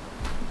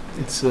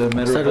 It's a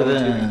matter of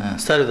volunteering.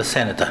 Start with the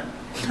senator.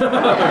 Okay,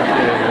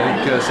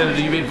 I think,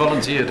 Senator, you've been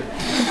volunteered.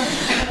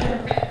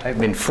 I've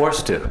been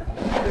forced to.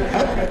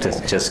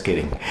 Just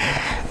kidding.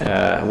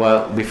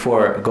 Well,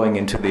 before going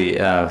into the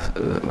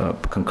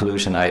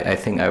conclusion, I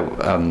think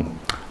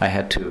I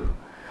had to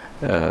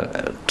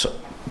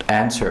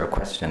answer a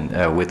question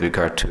with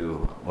regard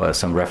to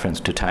some reference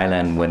to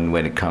Thailand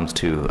when it comes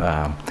to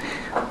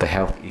the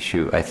health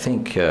issue. I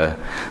think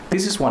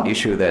this is one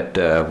issue that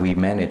we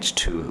managed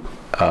to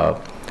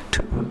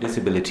put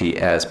disability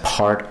as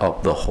part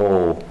of the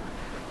whole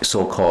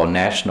so-called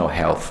national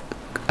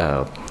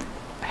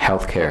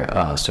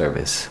healthcare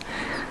service.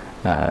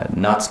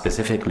 Not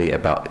specifically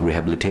about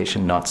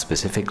rehabilitation, not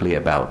specifically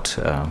about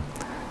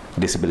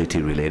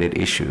disability-related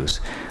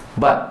issues,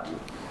 but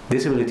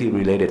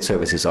disability-related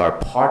services are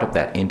part of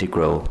that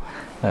integral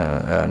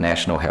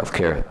national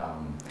healthcare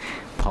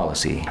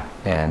policy,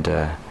 and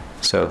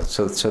so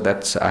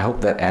that's. I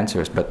hope that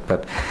answers.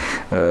 But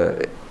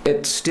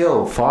it's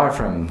still far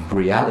from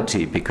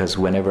reality, because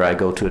whenever I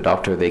go to a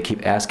doctor, they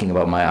keep asking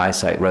about my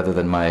eyesight rather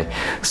than my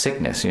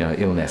sickness,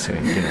 illness.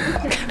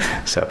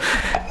 So.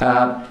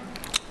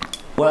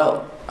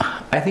 Well,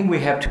 I think we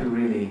have to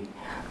really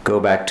go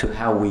back to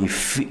how we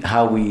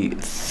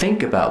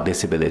think about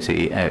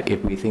disability.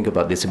 If we think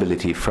about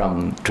disability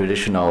from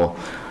traditional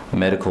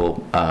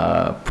medical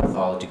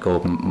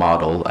pathological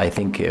model, I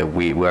think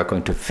we are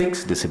going to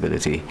fix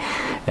disability,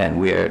 and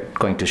we are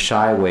going to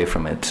shy away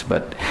from it.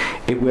 But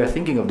if we are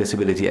thinking of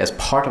disability as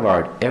part of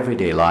our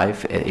everyday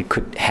life, it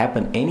could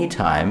happen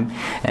anytime,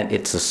 and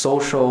it's a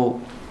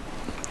social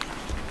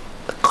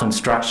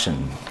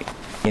construction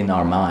in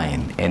our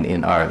mind and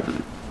in our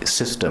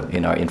system,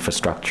 in our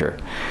infrastructure.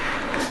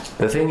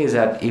 The thing is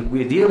that if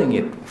we're dealing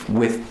it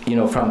with,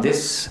 from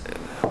this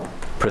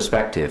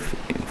perspective,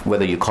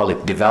 whether you call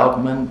it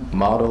development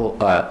model,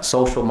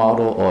 social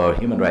model, or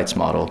human rights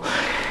model,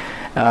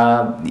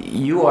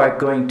 you are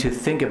going to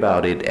think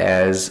about it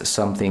as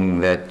something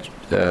that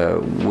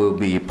will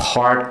be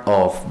part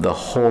of the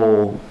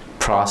whole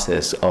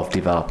process of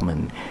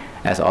development,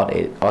 as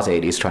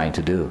AusAID is trying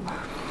to do.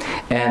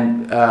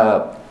 And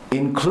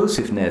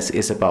inclusiveness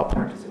is about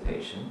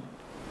participation.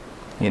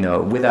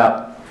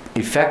 Without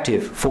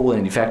full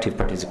and effective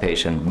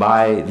participation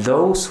by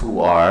those who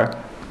are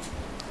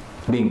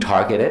being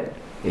targeted,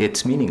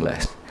 it's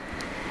meaningless.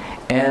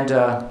 And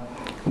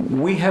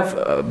we have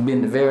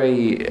been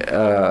very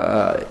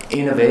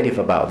innovative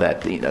about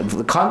that.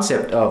 The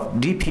concept of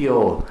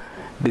DPO,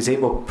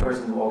 Disabled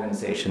Person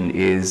Organization,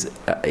 is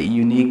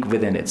unique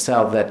within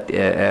itself. That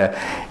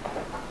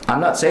I'm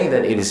not saying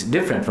that it is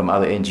different from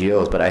other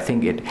NGOs, but I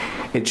think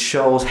it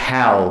shows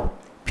how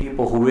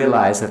people who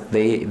realize that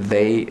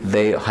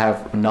they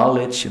have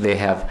knowledge, they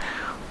have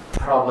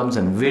problems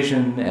and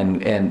vision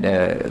and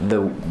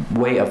the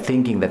way of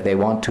thinking that they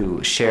want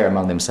to share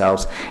among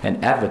themselves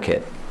and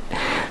advocate.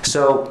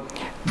 So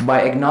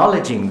by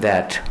acknowledging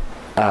that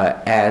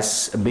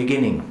as a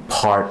beginning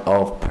part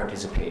of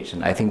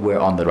participation, I think we're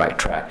on the right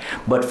track.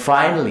 But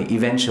finally,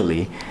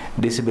 eventually,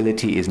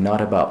 disability is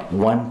not about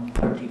one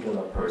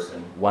particular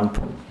person, one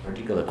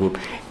particular group.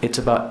 It's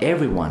about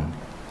everyone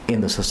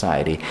in the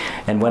society.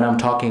 And when I'm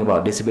talking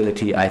about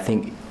disability, I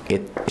think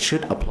it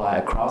should apply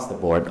across the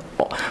board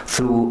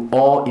through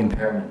all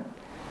impairment,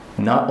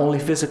 not only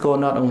physical,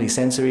 not only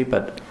sensory,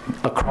 but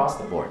across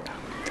the board.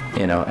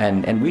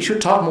 And we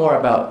should talk more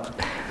about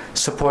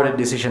supported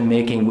decision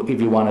making if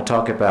you want to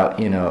talk about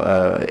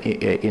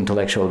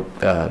intellectual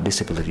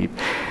disability.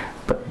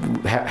 But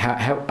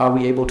how are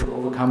we able to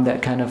overcome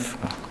that kind of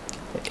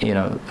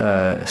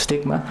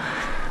stigma?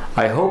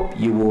 I hope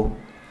you will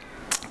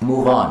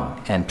move on,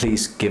 and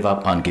please give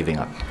up on giving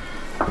up.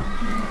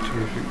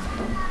 Terrific.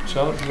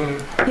 Charlotte, you want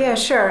to? Yeah,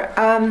 sure.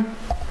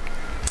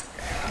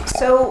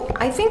 So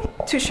I think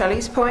to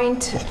Shelley's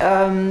point,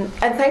 and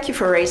thank you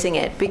for raising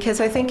it,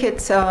 because I think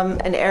it's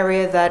an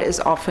area that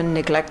is often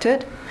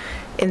neglected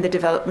in the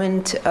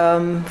development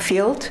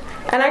field.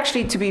 And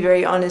actually, to be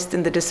very honest,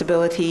 in the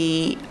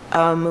disability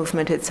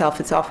movement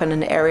itself, it's often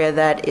an area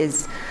that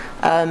is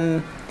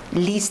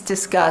least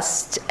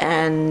discussed,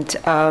 and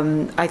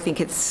I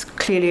think it's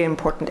clearly an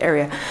important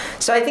area.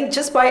 So I think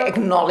just by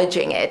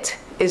acknowledging it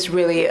is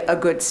really a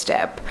good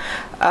step.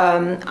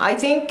 I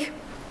think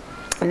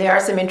there are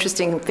some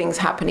interesting things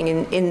happening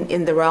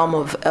in the realm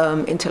of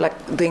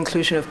the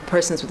inclusion of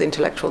persons with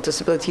intellectual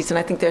disabilities, and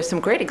I think there's some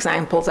great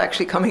examples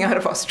actually coming out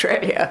of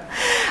Australia.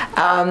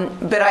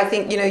 But I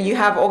think you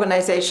have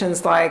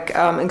organizations like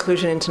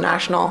Inclusion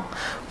International,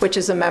 which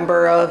is a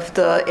member of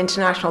the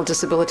International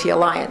Disability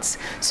Alliance.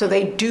 So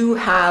they do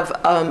have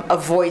a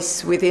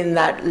voice within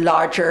that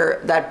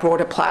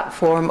broader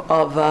platform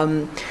of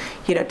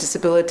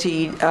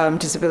disability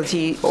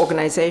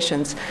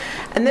organizations.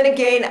 And then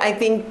again, I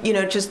think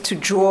just to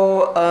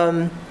draw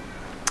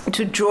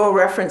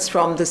reference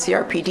from the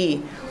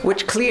CRPD,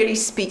 which clearly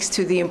speaks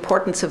to the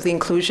importance of the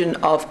inclusion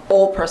of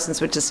all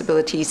persons with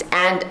disabilities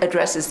and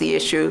addresses the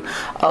issue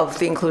of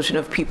the inclusion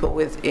of people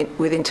with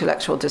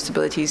intellectual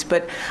disabilities.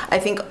 But I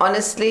think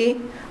honestly,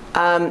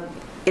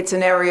 it's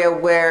an area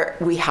where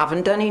we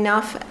haven't done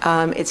enough.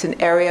 It's an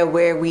area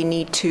where we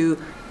need to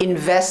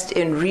invest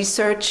in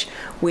research.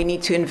 We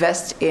need to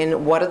invest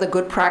in what are the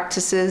good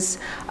practices,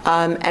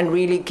 and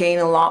really gain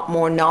a lot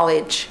more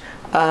knowledge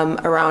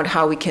around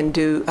how we can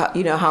do,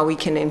 how we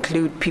can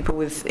include people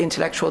with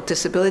intellectual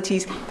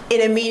disabilities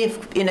in a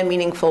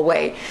meaningful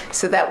way,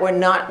 so that we're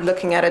not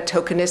looking at a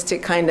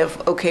tokenistic kind of,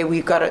 okay,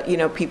 we've got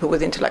people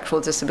with intellectual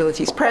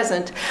disabilities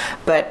present,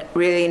 but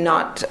really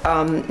not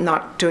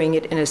doing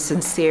it in a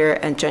sincere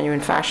and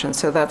genuine fashion.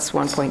 So that's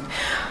one point.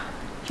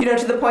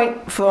 To the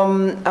point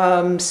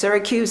from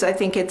Syracuse, I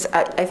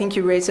think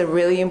you raise a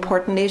really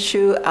important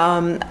issue.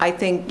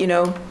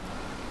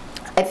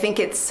 I think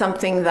it's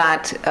something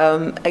that,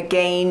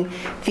 again,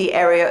 the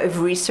area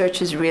of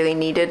research is really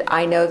needed.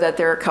 I know that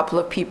there are a couple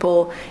of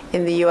people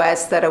in the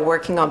US that are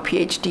working on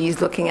PhDs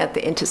looking at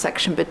the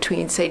intersection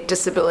between, say,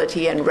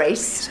 disability and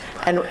race,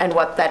 and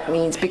what that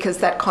means, because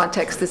that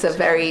context is a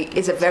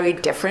very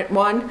different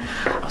one.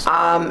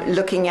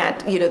 Looking at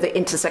the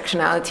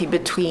intersectionality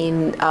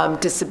between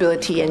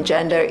disability and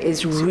gender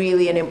is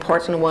really an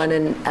important one,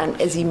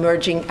 and is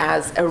emerging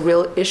as a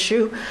real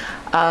issue.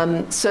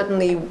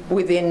 Certainly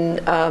within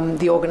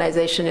the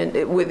organization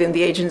and within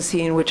the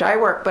agency in which I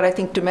work, but I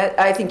think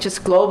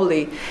just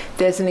globally,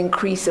 there's an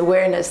increased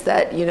awareness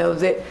that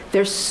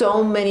there's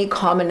so many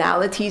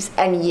commonalities,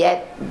 and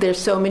yet there's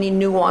so many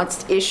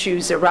nuanced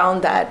issues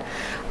around that.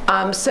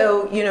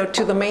 So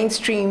to the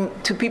mainstream,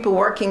 to people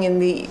working in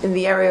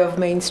the area of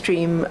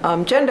mainstream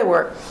gender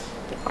work,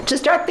 to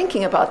start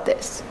thinking about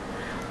this.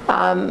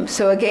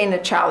 So again,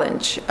 a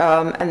challenge,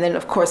 and then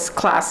of course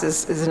class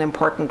is an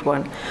important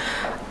one.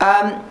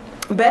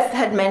 Beth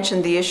had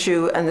mentioned the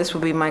issue, and this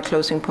will be my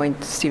closing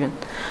point, Stephen.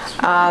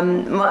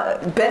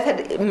 Beth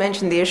had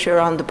mentioned the issue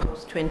around the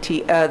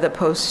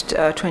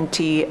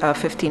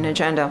post-2015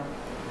 agenda.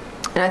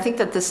 And I think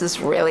that this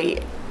is really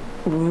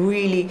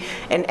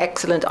an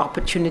excellent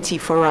opportunity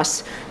for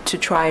us to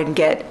try and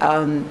get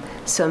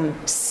some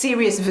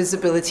serious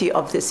visibility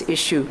of this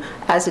issue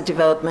as a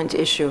development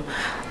issue.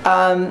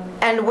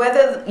 And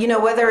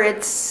whether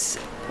it's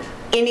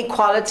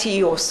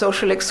inequality or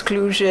social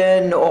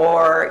exclusion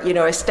or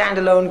a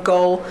standalone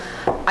goal,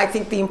 I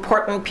think the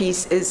important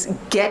piece is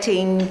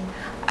getting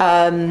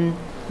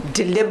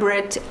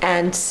deliberate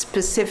and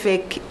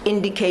specific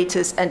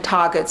indicators and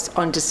targets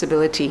on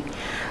disability,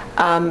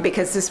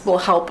 because this will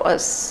help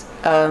us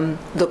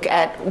look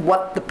at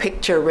what the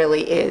picture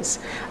really is,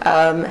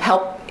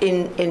 help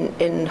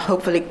in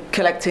hopefully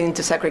collecting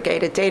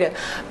disaggregated data,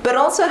 but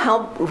also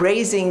help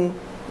raising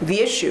the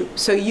issue.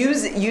 So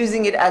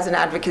using it as an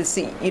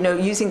advocacy,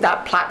 using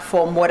that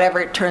platform,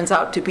 whatever it turns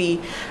out to be,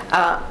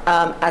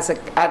 as an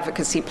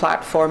advocacy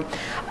platform.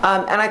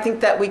 And I think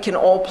that we can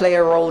all play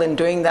a role in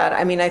doing that.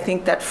 I mean, I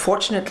think that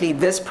fortunately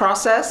this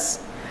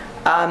process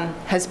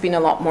has been a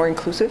lot more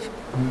inclusive,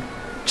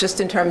 just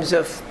in terms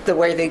of the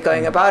way they're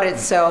going about it.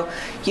 So,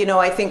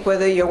 I think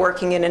whether you're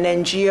working in an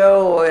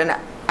NGO or in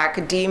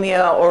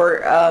academia or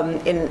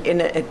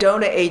in a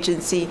donor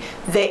agency,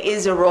 there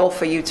is a role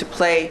for you to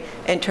play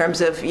in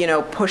terms of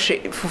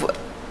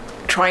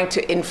trying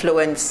to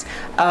influence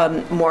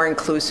more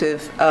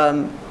inclusive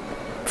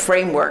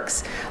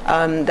frameworks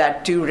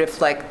that do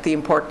reflect the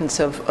importance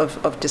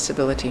of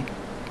disability.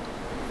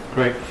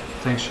 Great,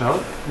 thanks,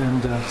 Charlotte.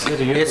 And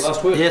yes,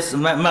 last word. Yes,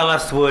 my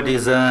last word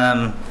is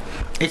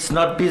it's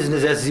not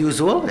business as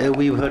usual.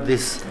 We've heard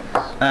this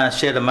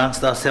shared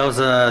amongst ourselves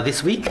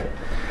this week.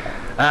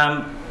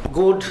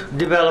 Good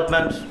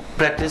development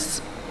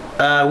practice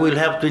will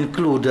have to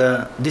include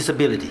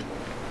disability,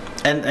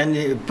 and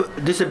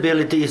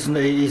disability is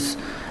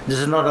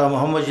not a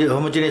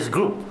homogeneous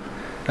group.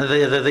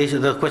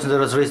 The question that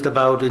was raised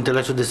about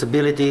intellectual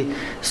disability,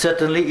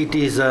 certainly it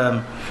is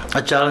a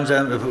challenge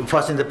for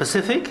us in the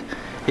Pacific.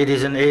 It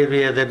is an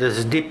area that the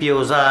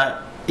DPOs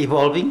are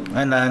evolving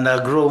and are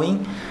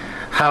growing.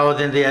 How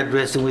then they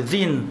address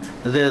within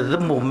the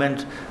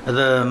movement,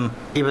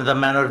 even the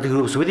minority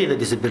groups within the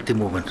disability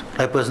movement,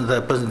 like person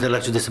with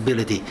intellectual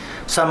disability.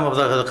 Some of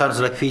the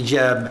countries like Fiji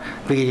are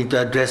beginning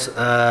to address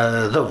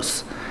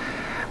those.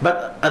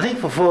 But I think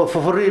for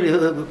really,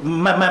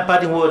 my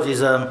parting words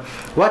is,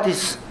 what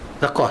is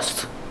the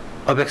cost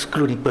of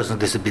excluding persons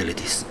with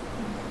disabilities?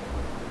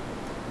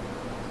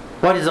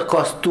 What is the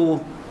cost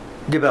to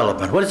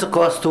development? What is the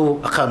cost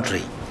to a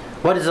country?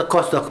 What is the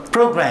cost of a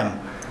program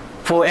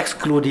for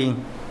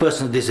excluding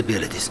persons with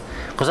disabilities?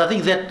 Because I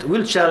think that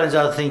will challenge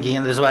our thinking,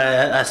 and that's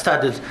why I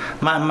started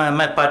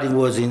my parting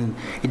words in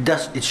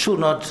it should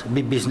not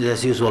be business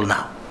as usual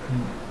now.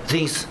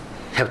 Things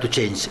have to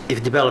change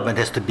if development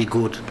has to be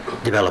good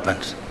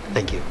development.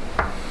 Thank you.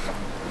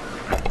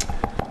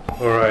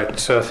 All right,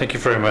 thank you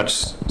very much,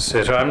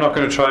 Seta. I'm not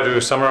going to try to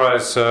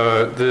summarize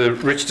the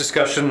rich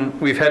discussion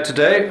we've had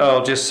today.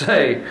 I'll just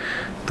say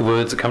the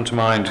words that come to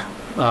mind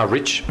are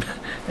rich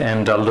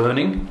and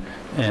learning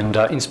and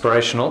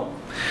inspirational.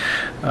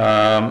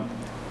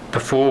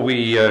 Before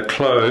we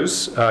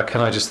close,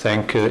 can I just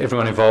thank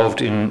everyone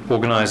involved in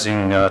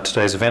organising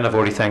today's event. I've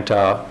already thanked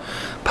our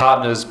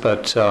partners,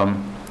 but a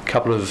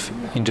couple of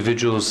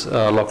individuals,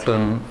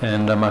 Lachlan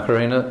and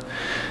Macarena.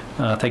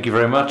 Thank you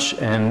very much,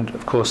 and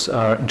of course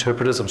our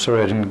interpreters. I'm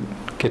sorry I didn't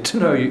get to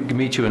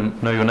meet you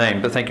and know your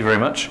name, but thank you very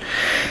much.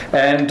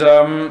 And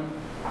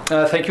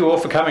thank you all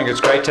for coming.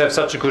 It's great to have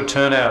such a good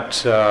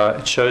turnout.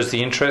 It shows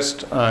the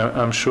interest.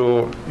 I'm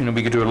sure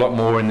we could do a lot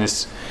more in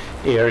this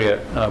area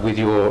with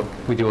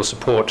your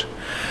support.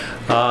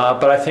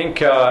 But I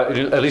think,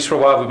 at least for a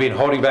while, we've been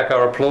holding back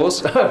our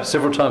applause.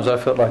 Several times I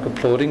felt like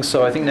applauding.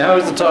 So I think now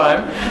is the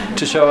time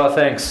to show our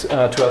thanks to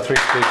our three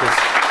speakers.